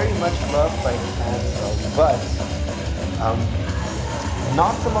very much loved by the fans though, but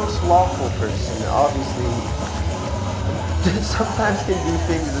not the most lawful person. Obviously, sometimes can do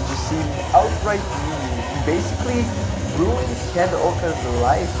things that just seem outright mean. He basically ruined Ken Oka's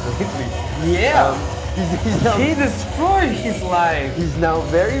life lately. Yeah. He's He destroyed his life. He's now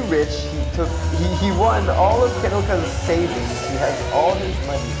very rich. He won all of Ken Oka's savings. He has all his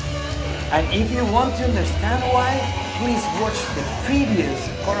money. And if you want to understand why, please watch the previous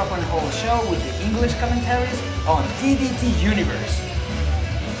Korakuen Hall show with the English commentaries on DDT Universe.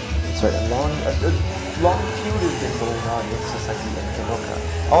 That's right. A long feud has been going on with Sasaki and Ken Oka.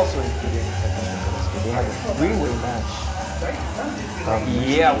 Also including Takeshi Konosuke. They had a 3-way match.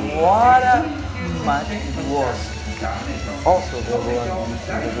 Yeah, what a match it was. Also available on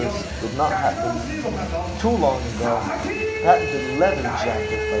YouTube. This did not happen too long ago. Patented leather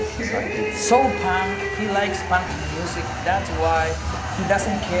jacket by Sasaki. So punk, he likes punk music, that's why he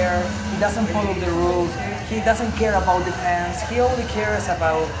doesn't care, he doesn't follow the rules, he doesn't care about the fans, he only cares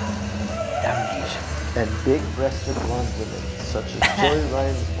about damnation. And big-breasted blonde women, such as Joy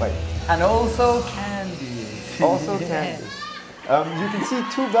Ryan's wife. And also Candice. Also Candice. You can see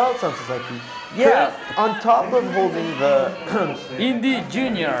 2 belts on Sasaki. Yeah. On top of holding the... Indie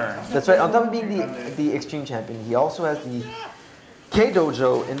Junior. That's right, on top of being the Extreme Champion, he also has the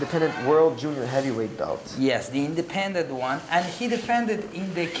K-Dojo Independent World Junior Heavyweight belt. Yes, the independent one, and he defended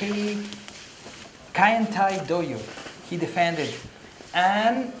in the Kaientai Dojo. He defended,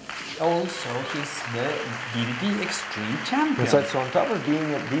 and also he's the DDT Extreme Champion. That's right, so on top of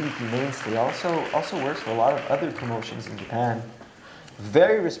being a DDT mainstay, also works for a lot of other promotions in Japan.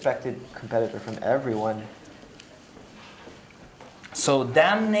 Very respected competitor from everyone. So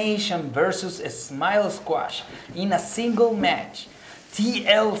Damnation versus Smile Squash in a single match.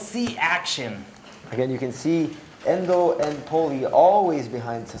 TLC action. Again, you can see Endo and Poli always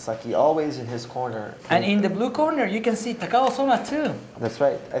behind Sasaki, always in his corner. And in the blue corner, you can see Takao Sona too. That's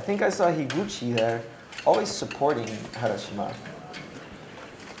right. I think I saw Higuchi there, always supporting Harashima.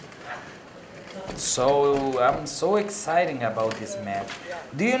 So I'm so excited about this match.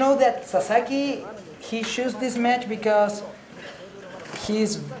 Do you know that Sasaki, he chose this match because he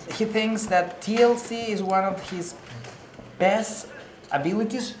thinks that TLC is one of his best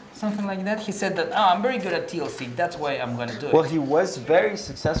abilities, something like that. He said that, oh, I'm very good at TLC, that's why I'm gonna do it. Well, he was very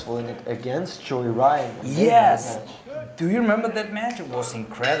successful in it against Joey Ryan. Yes. Do you remember that match? It was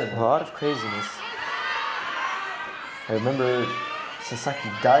incredible. A lot of craziness. I remember Sasaki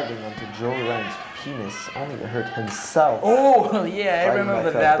diving onto Joey Ryan's penis, only to hurt himself. Oh, yeah, I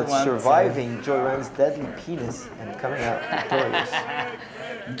remember that but one. surviving Joey Ryan's deadly penis and coming out victorious.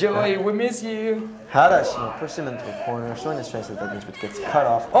 Joey, we miss you. Harashima pushed him into a corner, showing his strength at that but gets cut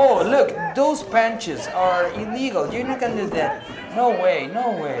off. Oh, look, those punches are illegal. You're not gonna do that. No way,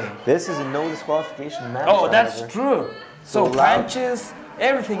 no way. This is a no disqualification match. Oh, that's however. true. So allowed. punches,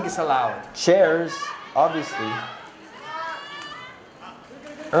 everything is allowed. Chairs, obviously.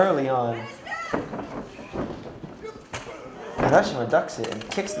 early on. Harashima ducks it and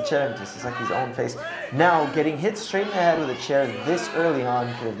kicks the chair into Sasaki's own face. Now, getting hit straight in the head with a chair this early on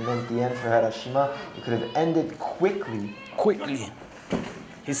could have meant the end for Harashima. It could have ended quickly. Quickly.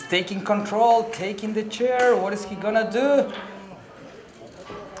 He's taking control, taking the chair. What is he gonna do?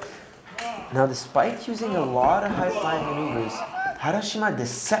 Now, despite using a lot of high-flying maneuvers, Harashima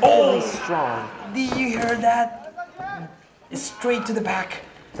deceptively strong. Did you hear that? Straight to the back.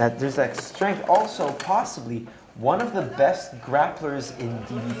 That there's that strength. Also, possibly one of the best grapplers in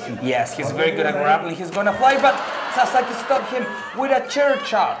DDT. Yes, he's very good at grappling. He's gonna fly, but Sasaki stopped him with a chair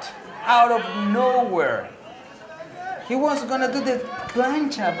shot out of nowhere. He was gonna do the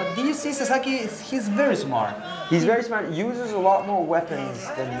plancha, but do you see Sasaki? He's very smart. He's very smart. Uses a lot more weapons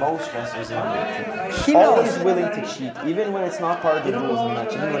than most wrestlers in DDT. He knows. Always willing to cheat, even when it's not part of the rules of the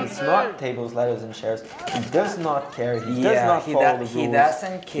match. Even when it's not tables, ladders, and chairs. He does not care. He does not follow the rules. He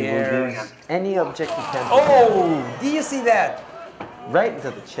doesn't care. He will use any object he can. Oh, do you see that? Right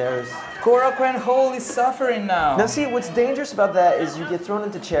into the chairs. Korakuen Hole is suffering now. Now see, what's dangerous about that is you get thrown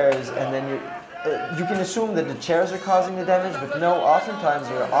into chairs and then you can assume that the chairs are causing the damage, but no, oftentimes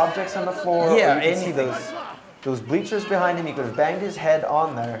there are objects on the floor. Yeah, or you can see those bleachers behind him. He could have banged his head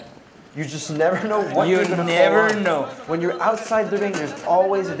on there. You just never know what you're going to fall on. You never know. When you're outside the ring, there's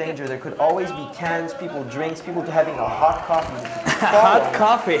always a danger. There could always be cans, people, drinks, people having a hot coffee. Hot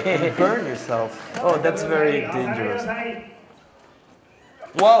coffee. And burn yourself. Oh, that's very dangerous.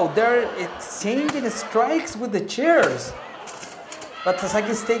 Wow, they're exchanging strikes with the chairs. But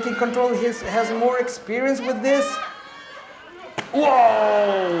Sasaki's taking control. He has more experience with this.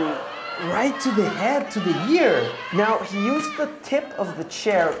 Whoa! Right to the head, to the ear. Now, he used the tip of the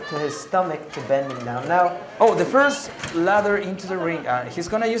chair to his stomach to bend him down. Now, oh, the first ladder into the ring. He's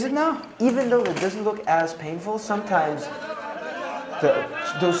gonna use it now? Even though it doesn't look as painful, sometimes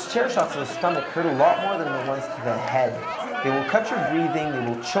those chair shots to the stomach hurt a lot more than the ones to the head. They will cut your breathing, they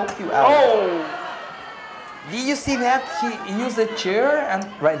will choke you out. Oh! Did you see that? He used a chair and...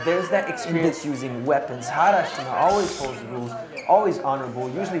 Right, there's that experience using weapons. Harashima always follows the rules, always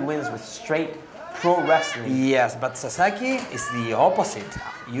honorable, usually wins with straight pro wrestling. Yes, but Sasaki is the opposite.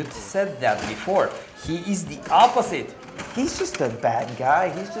 You said that before. He is the opposite. He's just a bad guy.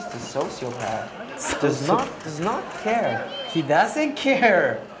 He's just a sociopath. Does not care. He doesn't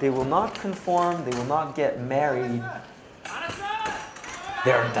care. They will not conform. They will not get married.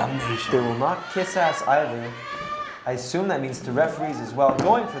 They're damnation. They will not kiss ass either. I assume that means to referees as well.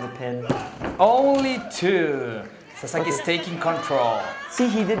 Going for the pin. Only two. Sasaki's taking control. See,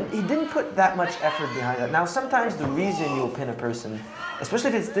 he didn't put that much effort behind that. Now, sometimes the reason you'll pin a person, especially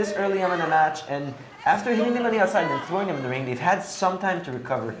if it's this early on in a match, and after hitting them on the outside and throwing them in the ring, they've had some time to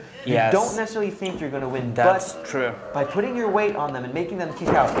recover. Yes. You don't necessarily think you're going to win. That's but true. By putting your weight on them and making them kick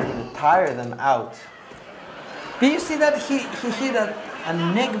out, you're going to tire them out. Do you see that he hit a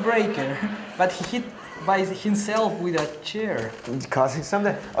neck breaker, but he hit by himself with a chair? It's causing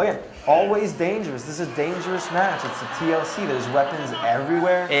something. Oh yeah, always dangerous. This is a dangerous match. It's a TLC. There's weapons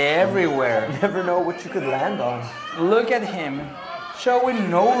everywhere. Everywhere. You never know what you could land on. Look at him,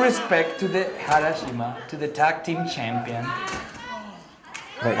 showing no respect to the Harashima, to the tag team champion.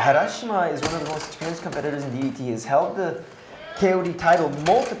 Right, Harashima is one of the most experienced competitors in DDT. He has held the KOD title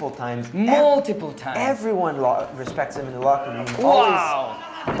multiple times. Multiple times. Everyone respects him in the locker room. Wow.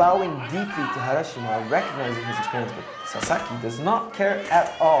 Always bowing deeply to Harashima, recognizing his experience. But Sasaki does not care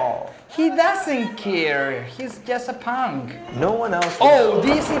at all. He doesn't care. He's just a punk. No one else. Oh, do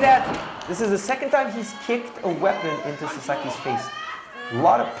you see that? This is the second time he's kicked a weapon into Sasaki's face. A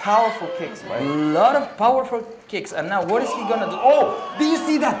lot of powerful kicks, right? A lot of powerful kicks. And now what is he gonna do? Oh, do you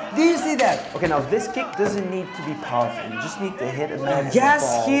see that? Do you see that? Okay, now this kick doesn't need to be powerful. You just need to hit a man in the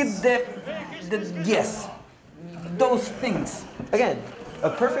Just balls. hit yes, those things. Again, a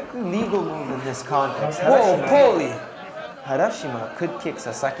perfectly legal move in this context. Whoa, Polly. Harashima could kick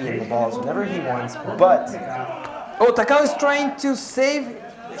Sasaki in the balls whenever he wants, but... Oh, Takao is trying to save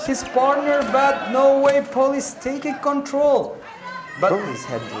his partner, but no way, Polly's taking control. But his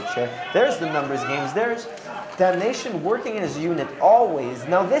head to a chair. There's the numbers games. There's Damnation working in his unit always.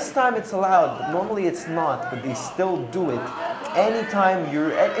 Now this time it's allowed, but normally it's not. But they still do it. Anytime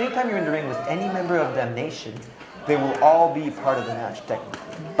you're in the ring with any member of Damnation, they will all be part of the match technically.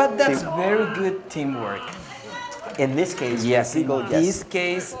 But that's very good teamwork. In this case, yes. In this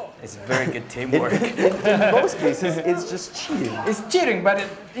case, it's very good teamwork. In most cases, it's just cheating. It's cheating, but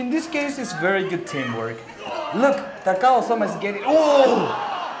in this case, it's very good teamwork. Look, Takao-sama is getting... Oh!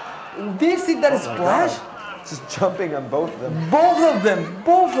 Do you see that splash? Just jumping on both of them. Both of them,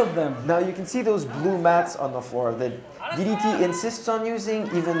 both of them. Now you can see those blue mats on the floor that DDT insists on using,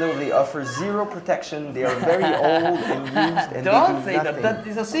 even though they offer zero protection. They are very old and used, and Don't they say do that, nothing. that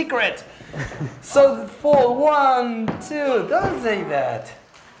is a secret. So fall, 1, 2, don't say that.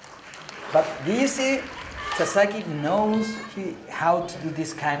 But do you see, Sasaki knows how to do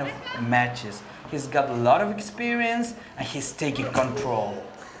this kind of matches. He's got a lot of experience and he's taking control.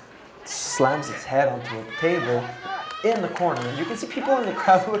 Slams his head onto a table in the corner. And you can see people in the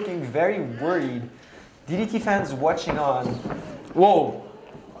crowd looking very worried. DDT fans watching on. Whoa!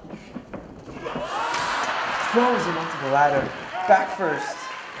 Throws him onto the ladder. Back first.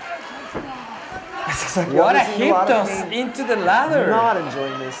 Sasaki What a obviously hip in lot of toss pain. into the ladder! Not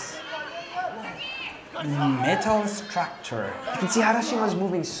enjoying this. Metal structure. You can see Harashima's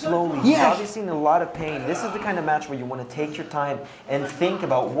moving slowly. He's Yeah. obviously in a lot of pain. This is the kind of match where you want to take your time and think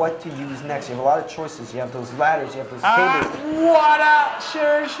about what to use next. You have a lot of choices. You have those ladders, you have those tables. What a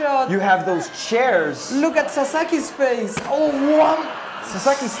sure shot! You have those chairs. Look at Sasaki's face. Oh, one.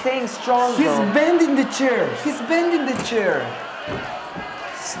 Sasaki's staying strong He's though. bending the chair. He's bending the chair.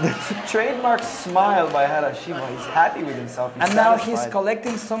 The trademark smile by Harashima. He's happy with himself. He's And now he's satisfied.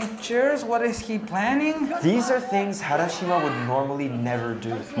 collecting some chairs. What is he planning? These are things Harashima would normally never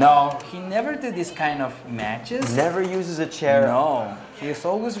do. No, he never did this kind of matches. Never uses a chair. No, he is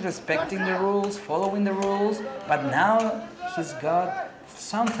always respecting the rules, following the rules. But now he's got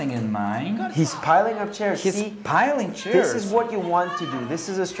something in mind. He's piling up chairs. He's See, piling chairs. this is what you want to do. This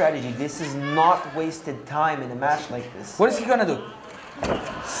is a strategy. This is not wasted time in a match like this. What is he gonna do?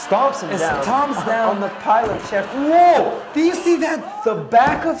 Stomps him down. Stomps down. On the pile of chairs. Whoa! Do you see that? The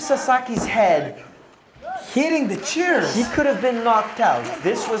back of Sasaki's head. Hitting the chairs. He could have been knocked out.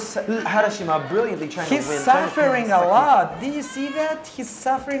 This was Harashima brilliantly trying He's to win. suffering a lot. Do you see that? He's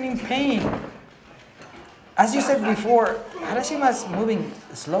suffering in pain. As you said before, Harashima is moving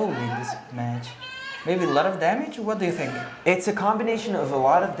slowly in this match. Maybe a lot of damage? What do you think? It's a combination of a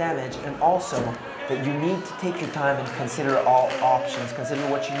lot of damage and also that you need to take your time and consider all options. Consider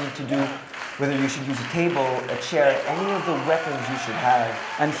what you need to do, whether you should use a table, a chair, any of the weapons you should have.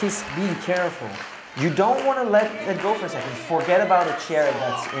 And he's being careful. You don't want to let it go for a second. Forget about a chair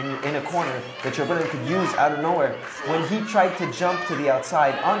that's in a corner that your opponent could use out of nowhere. When he tried to jump to the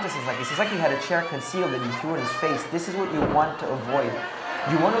outside onto Sasaki, Sasaki had a chair concealed that he threw in his face. This is what you want to avoid.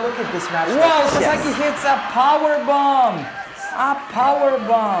 You want to look at this match. Whoa, Sasaki hits a power bomb! A power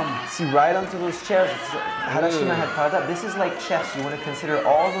bomb! See, right onto those chairs. Harashima had piled up. This is like chess. You want to consider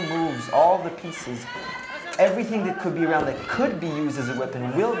all the moves, all the pieces. Everything that could be around that could be used as a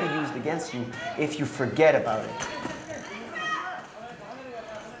weapon will be used against you if you forget about it.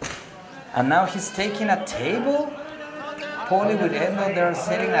 And now he's taking a table? Poli with Endo, they're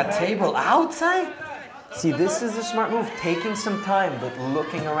setting a table outside? See, this is a smart move, taking some time but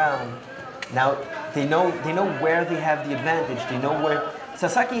looking around. Now, they know where they have the advantage. They know where...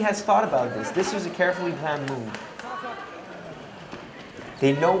 Sasaki has thought about this. This was a carefully planned move.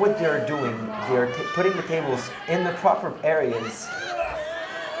 They know what they're doing. They're putting the tables in the proper areas.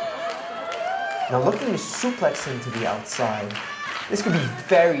 Now looking to suplex him to the outside. This could be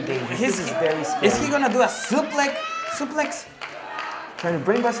very dangerous. This is very scary. Is he gonna do a suplex? Trying to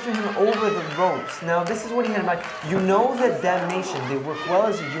bring Buster him over the ropes. Now this is what he had in mind. You know that Damnation, they work well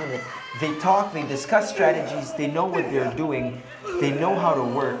as a unit. They talk, they discuss strategies, they know what they're doing. They know how to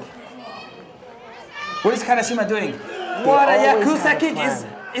work. What is Harashima doing? What a always Yakuza have a kick!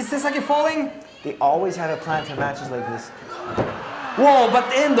 plan. Is Sasaki falling? They always have a plan for matches like this. Whoa, but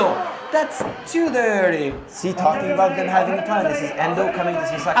Endo, that's too dirty. See, talking about them having a plan. This is Endo coming to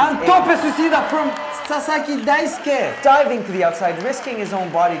Sasaki. And tope suicida from Sasaki Daisuke. Diving to the outside, risking his own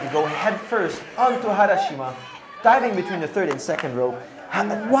body to go head first onto Harashima. Diving between the third and second row.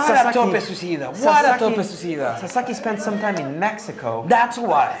 What a tope suicida. What a tope suicida. Sasaki spent some time in Mexico. That's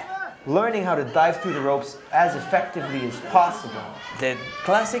why. Learning how to dive through the ropes as effectively as possible. The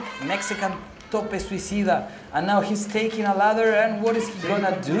classic Mexican tope suicida. And now he's taking a ladder, and what is he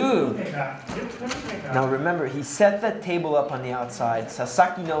gonna do? Now remember, he set that table up on the outside.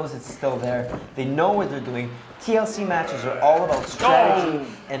 Sasaki knows it's still there. They know what they're doing. TLC matches are all about strategy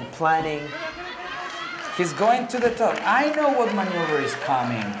and planning. He's going to the top. I know what maneuver is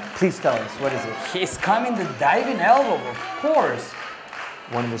coming. Please tell us, what is it? He's coming the diving elbow, of course.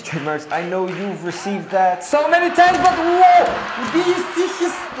 One of his trademarks. I know you've received that. So many times, but whoa! Do you see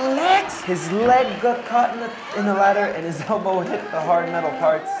his legs? His leg got caught in the ladder and his elbow hit the hard metal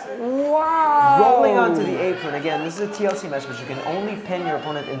parts. Wow! Rolling onto the apron. Again, this is a TLC match, but you can only pin your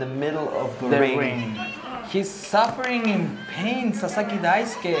opponent in the middle of the ring. He's suffering in pain, Sasaki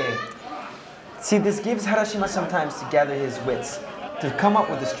Daisuke. See, this gives Harashima some time to gather his wits, to come up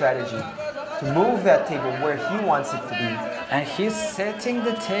with a strategy, to move that table where he wants it to be. And he's setting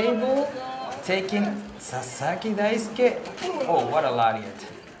the table, taking Sasaki Daisuke. Oh, what a lariat.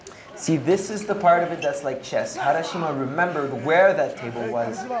 See, this is the part of it that's like chess. Harashima remembered where that table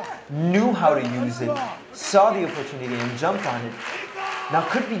was, knew how to use it, saw the opportunity and jumped on it. Now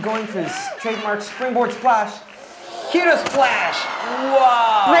could be going for his trademark springboard splash. Hero splash!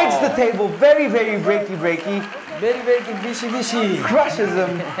 Wow! Breaks the table, very, very breaky. Very, very vishy. Crushes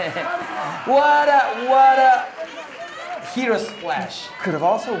him. What a hero splash. Could have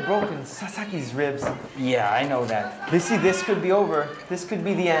also broken Sasaki's ribs. Yeah, I know that. They see this could be over. This could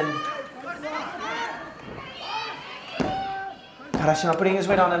be the end. Harashima putting his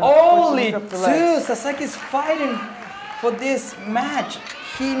weight on him. Only two. Sasaki's fighting for this match.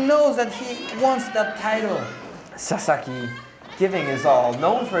 He knows that he wants that title. Sasaki giving his all,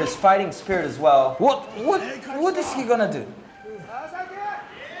 known for his fighting spirit as well. What is he gonna do?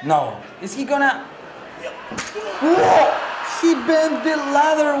 No. Is he gonna... Whoa! He bent the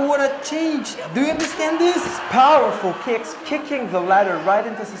ladder. What a change. Do you understand this? Powerful kicks, kicking the ladder right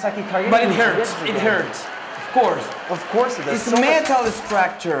into Sasaki target. But it hurts. It hurts. Of course. Of course it does. It's metal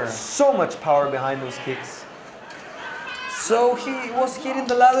structure. So much power behind those kicks. So he was hitting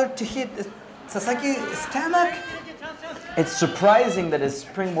the ladder to hit Sasaki's stomach? It's surprising that his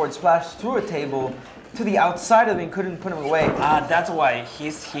springboard splash through a table to the outside of him couldn't put him away. Ah, that's why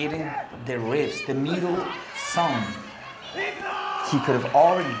he's hitting the ribs, the middle zone. He could have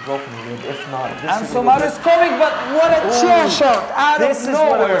already broken the rib, if not. And Somaru's coming, but what a chair shot out of nowhere. This is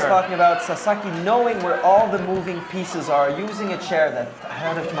what I was talking about. Sasaki knowing where all the moving pieces are, using a chair that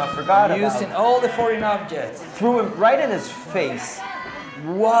Harashima forgot about. Using all the foreign objects. Threw him right in his face.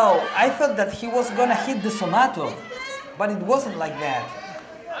 Wow, I thought that he was gonna hit the Somato, but it wasn't like that.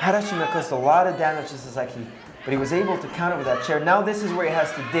 Harashima caused a lot of damage to Sasaki, but he was able to counter with that chair. Now this is where he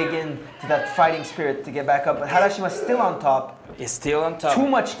has to dig in to that fighting spirit to get back up, but Harashima's still on top. He's still on top. Too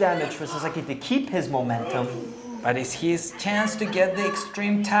much damage for Sasaki to keep his momentum. But it's his chance to get the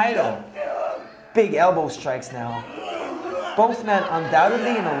Extreme title. Big elbow strikes now. Both men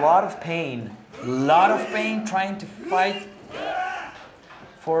undoubtedly in a lot of pain. Lot of pain trying to fight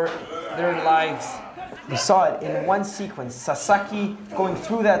for their lives. We saw it in one sequence. Sasaki going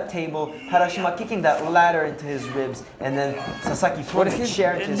through that table, Harashima kicking that ladder into his ribs, and then Sasaki throwing the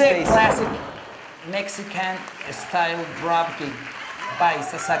chair into his face. The classic Mexican style dropkick by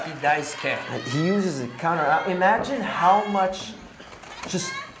Sasaki Daisuke. He uses a counter. Imagine how much,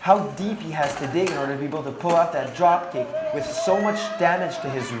 just how deep he has to dig in order to be able to pull out that drop kick with so much damage to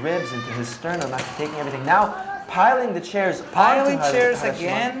his ribs and to his sternum after taking everything. Now piling the chairs. Piling chairs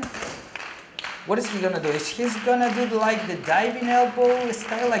again. What is he gonna do? Is he gonna do like the diving elbow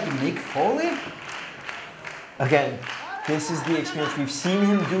style like Mick Foley? Again, this is the experience. We've seen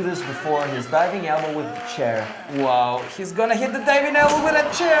him do this before. His diving elbow with the chair. Wow, he's gonna hit the diving elbow with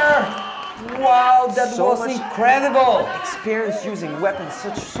a chair. Wow, that was incredible. Experience using weapons,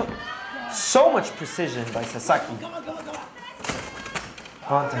 so much precision by Sasaki.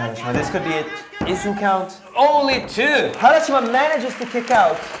 On to Harashima. This could be it. Isu count. Only two. Harashima manages to kick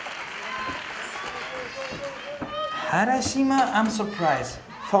out. Harashima, I'm surprised.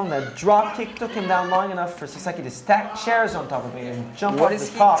 Found that drop kick took him down long enough for Sasaki to stack chairs on top of him and jump what off the is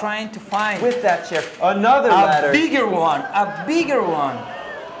top. He trying to find? With that chair. Another ladder. A bigger one. A bigger one.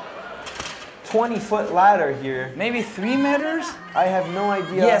 20-foot ladder here. Maybe 3 meters? I have no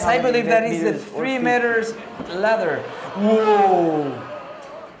idea. Yes, I believe that is the 3 meters ladder. Whoa.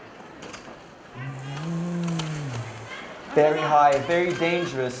 Very high, very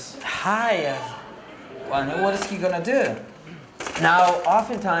dangerous. High. Well, what is he gonna do? Now,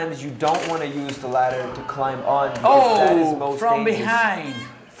 oftentimes you don't want to use the ladder to climb on. Oh, that is most from dangerous. behind.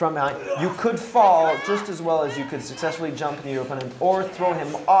 From behind. You could fall just as well as you could successfully jump into your opponent or throw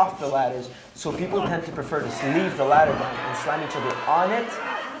him off the ladders. So people tend to prefer to leave the ladder down and slam each other on it.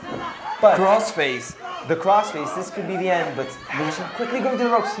 But crossface. The crossface, this could be the end, but quickly going to the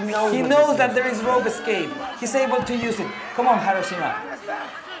ropes. He knows that there is rope escape. He's able to use it. Come on, Harashima.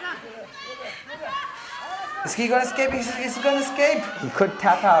 Is he gonna escape? He's gonna escape. He could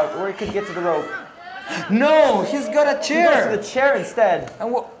tap out, or he could get to the rope. No, he's got a chair. He goes to the chair instead.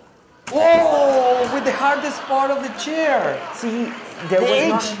 And whoa! With the hardest part of the chair. See, the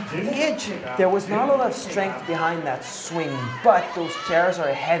edge. There was not a lot of strength behind that swing, but those chairs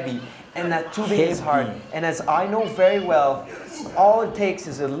are heavy, and that tubing is hard. And as I know very well, all it takes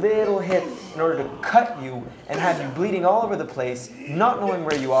is a little hit in order to cut you and have you bleeding all over the place, not knowing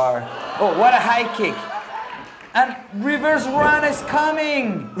where you are. Oh, what a high kick. And reverse run is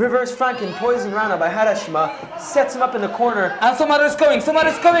coming. Reverse Franken poison Rana by Harashima sets him up in the corner. And Somato is coming. Somato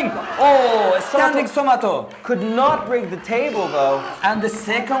is coming. Oh, standing Somato. Could not break the table though. And the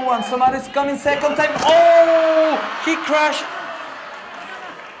second one, Somato is coming second time. Oh, he crashed.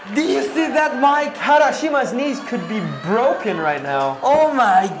 Do you see that, Mike? Harashima's knees could be broken right now. Oh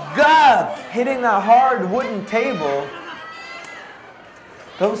my God. Hitting that hard wooden table.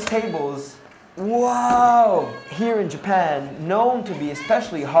 Those tables, wow, here in Japan, known to be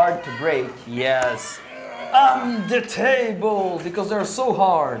especially hard to break. Yes. I'm the table because they're so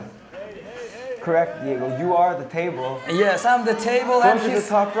hard. Correct, Diego. You are the table. Yes, I'm the table. Go and to the he's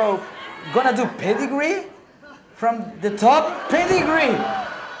top rope. gonna do pedigree from the top. Pedigree.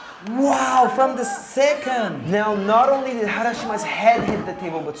 Wow, from the second. Now, not only did Harashima's head hit the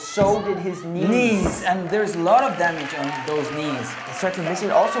table, but so did his knees. And there's a lot of damage on those knees. He starts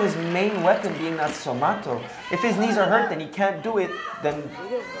missing also his main weapon being that Somato. If his knees are hurt, then he can't do it, then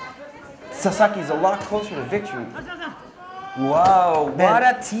Sasaki's a lot closer to victory. Wow, Man, what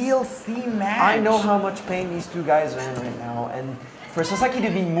a TLC match. I know how much pain these two guys are in right now, and for Sasaki to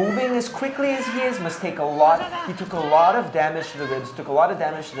be moving as quickly as he is must take a lot. He took a lot of damage to the ribs, took a lot of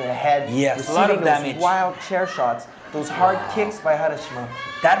damage to the head. Yes, a lot of those damage. Wild chair shots, those hard kicks by Harashima.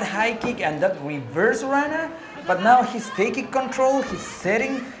 That high kick and that reverse runner, but now he's taking control, he's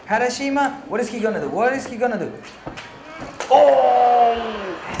setting Harashima. What is he gonna do? What is he gonna do? Oh!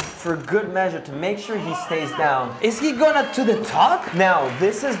 For good measure, to make sure he stays down. Is he gonna to the top? Now,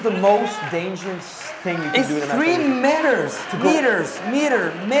 this is the most dangerous thing you can It's do in a 3 meters, meters, 3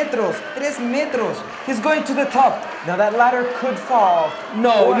 metros. He's going to the top. Now that ladder could fall.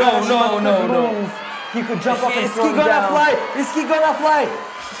 No, Or no, Harashima no, could no, no. move. He could jump up and Is throw he him gonna down. fly? Is he gonna fly?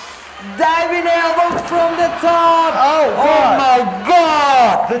 Diving elbow from the top. Oh, God. my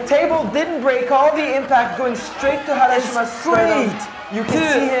God. The table didn't break. All the impact going straight to Harashima's sternum. Straight. You can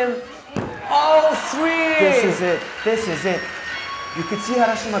see him. All 3. This is it. This is it. You could see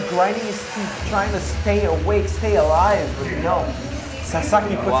Harashima grinding his teeth, trying to stay awake, stay alive, but no.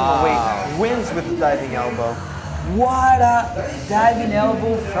 Sasaki puts him away, wins with the diving elbow. What a diving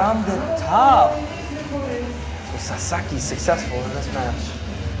elbow from the top. So Sasaki's successful in this match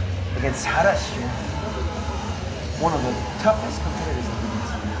against Harashima, one of the toughest competitors in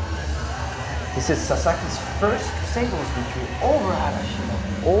DDT. This is Sasaki's first singles victory over Harashima.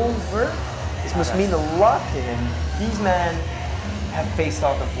 Over? This must mean a lot to him. These men have faced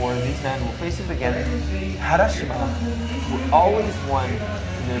off before. These men will face him again. Harashima, who always won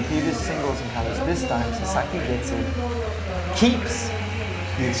in their previous singles encounters, this time Sasaki gets it, keeps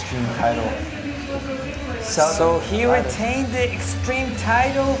the Extreme title. So he retained the Extreme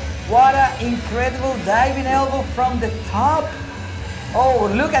title. What an incredible diving elbow from the top. Oh,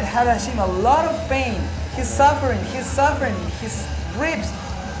 look at Harashima, a lot of pain. He's suffering, his ribs.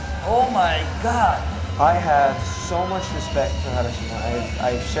 Oh my God. I have so much respect for Harashima.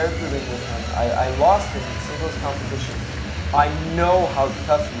 I've shared the ring with him. I lost him in singles competition. I know how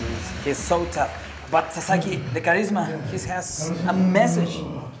tough he is. He's so tough. But Sasaki, the charisma, he has a message.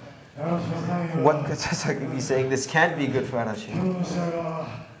 What could Sasaki be saying? This can't be good for Harashima.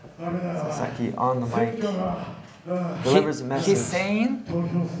 Sasaki on the mic delivers a message. He's saying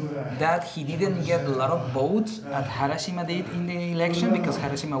that he didn't get a lot of votes that Harashima did in the election because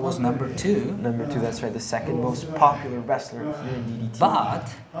Harashima was number 2. Number 2, that's right, the second most popular wrestler here in DDT.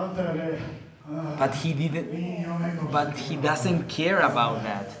 But he doesn't care about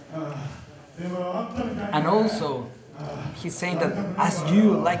that. And also, he's saying that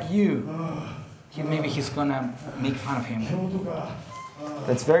like you, maybe he's gonna make fun of him.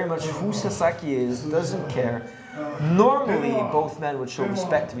 That's very much who Sasaki is, doesn't care. Normally, both men would show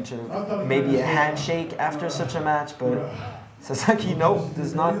respect to each other. Maybe a handshake after such a match, but Sasaki, nope,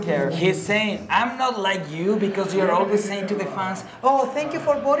 does not care. He's saying, I'm not like you because you're always saying to the fans, oh, thank you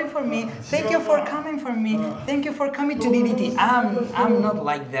for voting for me. Thank you for coming for me. Thank you for coming to DDT. I'm not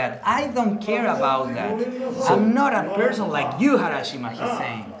like that. I don't care about that. I'm not a person like you, Harashima, he's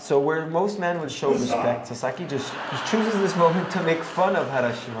saying. So where most men would show respect, Sasaki just chooses this moment to make fun of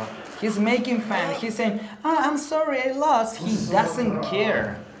Harashima. He's making fun. He's saying, oh, I'm sorry, I lost. He doesn't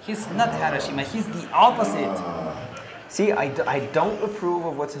care. He's not Harashima. He's the opposite. See, I don't approve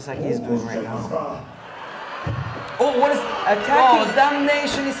of what Sasaki is doing right now. Oh, what is attacking? Oh,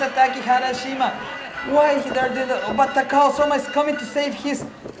 damnation is attacking Harashima. Why they're doing that? But Takao Soma is coming to save his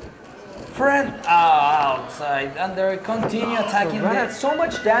friend outside, and they continue attacking. Right, so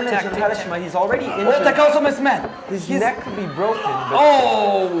much damage on Harashima. He's already injured. Oh, Takao Soma is mad. His neck could be broken. But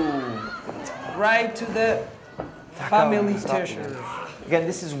oh, right to the Family treasure. Again,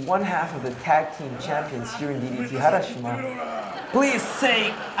 this is one half of the tag team champions here in DDT Harashima. Please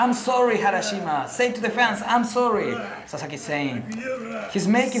say, I'm sorry, Harashima. Say to the fans, I'm sorry. Sasaki saying. He's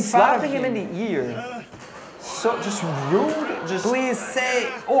making fun of Slapping him in the ear. So just rude. Just please say.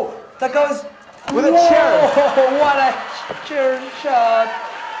 Oh, Takao's with a chair. What a chair shot.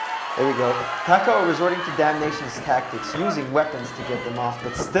 There we go. Takao resorting to Damnation's tactics, using weapons to get them off,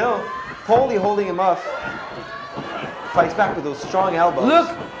 but still, Holy holding him off. Fights back with those strong elbows.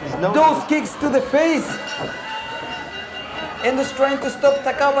 Look, those kicks to the face. Endo's trying to stop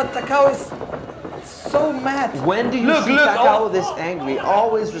Takao, but Takao is so mad. When do you see Takao this angry?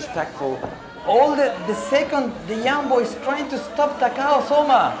 Always respectful. All the second, the young boy is trying to stop Takao,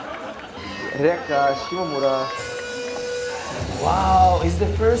 Soma. Reka, Shimomura. Wow, it's the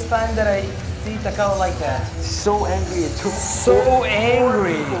first time that I see Takao like that. So angry, it took so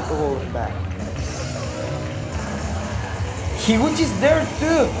angry to hold him back. Higuchi's there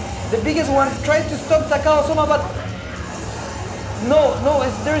too. The biggest one tried to stop Takao Soma, but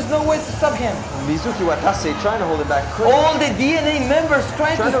there's no way to stop him. Mizuki Watase trying to hold him back. All the DNA members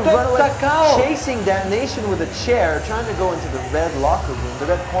trying to stop Takao. Chasing Damnation with a chair, trying to go into the red locker room, the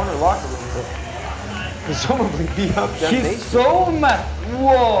red corner locker room. Presumably beat up Damnation. He's so mad.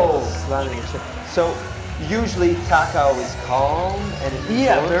 Whoa. Slamming the chair. So usually Takao is calm and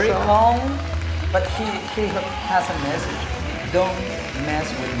very calm, but he has a message. Don't mess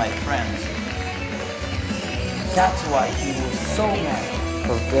with my friends. That's why he was so mad.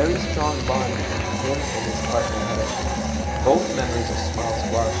 A very strong bond between him and his partner Harashima. Both memories of Smile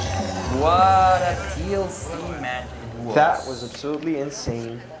Squash. What a TLC match it was. That was absolutely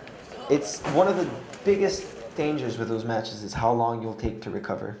insane. It's one of the biggest dangers with those matches is how long you'll take to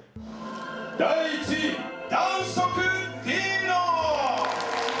recover.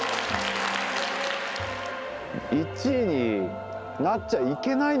 1位になっちゃい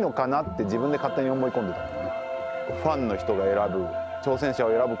けないのかなって自分で勝手に思い込んでたんだよね。ファンの人が選ぶ、挑戦者を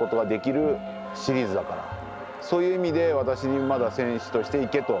選ぶことができるシリーズだから、そういう意味で私にまだ選手としてい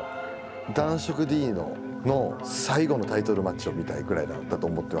けと。男色 D の最後のタイトルマッチを見たいぐらいだったと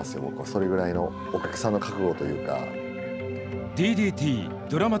思ってますよ。僕はそれぐらいのお客さんの覚悟というか。 DDT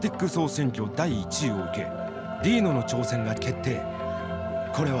ドラマティック総選挙第1位を受け、ディーノの挑戦が決定。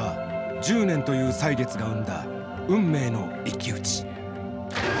これは10年という歳月が生んだ運命の一騎打ち。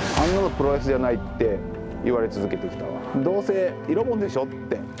あんなのプロレスじゃないって言われ続けてきたわ。どうせ色もんでしょっ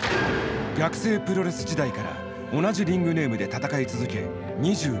て。学生プロレス時代から同じリングネームで戦い続け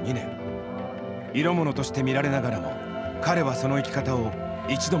22年。色物として見られながらも、彼はその生き方を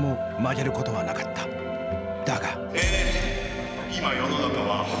一度も曲げることはなかった。だが、今世の中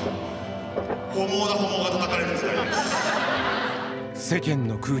は不毛な不毛が叩かれる時代です。世間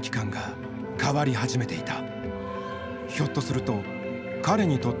の空気感が変わり始めていた。ひょっとすると彼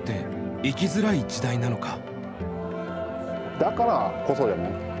にとって生きづらい時代なのか。だからこそじゃな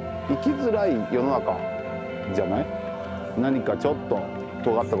い。生きづらい世の中じゃない。何かちょっと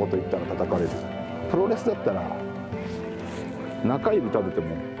尖ったこと言ったら叩かれる。プロレスだったら中指立てて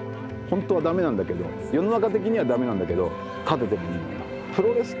も本当はダメなんだけど、世の中的にはダメなんだけど立ててもいいのよ。プ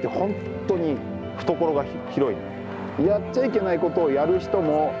ロレスって本当に懐が広いの。やっちゃいけないことをやる人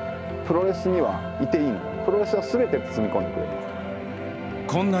もプロレスにはいていいの。プロレスは全て包み込んでくれる。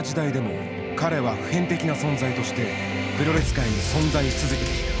こんな時代でも彼は普遍的な存在としてプロレス界に存在し続け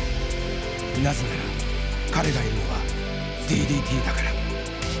ている。なぜなら彼がいるのは DDT だから。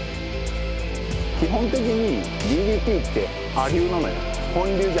基本的に DDT って亜流なのよ。本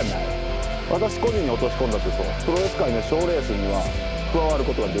流じゃない。私個人に落とし込んだってそう。プロレス界の賞レースには加わる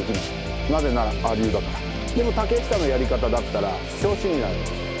ことができない。なぜなら亜流だから。でも竹下のやり方だったら調子になる。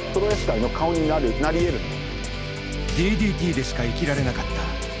プロレス界の顔になり得る。 DDT でしか生きられなかっ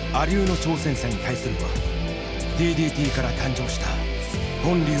た亜流の挑戦者に対するは DDT から誕生した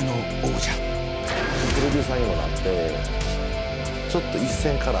本流の王者。プロデューサーにもなってちょっと一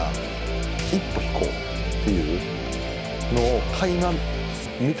線から一歩引こうっていうのを垣間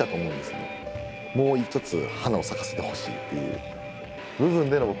見たと思うんですね。もう一つ花を咲かせてほしいっていう部分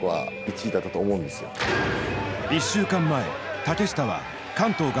での僕は1位だったと思うんですよ。1週間前、竹下は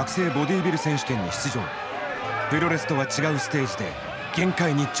関東学生ボディービル選手権に出場。プロレスとは違うステージで限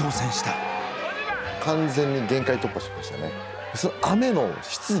界に挑戦した。完全に限界突破しましたね。その雨の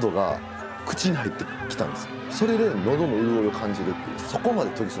湿度が口に入ってきたんですよ。それで喉の潤いを感じるっていう、そこまで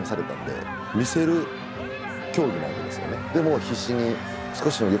研ぎ澄まされたんで見せる競技なわけですよね。でも必死に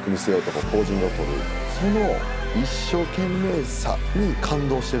少しでもよく見せようとかポージングを取る、その一生懸命さに感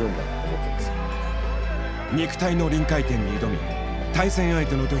動してるんだと思ってます。肉体の臨界点に挑み、対戦相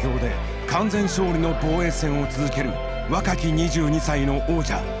手の土俵で完全勝利の防衛戦を続ける若き22歳の王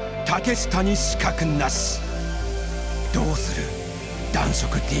者竹下に死角なし。どうする男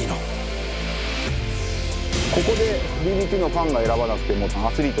色 D の。ここで DDT のファンが選ばなくても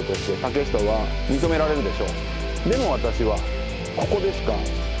アスリートとして竹下は認められるでしょう。でも私はここでしか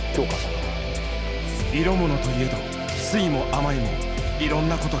評価されない。色物といえど酸いも甘いもいろん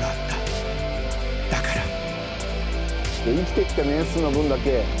なことがあった。だから生きてきた年数の分だ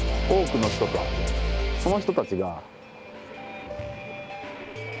け多くの人とその人たちが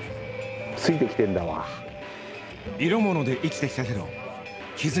ついてきてんだわ。色物で生きてきたけど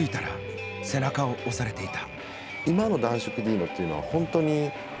気づいたら背中を押されていた。今の男色 D のっていうのは本当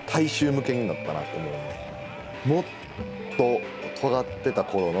に大衆向けになったなと思う。もっと尖ってた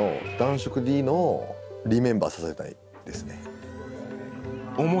頃の男色 D のをリメンバーさせたいですね。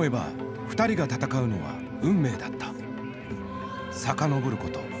思えば2人が戦うのは運命だった。遡るこ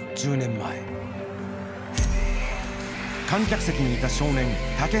と10年前、観客席にいた少年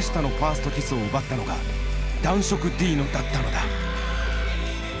竹下のファーストキスを奪ったのが男色 D のだったのだ。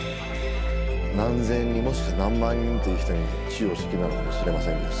何千人もしかしたら何万人という人に授与式なのかもしれま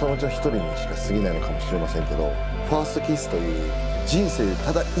せんけど、そのうちの1人にしか過ぎないのかもしれませんけど、ファーストキスという人生で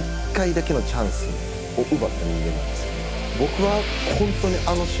ただ1回だけのチャンスを奪った人間なんですよ。僕は本当に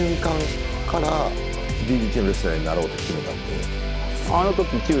あの瞬間から DDT のレスラーになろうと決めたんで。あの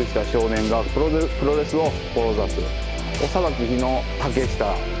時チューした少年がプロレスを志す幼き日の竹下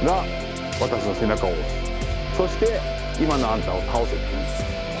が私の背中を押す。そして今のあんたを倒せ。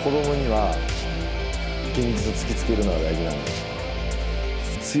子供には現実を突きつけるのが大事なんで、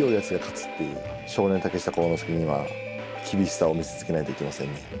強いやつが勝つっていう少年竹下幸之助には厳しさを見せつけないといけません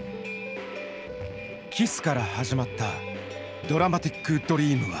ね。キスから始まったドラマティックド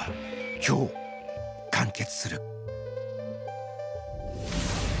リームは今日完結する。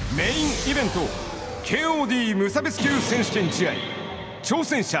メインイベント KOD 無差別級選手権試合、挑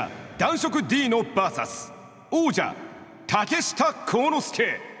戦者男色 D の VS 王者竹下幸之助。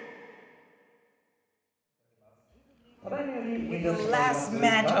The last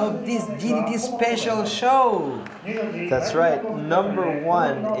match of this DDT Special show. That's right, number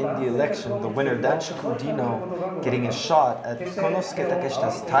one in the election, the winner Danshoku Dino getting a shot at Konosuke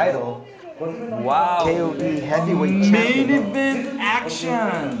Takeshita's title. Wow. KOD heavyweight Main champion. event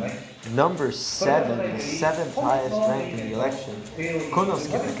action. Number 7, the 7th highest rank in the election,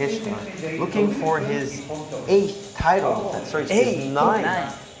 Konosuke Takeshita, looking for his 8th title defense. Sorry, it's his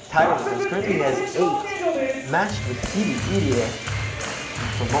 9th title defense. Currently he has 8, matched with DDT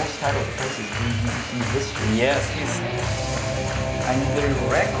for most title defenses in DDT history. Yes, he's another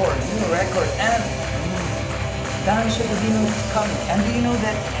record, new record, and Danshoku Dino's coming. And do you know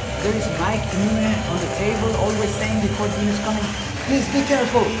that there is Mike Nune on the table always saying before Dino's coming, please be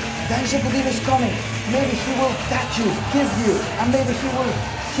careful, Danshoku Dino's coming. Maybe he will touch you, kiss you, and maybe he will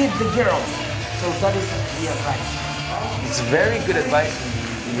hit the girls. So that is the advice. It's very good advice.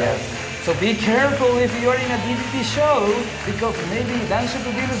 Yes. So be careful if you're in a DDT show, because maybe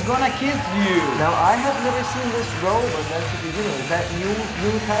Danshoku Dino is gonna kiss you. Now I have never seen this robe of Danshoku Dino. Is that new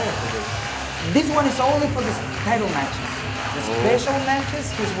title for this? This one is only for the title matches. The special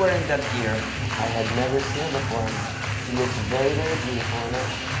matches, he's wearing that gear. I had never seen it before. He looks very, very beautiful in it.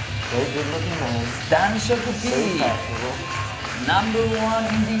 Very good looking man. Danshoku So D, fashionable. number one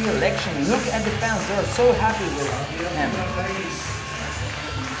in the election. Look at the fans, they are so happy with him.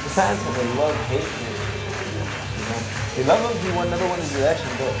 The fans have a love-hate thing. You know? They love him, he won number one in the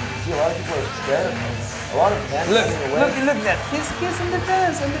election, but you see a lot of people are scared of him. A lot of fans Look, running away. look at that. He's kissing the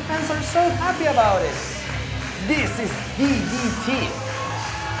fans, and the fans are so happy about it. This is DDT.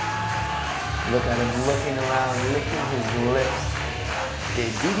 Look at him looking around, licking his lips. The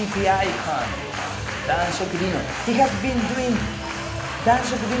DDT icon, Danshoku Dino. He has been doing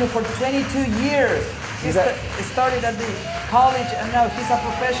Danshoku Dino for 22 years. He started at the college and now he's a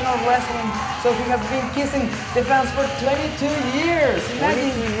professional wrestler. So he has been kissing the fans for 22 years.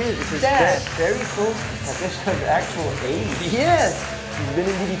 Imagine 22 years. This is that. very close to Takeshita's actual age. Yes. He's been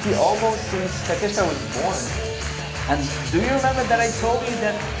in DDT almost since Takeshita was born. And do you remember that I told you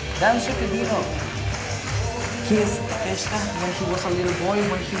that Danshoku Dino kissed Takeshita when he was a little boy,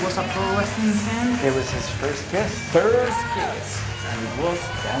 when he was a pro wrestling fan? It was his first kiss. First kiss. And it was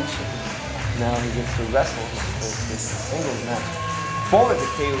Danshoku Dino. Now he gets to wrestle his first kiss singles match for the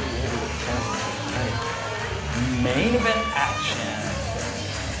KOD Heavyweight Championship tonight. Main event action.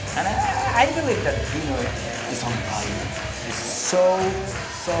 And I believe that Dino is on fire. He's so,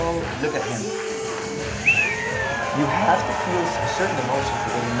 look at him. You have to feel a certain emotion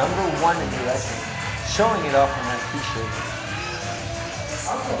for the number one in the election, showing it off on that t-shirt.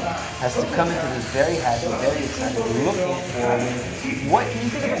 has to come into this very happy, very excited, looking for what can you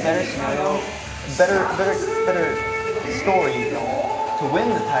think of a better scenario, better story to win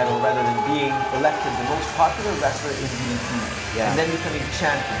the title rather than being elected the most popular wrestler in DDT and then becoming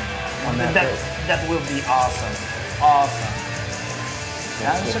champion on that list. That will be awesome. Awesome.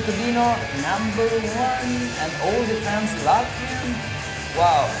 Danzo Codino, #1, and all the fans love him.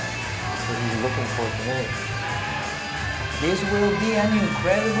 Wow. That's what he's looking for tonight. This will be an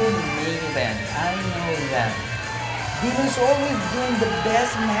incredible main event. I know that. Dino's always doing the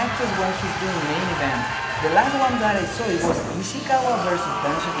best matches when he's doing main events. The last one that I saw, it was Ishikawa versus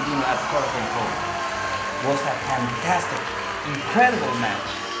Danzo Codino at Korakuen. It was a fantastic, incredible match.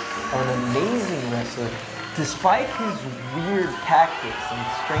 An amazing wrestler. Despite his weird tactics and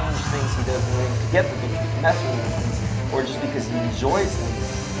strange things he does in the ring to get the victory, to mess with things, or just because he enjoys them,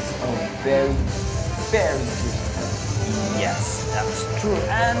 he's a very, very good. Yes, that's true.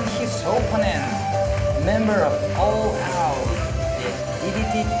 And his opponent, member of All Out, the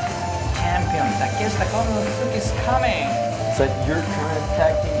DDT champion, Takeshita Konosuke, is coming. So your current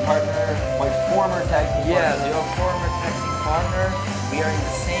tag team partner, my former tag team partner? Yes, your former tag team partner. We are in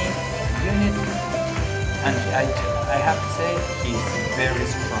the same unit. And I have to say, he's very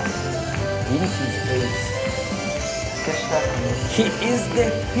strong. DDT's ace. He is the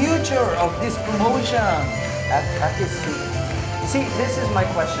future of this promotion. You see, this is my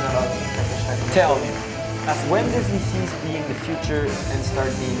question about Takeshita. Tell me. When does he cease being the future and start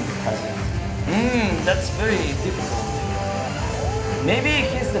being the present? That's very difficult. Maybe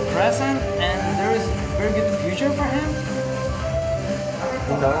he's the present and there is a very good future for him?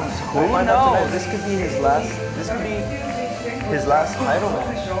 Who knows? Who knows? This could be his last. This could be his last title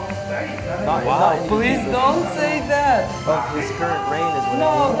match. Wow! Please don't say that. Of his current reign is what.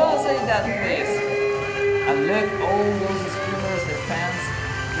 No, don't say that, please. And look, all those streamers, the fans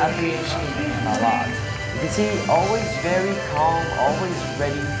appreciate him a lot. You can see, always very calm, always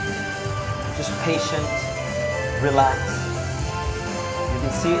ready, just patient, relaxed. You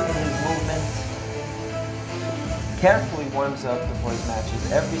can see it in his movement. Carefully warms up before his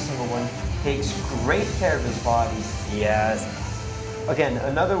matches. Every single one takes great care of his body. Yes. Again,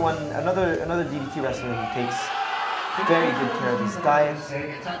 another DDT wrestler who takes very good care of his diet.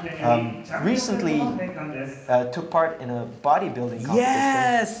 Recently took part in a bodybuilding competition.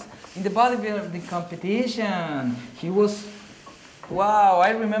 Yes, in the bodybuilding competition, he was. Wow,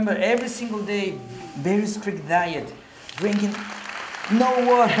 I remember every single day, very strict diet, drinking no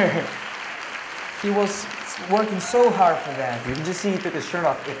water. He was working so hard for that. You can just see he took his shirt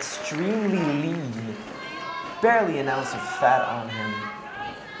off, extremely lean, barely an ounce of fat on him.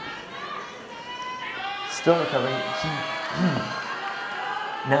 Still recovering.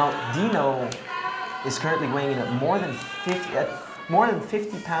 Now Dino is currently weighing in at more than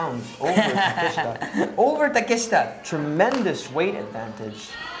 50 pounds over Takeshita. Over Takeshita. Tremendous weight advantage.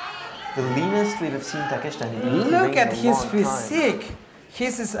 The leanest we've seen Takeshita in DDT Look at in a his long physique. time.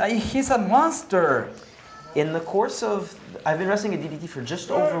 He's a monster. In the course of, I've been wrestling at DDT for just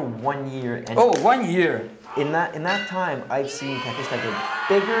over 1 year. And 1 year. In that time, I've seen Takeshita get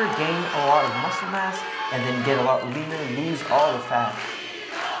bigger, gain a lot of muscle mass, and then get a lot leaner, lose all the fat.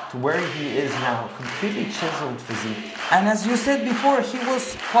 To where he is now, completely chiseled physique. And as you said before, he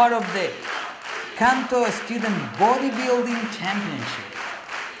was part of the Kanto Student Bodybuilding Championship.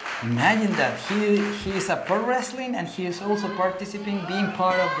 Imagine that. He is a pro wrestling and he is also participating, being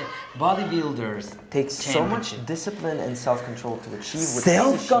part of the bodybuilders. Takes so much discipline and self-control to achieve what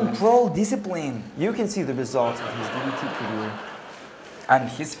self-control, discipline. You can see the results of his DDT career. And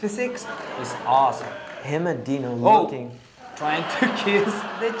his physique is awesome. Him and Dino looking. Trying to kiss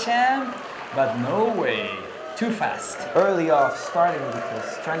the champ, but no way. Too fast. Early off, starting with a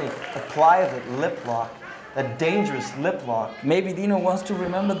kiss, trying to apply the lip lock. A dangerous lip lock. Maybe Dino wants to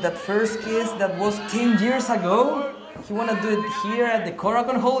remember that first kiss that was 10 years ago. He want to do it here at the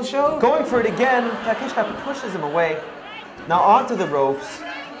Korakuen Hall show. Going for it again. Takeshita pushes him away. Now onto the ropes.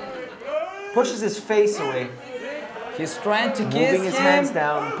 Pushes his face away. He's trying to kiss him. Moving his hands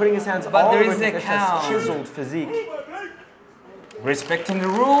down, putting his hands all over Takeshita's chiseled physique. Respecting the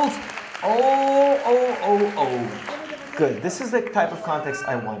rules. Oh. Good. This is the type of context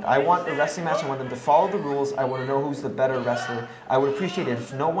I want. I want a wrestling match. I want them to follow the rules. I want to know who's the better wrestler. I would appreciate it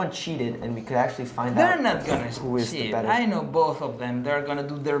if no one cheated and we could actually find out They're not gonna who is cheat. the better. I know both of them. They're gonna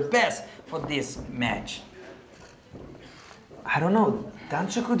do their best for this match. I don't know.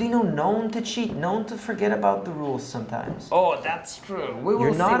 Dancho Codino known to cheat, known to forget about the rules sometimes. Oh, that's true. We will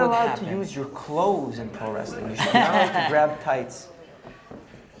You're see not what allowed happens. to use your clothes in pro wrestling. You're not allowed to grab tights.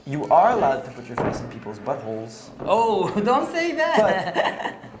 You are allowed to put your face in people's buttholes. Oh, don't say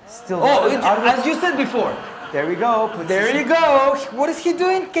that. Still. Oh, as you said before. There we go. There you go. What is he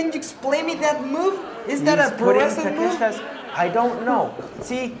doing? Can you explain me that move? Is that a pro wrestling move? I don't know.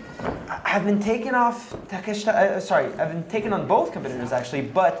 See, I've been taken off Takeshita. I've been taken on both competitors actually,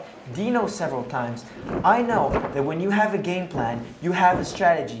 but Dino several times. I know that when you have a game plan, you have a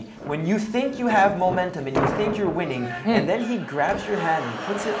strategy. When you think you have momentum and you think you're winning, and then he grabs your hand and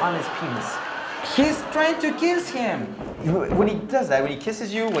puts it on his penis. He's trying to kiss him. When he does that, when he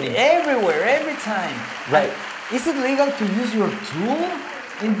kisses you, when he... Everywhere, every time. Right. Is it legal to use your tool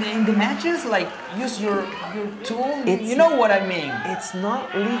in the matches? Like, use your tool? You know what I mean. It's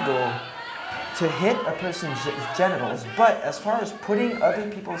not legal to hit a person's genitals, but as far as putting other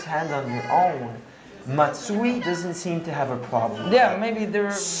people's hands on your own, Matsui doesn't seem to have a problem with that. Maybe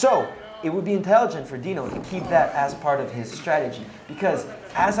they're... So, it would be intelligent for Dino to keep that as part of his strategy. Because,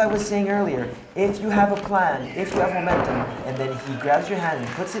 as I was saying earlier, if you have a plan, if you have momentum, and then he grabs your hand and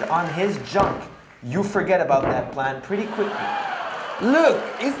puts it on his junk, you forget about that plan pretty quickly. Look,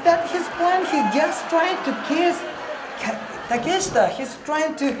 is that his plan? He's just trying to kiss Takeshita. He's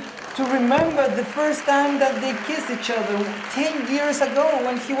trying to remember the first time that they kissed each other 10 years ago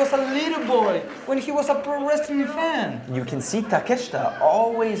when he was a little boy, when he was a pro wrestling fan. You can see Takeshita,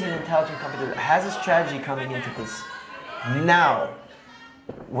 always an intelligent competitor, has a strategy coming into this. Now,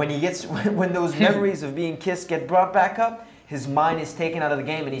 when those memories of being kissed get brought back up, his mind is taken out of the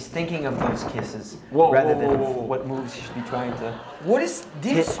game and he's thinking of those kisses rather than what moves he should be trying to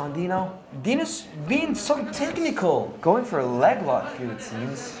hit on Dino. Dino's being so technical. Going for a leg lock here, it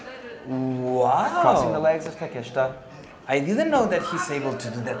seems. Wow. Crossing the legs of Takeshita. I didn't know that he's able to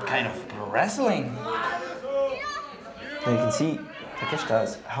do that kind of pro wrestling. Now you can see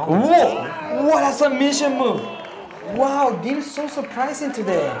Takeshita's helmet. Whoa! What a submission move! Wow, Dino's so surprising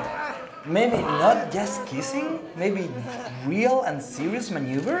today. Maybe not just kissing, maybe real and serious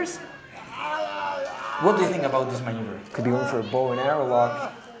maneuvers? What do you think about this maneuver? Could be going for a bow and arrow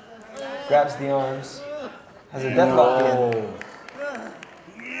lock. Grabs the arms. Has a deadlock in.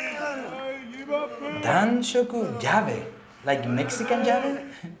 Danshoku Jave. Like Mexican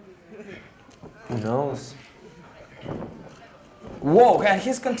Jave? Who knows? Whoa, and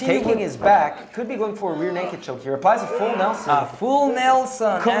he's continuing. Taking his back, could be going for a rear naked choke here. Applies a full Nelson. A full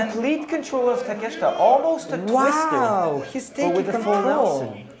Nelson. Complete control of Takeshita. Almost a twister. Wow, he's taking with a full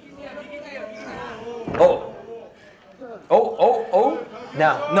Nelson. Oh.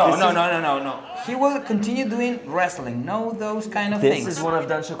 Now, No. He will continue doing wrestling. No, those kind of things. This is one of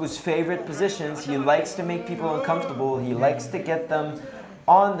Danshoku's favorite positions. He likes to make people uncomfortable. He likes to get them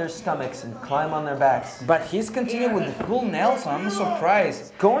on their stomachs and climb on their backs. But he's continuing with the full Nelson. I'm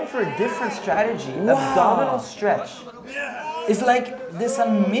surprised. Going for a different strategy. Wow. Abdominal stretch. It's like the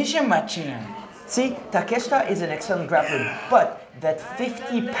submission machine. See, Takeshita is an excellent grappler, but that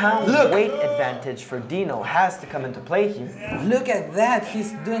 50-pound weight advantage for Dino has to come into play here. Look at that.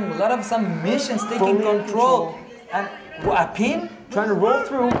 He's doing a lot of submissions, taking control. And a pin? Trying to roll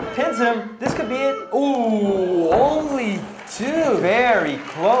through, pins him. This could be it. Ooh, only two. Very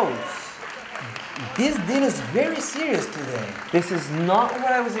close. This Dino is very serious today. This is not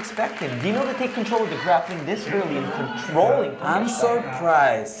what I was expecting. Dino to take control of the grappling this early and controlling Takeshita. I'm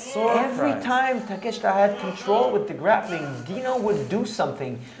surprised. Every time Takeshita had control with the grappling, Dino would do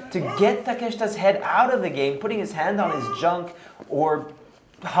something to get Takeshita's head out of the game, putting his hand on his junk or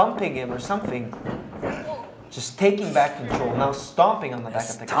humping him or something. Just taking back control, now stomping on the back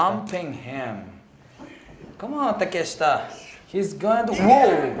of Takeshita. Stomping him. Come on, Takeshita. He's going to...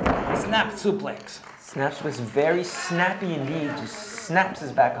 Whoa! Snap suplex. Snaps was very snappy indeed. Just snaps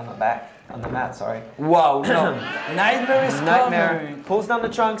his back on the mat, sorry. Wow, no. Nightmare is coming. Pulls down the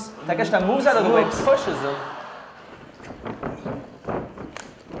trunks. Takeshita moves out of the way, pushes him.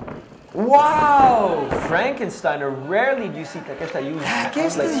 Wow! Frankensteiner. Rarely do you see Takeshita use...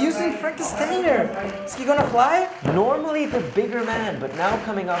 Takeshita's using Frankensteiner. Is he gonna fly? Normally the bigger man, but now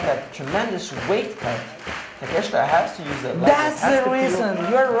coming off that tremendous weight cut, Takeshita has to use that. That's the reason.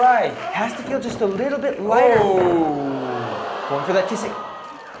 You're right. Has to feel just a little bit lighter. Oh. Going for that kissing.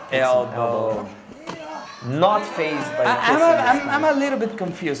 Elbow. Not phased by the kissing. I'm a little bit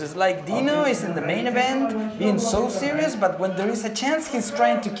confused. It's like Dino is in the main event, being so serious, but when there is a chance, he's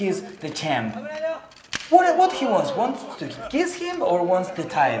trying to kiss the champ. What he wants? Wants to kiss him or wants the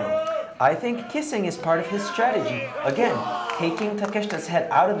title? I think kissing is part of his strategy. Again, taking Takeshita's head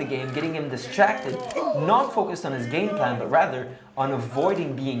out of the game, getting him distracted, not focused on his game plan, but rather on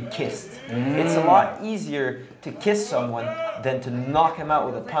avoiding being kissed. It's a lot easier to kiss someone than to knock him out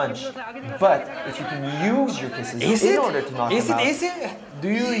with a punch. But if you can use your kisses in order to knock him out... Is it? Do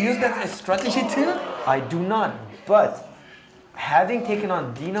you use that strategy too? I do not, but having taken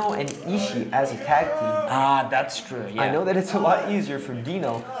on Dino and Ishii as a tag team... Ah, that's true, yeah. I know that it's a lot easier for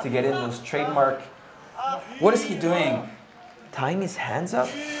Dino to get in those trademark... What is he doing? Tying his hands up?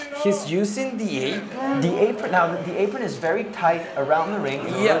 He's using the apron? The apron, now the apron is very tight around the ring.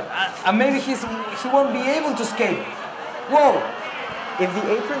 Yeah, and maybe he won't be able to escape. Whoa! If the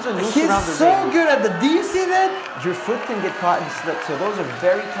aprons are loose He's around the so ring, good at the... Do you see that? your foot can get caught and slip, so those are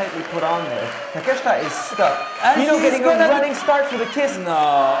very tightly put on there. Takeshita is stuck. And Dino he's getting a gonna- running start for the kiss.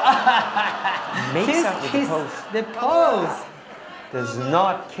 No. Makes out with the pose. The pose. Does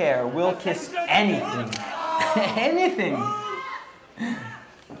not care. Will kiss anything. Anything.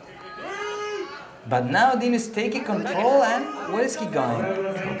 But now Dino is taking control, and where is he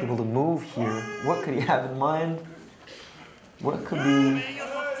going? Tell people to move here. What could he have in mind? What could be...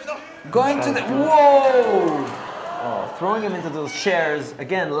 Going to the... Whoa! Oh, throwing him into those chairs.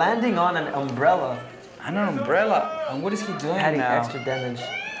 Again, landing on an umbrella. An umbrella. And what is he doing Adding now? extra damage.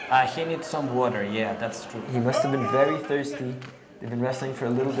 He needs some water. Yeah, that's true. He must have been very thirsty. They've been wrestling for a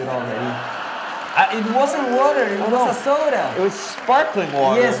little bit already. It wasn't water. It was a soda. It was sparkling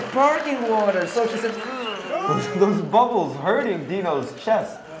water. Yes, sparkling water. So he said... Those bubbles hurting Dino's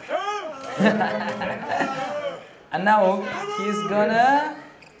chest. And now he's gonna...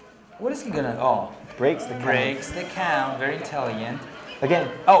 What is he gonna... Oh. Breaks the count. Breaks the count. Very intelligent. Again.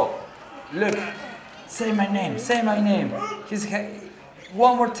 Oh, look. Say my name. Say my name.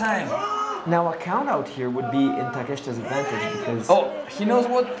 One more time. Now a count out here would be in Takeshita's advantage because... Oh, he knows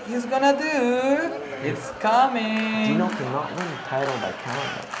what he's gonna do. It's coming. Dino cannot win the title by count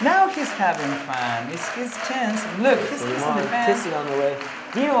out. Now he's having fun. It's his chance. Look, he's kissing the fans. Kissing on the way.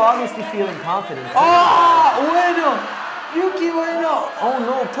 Dino obviously feeling confident. Oh, Bueno! Yuki Bueno! Oh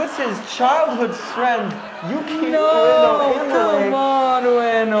no, puts his childhood friend Yuki No, Ueno in the come way. on,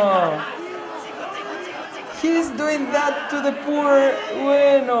 Bueno! He's doing that to the poor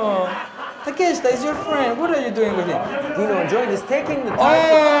Bueno. Takeshita is your friend. What are you doing with him? Dino enjoying this, taking the time.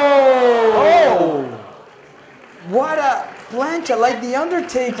 Oh! What a plancha, like the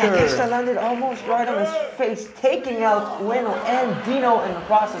Undertaker. Takeshita landed almost right on his face, taking out Ueno and Dino in the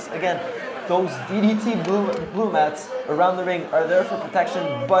process. Again, those DDT blue mats around the ring are there for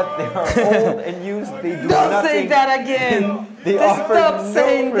protection, but they are old and used. They do Don't nothing. say that again. They offer Stop no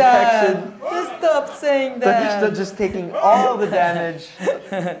saying protection. that. Stop saying that. Takeshita just taking all the damage.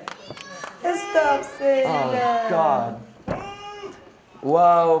 Stop saying that. Oh God.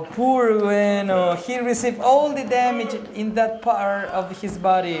 Wow, poor Ueno. He received all the damage in that part of his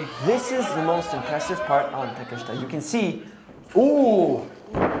body. This is the most impressive part on Takeshita. You can see, ooh,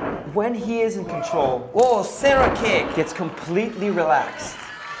 when he is in control, Oh, Sarah kick. gets completely relaxed.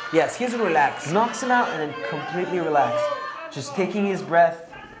 Yes, he's relaxed. Knocks him out and then completely relaxed. Just taking his breath,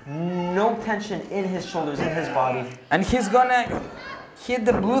 no tension in his shoulders, in his body. And he's gonna hit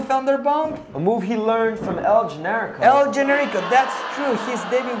the Blue Thunder Bomb. A move he learned from El Generico. El Generico, that's true. His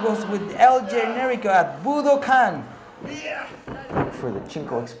debut was with El Generico at Budokan. For the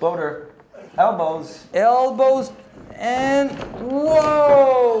Chinko Exploder. Elbows. Elbows and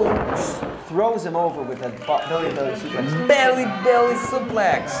whoa! Throws him over with that belly suplex. Belly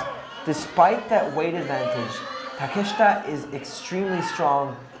suplex. Despite that weight advantage, Takeshita is extremely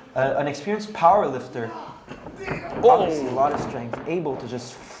strong, an experienced power lifter. Obviously a lot of strength, able to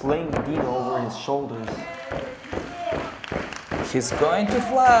just fling Dino over his shoulders. He's going to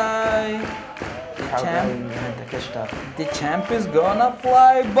fly. The champ is gonna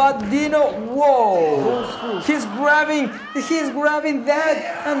fly, but Dino, whoa! He's grabbing that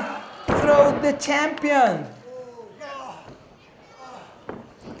and throw the champion.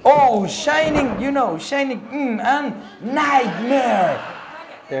 Oh, shining, and nightmare.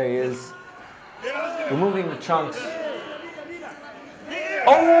 There he is. Removing the trunks.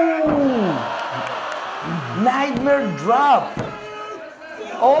 Oh! Nightmare drop.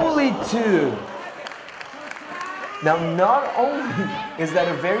 Only two. Now, not only is that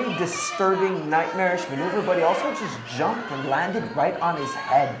a very disturbing, nightmarish maneuver, but he also just jumped and landed right on his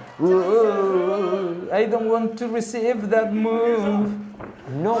head. Ooh, I don't want to receive that move.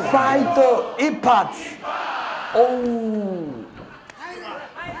 No. Faito Ipat. Oh.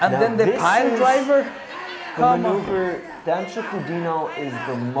 And Now then the this pile is driver. The maneuver Danshoku Dino is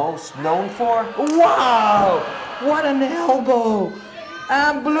the most known for. Wow! What an elbow!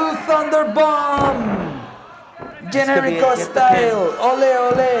 And Blue Thunder Bomb! Generico style. Ole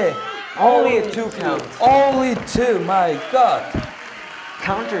ole. Only a 2 count. Only two, my God.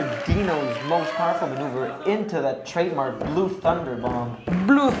 countered Dino's most powerful maneuver into that trademark Blue Thunder Bomb.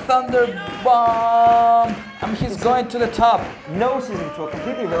 Blue Thunder Bomb! He's going to the top. No season control,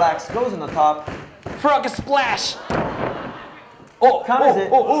 completely relaxed, goes on the top. Frog Splash! Oh, counters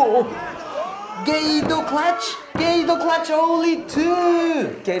it. Geido Clutch! Geido Clutch, only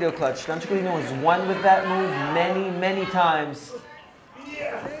 2! Geido Clutch. Danshoku Dino has won with that move many, many times.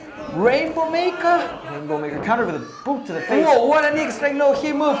 Rainbow Maker! Rainbow Maker counter with a boot to the face. Whoa, what an X-Strike! No,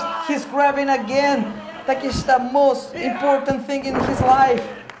 he moves. He's grabbing again. Takeshita, most important thing in his life.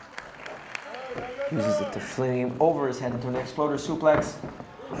 Uses it to fling him over his head into an exploder suplex.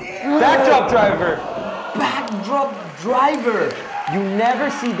 Backdrop driver! Backdrop driver! You never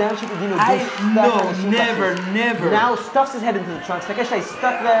see Danshoku Dino do stuff. No, never. Now stuffs his head into the trunks. Takeshita is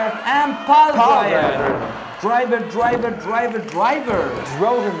stuck there. And pile driver. Driver. Drove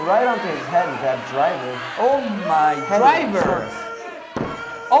him right onto his head with that driver. Oh my, driver.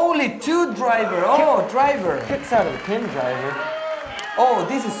 Only 2 driver. Oh, driver. Kicks out of the pin driver. Oh,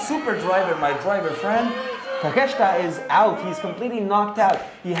 this is super driver, my driver friend. Takeshita is out. He's completely knocked out.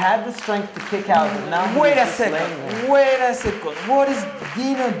 He had the strength to kick out, but now Wait a second. What is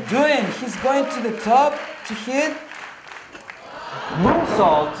Dino doing? He's going to the top to hit.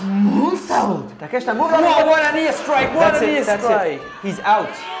 Moonsault. Takeshita moved on. Whoa, what a knee strike. What a knee strike. He's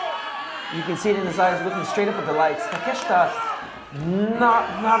out. You can see it in his eyes looking straight up at the lights. Takeshita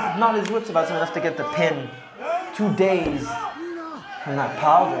not his wits about him enough to get the pin. 2 days from that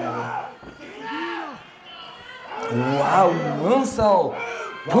pile driver. Wow, moonsault.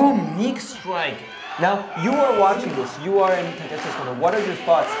 Boom, knee strike. Now, you are watching this. You are in Takeshita's corner. What are your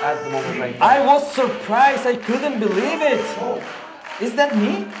thoughts at the moment right now? I was surprised. I couldn't believe it. Is that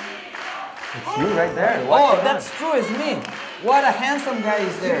me? It's you right there. Oh, that's true. It's me. What a handsome guy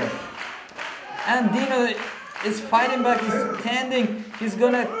is there. And Dino is fighting back. He's standing. He's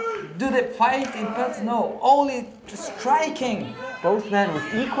gonna do the fighting, but no, only striking. Both men with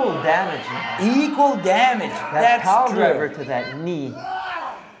equal damage now. Equal damage. That power driver to that knee.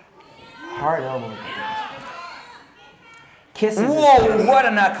 Hard elbow. Kisses Whoa, what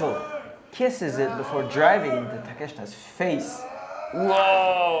a knuckle. Kisses it before driving into Takeshita's face.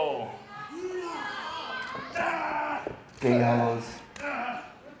 Whoa. Big elbows.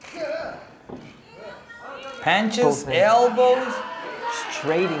 Punches, elbows.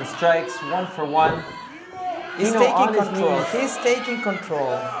 Trading strikes, 1 for 1. He's taking control. He's taking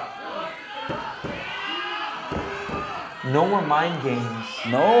control. No more mind games.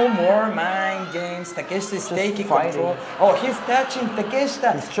 No more mind games. Takeshita is taking control. Oh, he's touching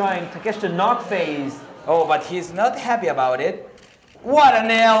Takeshita. He's trying. Takeshita knock phase. Oh, but he's not happy about it. What an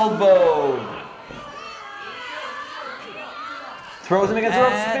elbow! Throws him against the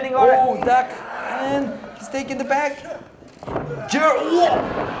rope, spinning on it. Oh, duck. And he's taking the back.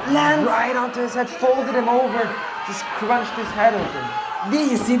 Lands right onto his head, folded him over, just crunched his head open.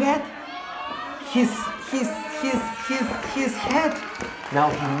 Did you see that? His head. Now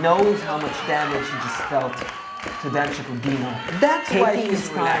he knows how much damage he just dealt to Danshoku Dino. That's why taking his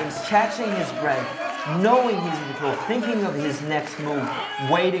time, catching his breath, knowing he's in control, thinking of his next move,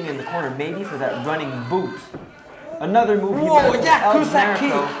 waiting in the corner, maybe for that running boot. Another move he Whoa, does. Yakuza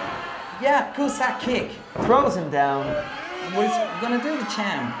kick. Yakuza kick. Throws him down. What's he gonna do, the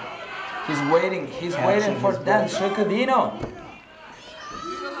champ? He's waiting for Danshoku Dino.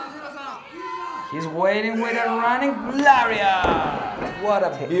 He's waiting with a running lariat. What a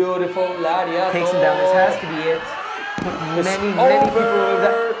beautiful lariat. Takes him down. This has to be it. Put many people away with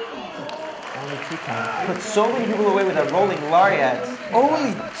that. Only 2 counts. Put so many people away with that rolling lariat.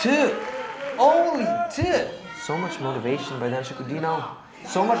 Only 2. Only 2. So much motivation by Danshoku Dino.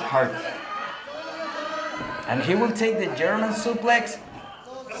 So much heart. And he will take the German suplex.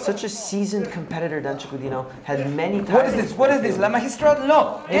 Such a seasoned competitor, Danshoku Dino had many times. What is this? What is this? La Magistral?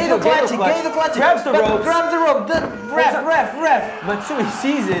 No. Geido clutch. Grabs the rope. Grabs the rope. The ref. Matsui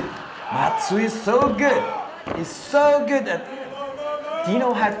sees it. Matsui is so good. He's so good at.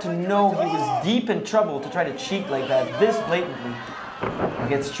 Dino had to know he was deep in trouble to try to cheat like that, this blatantly. He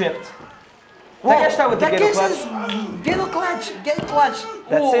gets tripped. Takeshita with the Geido clutch. Geido clutch.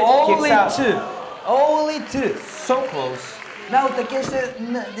 That's it. Only Kicks out. 2. Only 2. So close. Now Takeshita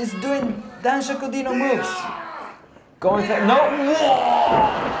is doing Danshoku Dino moves. Going for no.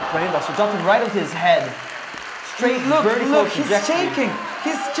 Brainbuster dropped him right onto his head. Straight vertical trajectory.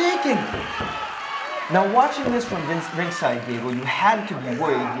 He's shaking. Now watching this from ringside, Diego, you had to be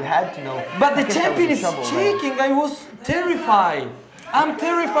worried. You had to know. But the champion is shaking. Right? I was terrified. I'm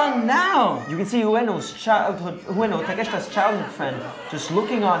terrified now. You can see Takeshita's childhood friend, just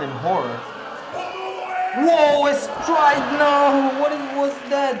looking on in horror. Whoa, a strike! No, what was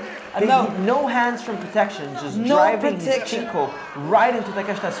that? And now, no hands from protection, just no driving protection. Chinko right into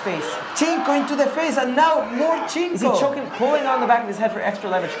Takeshita's face. Chinko into the face, and now more Chinko. Is he choking, pulling on the back of his head for extra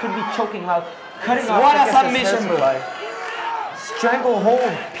leverage? Could be choking while cutting off What a Takeshita's submission hair move. supply.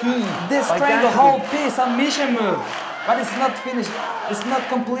 Stranglehold P. This by stranglehold Danshu. P submission move. But it's not finished. It's not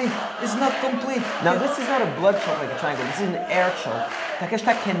complete. It's not complete. Now this is not a blood choke like a triangle. This is an air choke.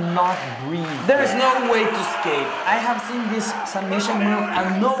 Takeshita cannot breathe. There is no way to escape. I have seen this submission move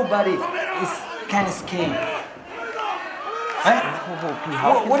and nobody can escape.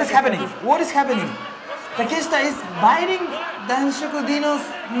 What is happening? What is happening? Takeshita is biting Danshoku Dino's...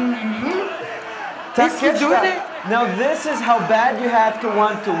 Is he doing it? Now this is how bad you have to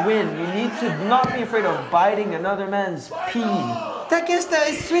want to win. You need to not be afraid of biting another man's pee. Takeshita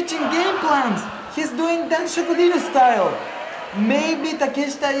is switching game plans. He's doing Danshoku Dino style. Maybe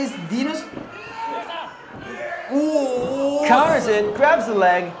Takeshita is Dino's... Ooh. Counters it, grabs the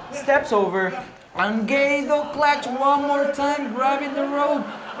leg, steps over. And Gedo clutch one more time, grabbing the rope.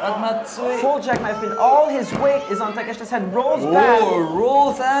 But Matsui... Full jackknife pin. All his weight is on Takeshita's head. Rolls back.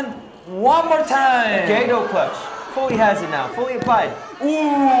 Rolls and one more time. Gedo clutch. Fully has it now. Fully applied. Ooh.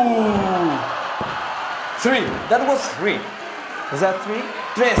 3. That was 3. Was that 3?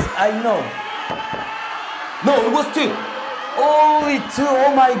 Tres, I know. No, it was 2. Only 2.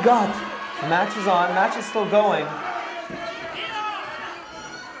 Oh my god. Match is on. Match is still going.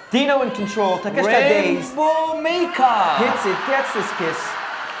 Dino in control. Takeshita dazed. Rainbow Maker. Hits it. Gets this kiss.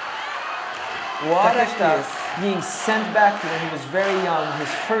 What Takeshita a kiss. being sent back to when he was very young. His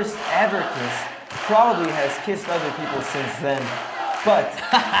first ever kiss. Probably has kissed other people since then. But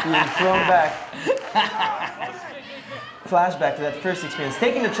being thrown back. Flashback to that first experience.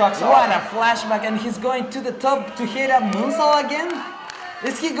 Taking the trucks off. What a flashback. And he's going to the top to hit a moonsault again?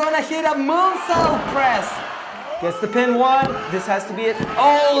 Is he gonna hit a moonsault press? Gets the pin 1. This has to be it.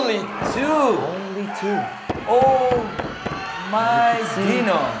 Only 2. Only 2. Oh my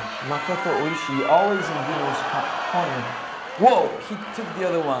Dino. Makoto Oishi always in Dino's corner. Whoa, he took the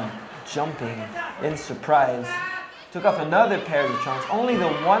other one. Jumping in surprise. Took off another pair of trunks. Only the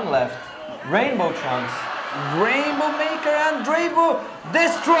one left. Rainbow trunks. Rainbow Maker and Rainbow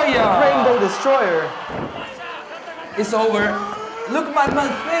Destroyer. Rainbow Destroyer. It's over. Look at my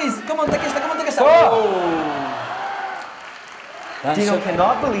face. Come on, Takeshita. Come on, Takeshita. Oh. Dino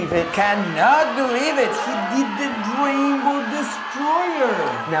cannot believe it. Cannot believe it. He did the Rainbow Destroyer.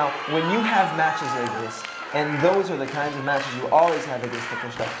 Now, when you have matches like this, and those are the kinds of matches you always have against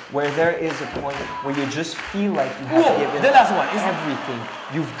Takeshita, where there is a point where you just feel like you have given the last one is everything.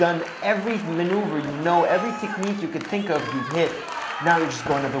 You've done every maneuver you know, every technique you could think of, you've hit. Now you're just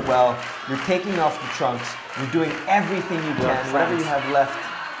going to the well. You're taking off the trunks. You're doing everything you can, whatever you have left.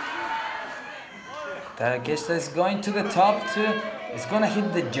 Takeshita is going to the top too. He's gonna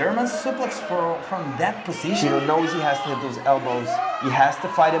hit the German suplex from that position. Dino knows he has to hit those elbows. He has to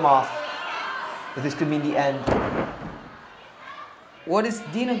fight him off. But this could mean the end. What is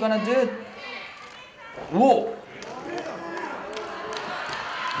Dino gonna do? Whoa!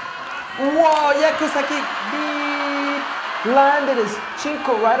 Whoa! Yakuza kick! Beep! Landed his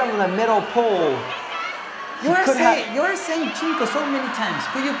Chinko right on the middle pole. You're saying Chinko so many times.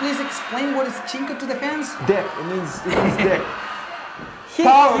 Could you please explain what is Chinko to the fans? Dick. It means dick.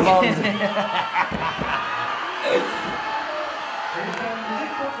 Powerbombed.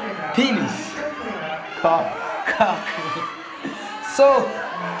 Penis. Cock. So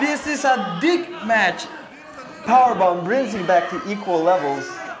this is a dick match. Powerbomb brings him back to equal levels.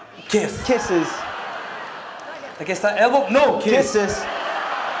 Kisses. Takeshita elbow. No kiss. Kisses.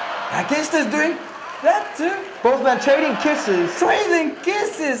 Takeshita is doing that too. Both men trading kisses. Trading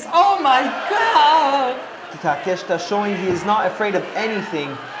kisses. Oh my god. Takeshita showing he is not afraid of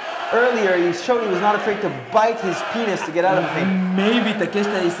anything. Earlier, he showed he was not afraid to bite his penis to get out of things. Maybe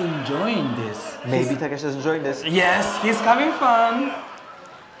Takeshita is enjoying this. Maybe Takeshita is enjoying this. Yes, he's having fun.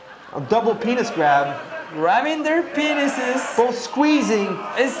 A double penis grab. Grabbing their penises. Both squeezing.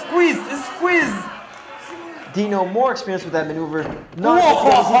 A squeeze, a squeeze. Dino more experienced with that maneuver.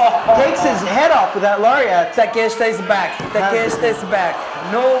 Takes his head off with that lariat. Takeshita is back. Takeshita is back.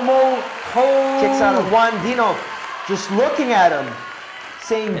 No more hold. Kicks out of one. Dino just looking at him,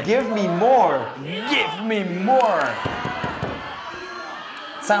 saying, "Give me more. Give me more."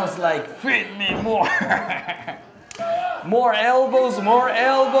 Sounds like feed me more. More elbows, more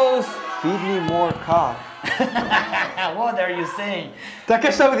elbows. Feed me more cock. What are you saying?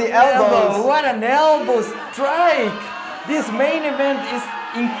 Takeshita with the elbows. Elbow. What an elbow strike. This main event is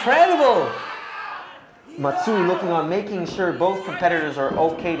incredible. Matsui looking on, making sure both competitors are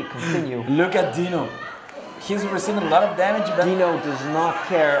okay to continue. Look at Dino. he's receiving a lot of damage, but Dino does not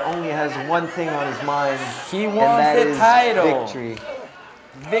care, only has one thing on his mind. he and wants that the is title. victory.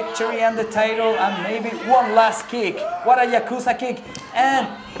 Victory and the title, and maybe one last kick. What a Yakuza kick. And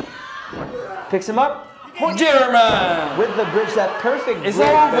Picks him up. German! With the bridge, that perfect It's bridge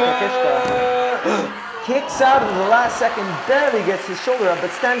over! that Takeshita kicks out at the last second, barely gets his shoulder up, but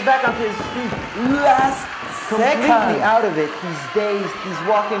stands back onto his feet. Last Completely second! out of it. He's dazed. He's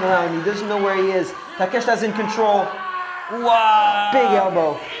walking around. He doesn't know where he is. Takeshita's in control. Wow! Big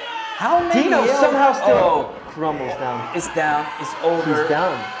elbow. How many Dino somehow still Oh, crumbles down. it's down. It's over. He's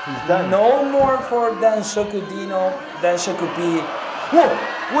down. He's done. No more for Danshoku Dino. Danshoku P. Whoa!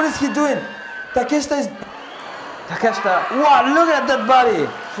 What is he doing? Takeshita is. Takeshita Wow! Look at that body.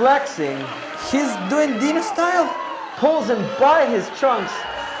 flexing, He's doing Dino style. pulls him by his trunks.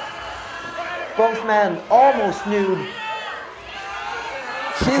 Both men almost nude.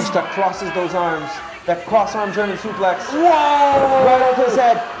 Takeshita crosses those arms. That cross-arm German suplex. Whoa! Right onto his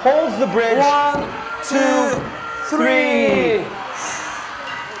head. Holds the bridge. 1, 2, 3.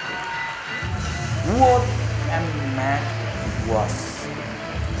 What a match was.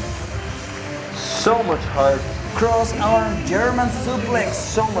 So much heart. Cross arm German suplex.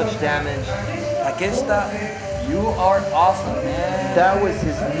 So much damage. Takeshita, you are awesome, man. That was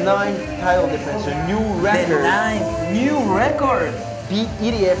his 9th title defense. A new The record. 9th new record. Beat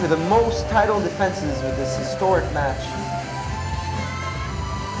EDA for the most title defenses with this historic match.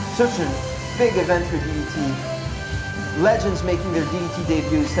 Such a big event for DDT. Legends making their DDT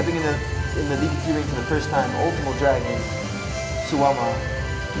debut, stepping in the DDT ring for the first time. Ultimo Dragon, Suwama,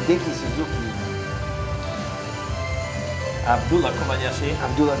 Hideki Suzuki, Abdullah Kobayashi.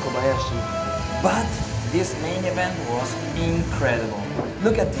 Abdullah Kobayashi. But this main event was incredible.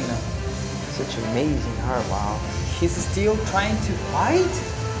 Look at Dino. Such amazing heart, wow. He's still trying to fight?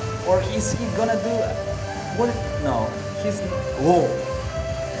 Or is he gonna do what? No, he's. Whoa.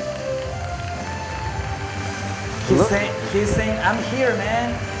 Look. He's saying, I'm here,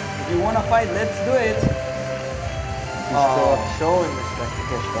 man. If you wanna fight, let's do it. He's still showing respect to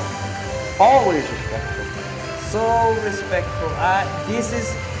Takeshita. Always respectful. So respectful. This is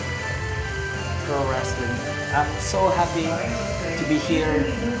pro wrestling. I'm so happy to be here.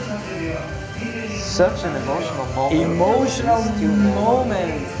 Such an emotional moment. Emotional These two men.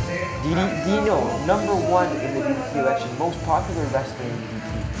 moment. Dino, #1 in the DDT election, most popular wrestler in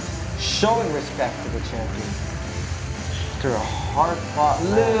DDT, showing respect to the champion. After a hard-fought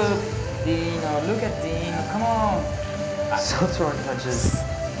match. Look, Dino. Look at Dino. Come on. So throwing punches.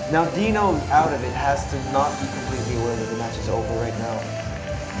 Now Dino, out of it, has to not be completely aware that the match is over right now.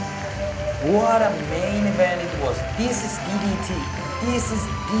 What a main event it was. This is DDT. This is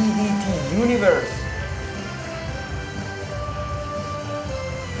DDT Universe.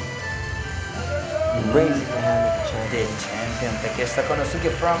 Raising the hand of the champion. The champion Takeshita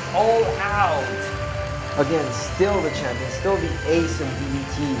Konosuke from All Out. Again, still the champion, still the ace of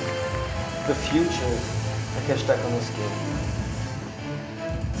DDT. The future, Takeshita Konosuke,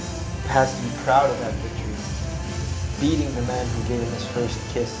 has to be proud of that victory. Beating the man who gave him his first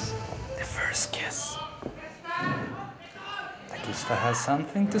kiss. The first kiss. Takeshita has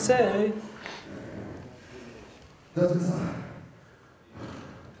something to say. 夏目さん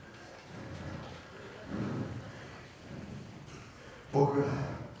僕が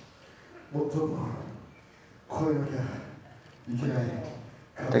もっとも超えなきゃいけない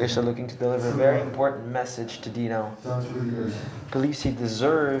Takeshita looking to deliver a very important message to Dino. 男子リーグ Believes he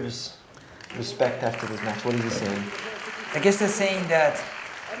deserves respect after this match. What is he saying? Takeshita is saying that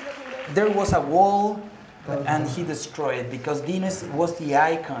there was a wall and he destroyed it because Dino was the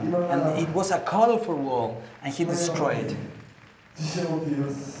icon and it was a colorful wall and he destroyed it. 自信を持っていま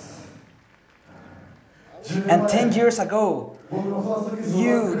す And 10 years ago, 僕のファーストキスを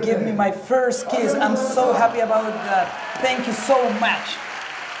you gave me my first kiss. I'm so happy about that. Thank you so much.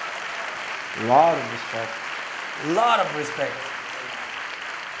 Lot of respect. Lot of respect.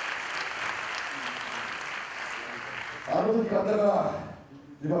 あの時買ったから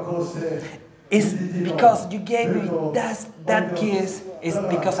今こうして It's because you gave me that kiss. It's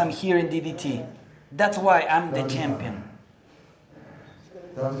because I'm here in DDT. That's why I'm the champion.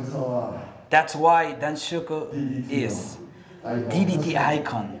 男子さんは That's why Danshoku is DDT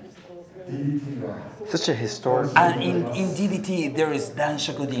icon. DDT が Such a historic, And in DDT, there is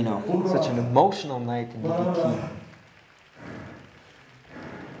Danshoku Dino. such an emotional night in DDT.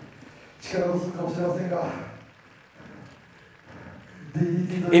 力をするかもしれませんが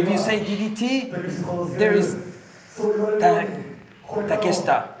If you say DDT, there is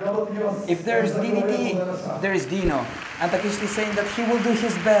Takeshita. If there is DDT, there is Dino. And Takeshita is saying that he will do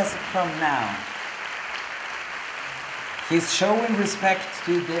his best from now. He's showing respect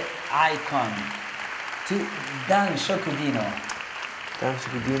to the icon, to Danshoku Dino.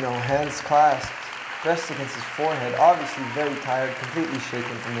 Danshoku Dino, hands clasped, pressed against his forehead, obviously very tired, completely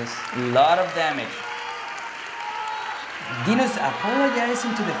shaken from this. Lot of damage. Dino's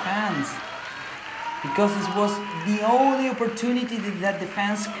apologizing to the fans because this was the only opportunity that the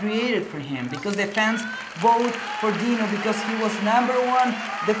fans created for him. Because the fans voted for Dino because he was #1.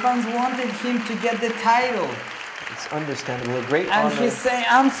 The fans wanted him to get the title. It's understandable, a great and honor. He's saying,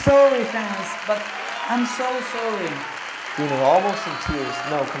 I'm sorry fans, but I'm so sorry. Dino almost in tears.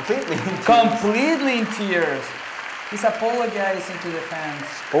 No, completely in tears. Completely in tears. He's apologizing to the fans.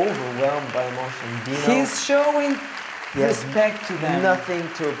 Overwhelmed by emotion. Dino, he's showing respect to them. Nothing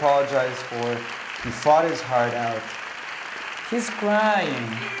to apologize for. He fought his heart out. He's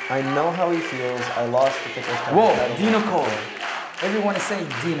crying. I know how he feels. I lost the ticket. Whoa, Dino Cole. Everyone is saying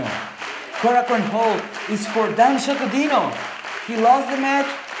Dino. Korakuen Hall is for Danshoku Dino. He lost the match,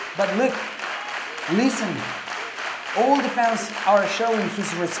 but look, listen. All the fans are showing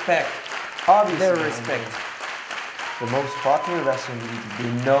his respect. Obviously, their respect. The most popular wrestler in DDT.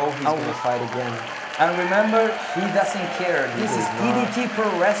 They know he's going to fight again. And remember, he doesn't care. This is DDT Pro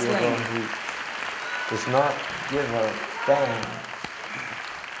Wrestling. Does not give a damn.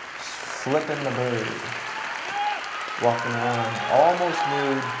 Just flipping the bird. Walking around, almost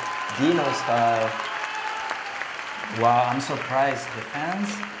nude, Dino style. Wow, I'm surprised. The fans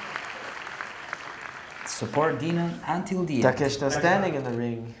support Dino until the end. Takeshita standing in the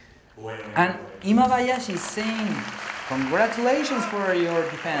ring. And Imabayashi is saying, congratulations for your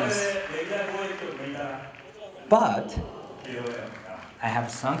defense. But I have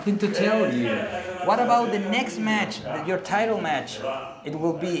something to tell you. What about the next match, your title match? It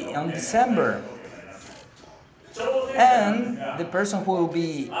will be on December. And the person who will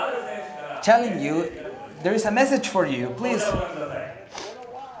be telling you, there is a message for you. Please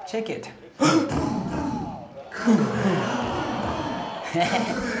check it.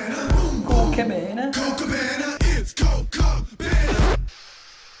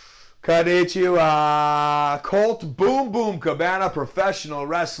 Konnichiwa, Colt Boom Boom Cabana, professional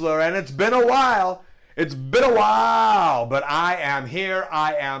wrestler, and it's been a while. It's been a while, but I am here,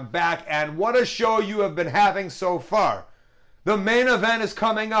 I am back, and what a show you have been having so far. The main event is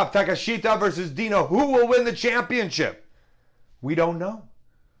coming up, Takeshita versus Dino. Who will win the championship? We don't know.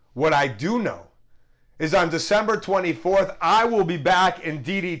 What I do know is on December 24th, I will be back in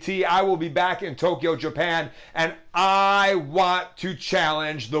DDT. I will be back in Tokyo, Japan, and I want to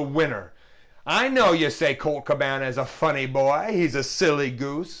challenge the winner. I know you say Colt Cabana is a funny boy. He's a silly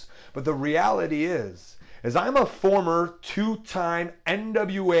goose. But the reality is I'm a former two-time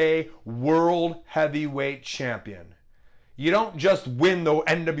NWA World Heavyweight Champion. You don't just win the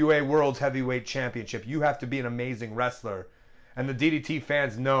NWA World Heavyweight Championship. You have to be an amazing wrestler. And the DDT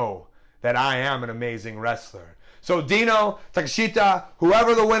fans know that I am an amazing wrestler. So Dino, Takeshita,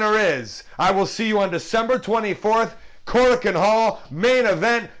 whoever the winner is, I will see you on December 24th, Korakuen Hall, main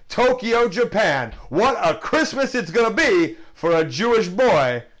event, Tokyo, Japan. What a Christmas it's going to be for a Jewish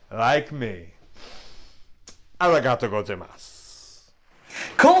boy like me. Arigatou gozaimasu.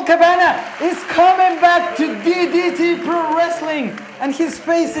 Colt Cabana is coming back to DDT Pro Wrestling, and he's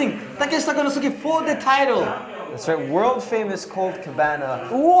facing Takeshita Konosuke for the title. That's right, world famous Colt Cabana.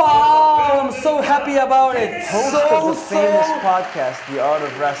 Wow, I'm so happy about it. Host of the famous podcast, The Art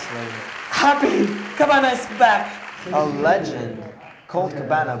of Wrestling. Happy, Cabana is back. A legend, Colt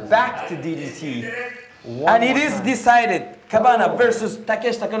Cabana, back to DDT. And it is decided, Cabana versus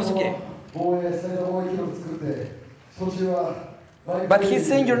Takeshita Konosuke. But he's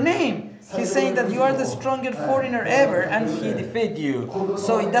saying your name. He's saying that you are the strongest foreigner ever, and he defeated you.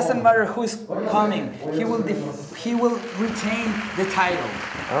 So it doesn't matter who's coming. He will retain the title.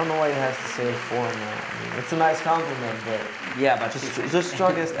 I don't know why he has to say foreigner. I mean, it's a nice compliment, but yeah, but just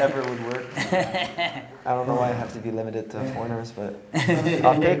strongest ever would work. I don't know why I have to be limited to foreigners, but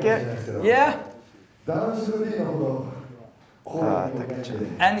I'll take it. Yeah.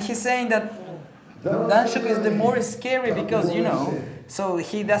 And he's saying that Danshoku is the more scary because, you know, so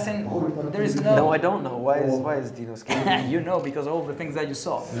he doesn't, there is no... No, I don't know. Why is Dino scary? You know, because of all the things that you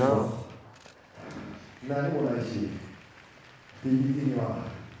saw. No.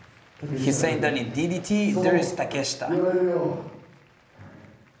 He's saying that in DDT, there is Takeshita.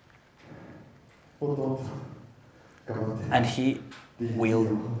 And he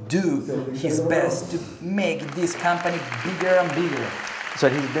will do his best to make this company bigger and bigger. So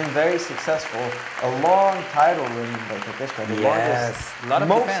he's been very successful. A long title reign by Takeshita. The longest, a lot of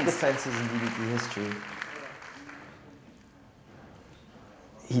most defenses in DDT history.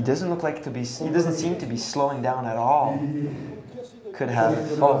 he doesn't look like he doesn't seem to be slowing down at all. Could have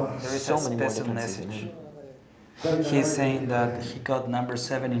There is so a many more special differences. message. He's saying that he got number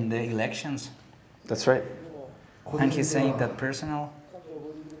 7 in the elections. That's right. And he's saying that personal,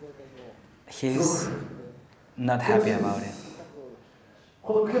 he's not happy about it.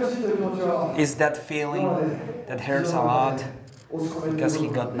 Is that feeling that hurts a lot because he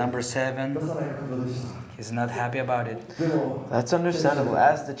got number 7? He's not happy about it. That's understandable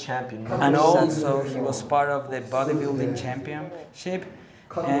as the champion. And also he was part of the bodybuilding championship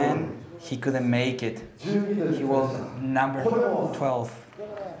and he couldn't make it. He was number 12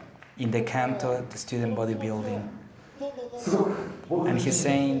 in the Kanto, the student bodybuilding. And he's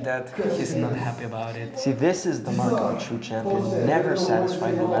saying that he's not happy about it. See, this is the mark of a true champion. Never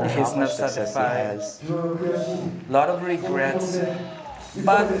satisfied, no matter He's how not much success he satisfied. has. Lot of regrets,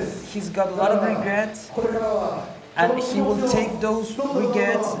 but he's got a lot of regrets, and he will take those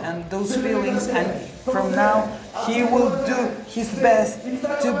regrets and those feelings, and from now he will do his best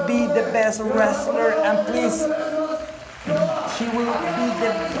to be the best wrestler, and please, he will be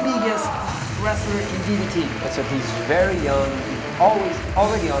the biggest wrestler in DDT. That's what he's very young,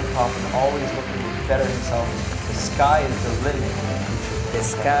 already on top, and always looking to better himself. The sky is the limit. The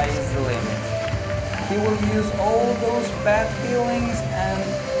sky is the limit. He will use all those bad feelings, and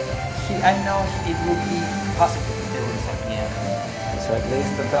I know it will be positive feelings at the end. So at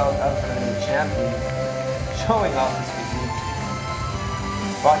least the belt out for the new champion, showing off his physique.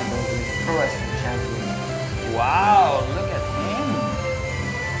 Bodybuilding, pro wrestling champion. Wow, look at him.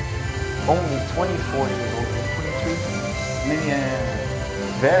 Only 24 years old, 23? Maybe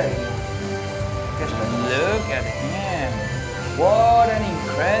Very. look at him. What an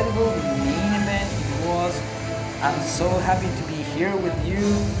incredible main event it was. I'm so happy to be here with you.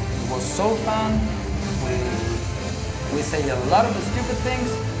 It was so fun. We say a lot of stupid things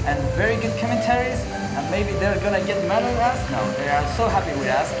and very good commentaries, and maybe they're gonna get mad at us. No, they are so happy with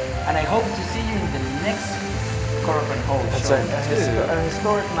us, and I hope to see you in the next Korakuen Hall That's show. right. A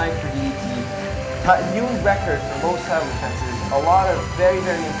historic night for DDT. New record for most title defenses. A lot of very,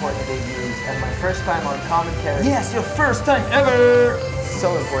 very important debuts, and my first time on commentary. Yes, your first time ever.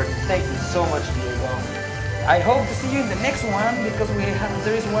 So important. Thank you so much, Diego. I hope to see you in the next one because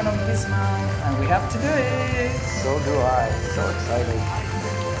there is one on this month and we have to do it. So do I. So excited.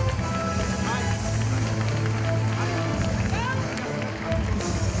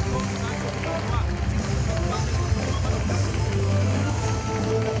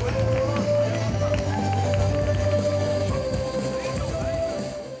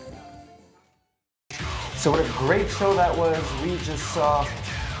 So what a great show that was. We just saw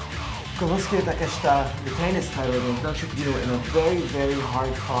Konosuke Takeshita retain his title against Danshoku Dino in a very, very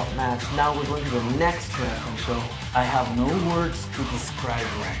hard-fought match. Now we're going to the next Korakuen show. I have no words to describe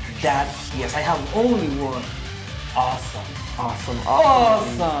that. Yes, I have only one. Awesome. Awesome.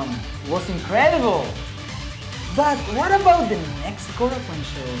 Awesome. It was incredible. But what about the next Korakuen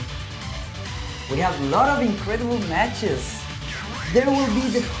show? We have a lot of incredible matches. There will be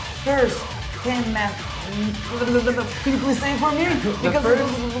the first 10-man. Can you please say it for me? The first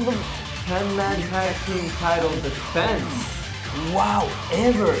 10-man tag team title defense. Wow,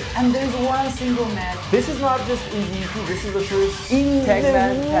 ever. And there's one single match. This is not just in DDT, this is the first In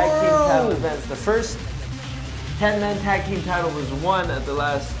 10-man the tag team title world. defense. The first 10-man tag team title was won at the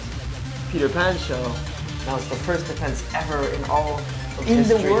last Peter Pan show. Now it's the first defense ever in all of In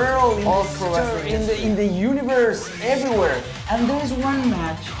history. the world, in all the pro wrestling history. in the universe, everywhere. And there's one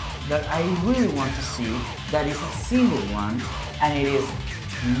match that I really want to see that is a single one, and it is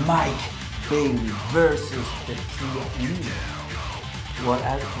Mike Bailey versus the TNA.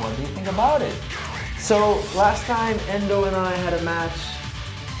 What do you think about it? So last time Endo and I had a match,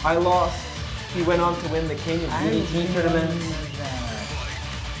 I lost. He went on to win the King of DDT tournament.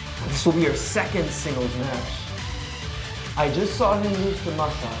 This will be our second singles match. I just saw him lose to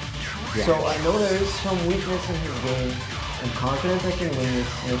Masa, so I know there is some weakness in his game. I'm confident I can win this,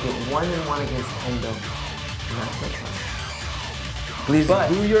 make it 1-1 against Endo. And that's my plan. Please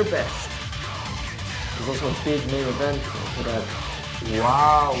do your best. There's also a big main event for that.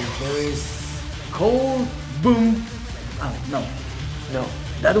 Wow, there is Cold Boom. No.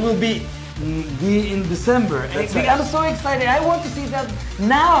 That will be in December. That's right. I'm so excited. I want to see that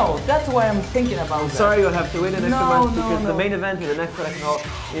now. That's why I'm thinking about that. Sorry, you'll have to wait an extra month because no. the main event in the next Korakuen Hall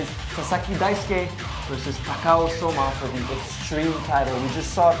is Sasaki Daisuke versus Takao Soma for the Extreme title. We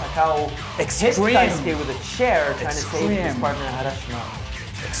just saw Takao hit Daisuke with a chair trying to save his partner Harashima.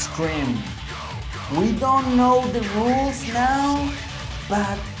 Extreme. We don't know the rules now,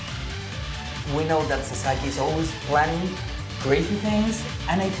 but we know that Sasaki is always planning crazy things,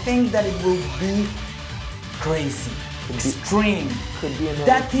 and I think that it will be crazy, extreme. Could be another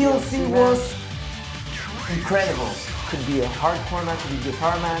That DLC was incredible. Could be a hardcore match, could be a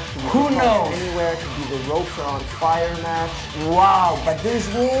guitar match, could be Who knows? anywhere, could be the ropes are on fire match. Wow, but there's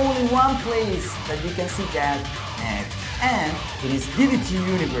only one place that you can see that match, and it is DDT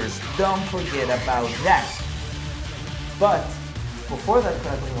Universe. Don't forget about that. But before that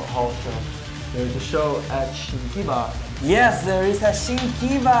Korakuen Hall show, there's a show at Shinkiba. Yes, there is a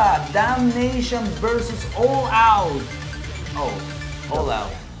Shinkiba Damnation versus All Out. Oh, All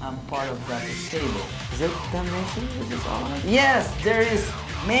Out. I'm part of that stable. Is it Damnation? Is this All Out? Yes, there is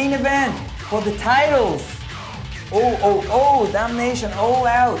main event for the titles. Oh, Damnation All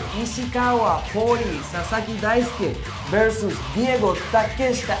Out. Ishikawa, Hori, Sasaki Daisuke versus Diego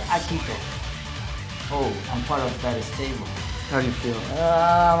Takeshita Akito. Oh, I'm part of that stable. How do you feel?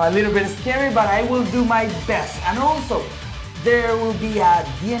 A little bit scary, but I will do my best. And also, there will be a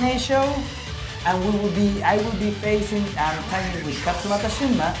DNA show, and I will be facing, I'm tagging with Katsumata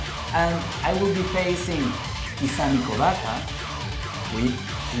Shunma, and I will be facing Isami Kodaka with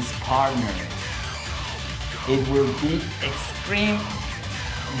his partner. It will be extreme,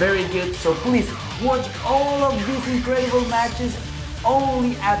 very good. So please watch all of these incredible matches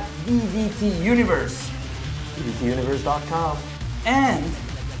only at DDT Universe. DDTUniverse.com. And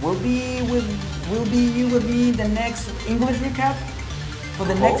will be with me the next English recap for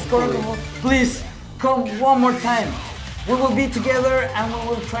the next Korakuen. Please come one more time. We will be together and we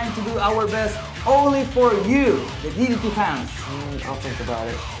will try to do our best only for you, the DDT fans. I'll think about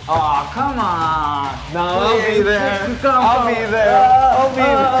it. Oh, come on. No, I'll be there. I'll be there. I'll be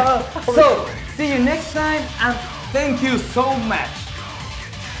there. So, see you next time and thank you so much.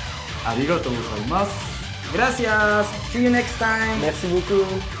 Arigatou gozaimasu. Gracias. See you next time. Merci beaucoup.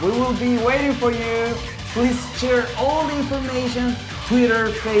 We will be waiting for you. Please share all the information, Twitter,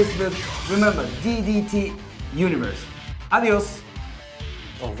 Facebook. Remember, DDT Universe. Adios.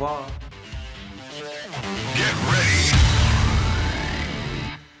 Au revoir. Get ready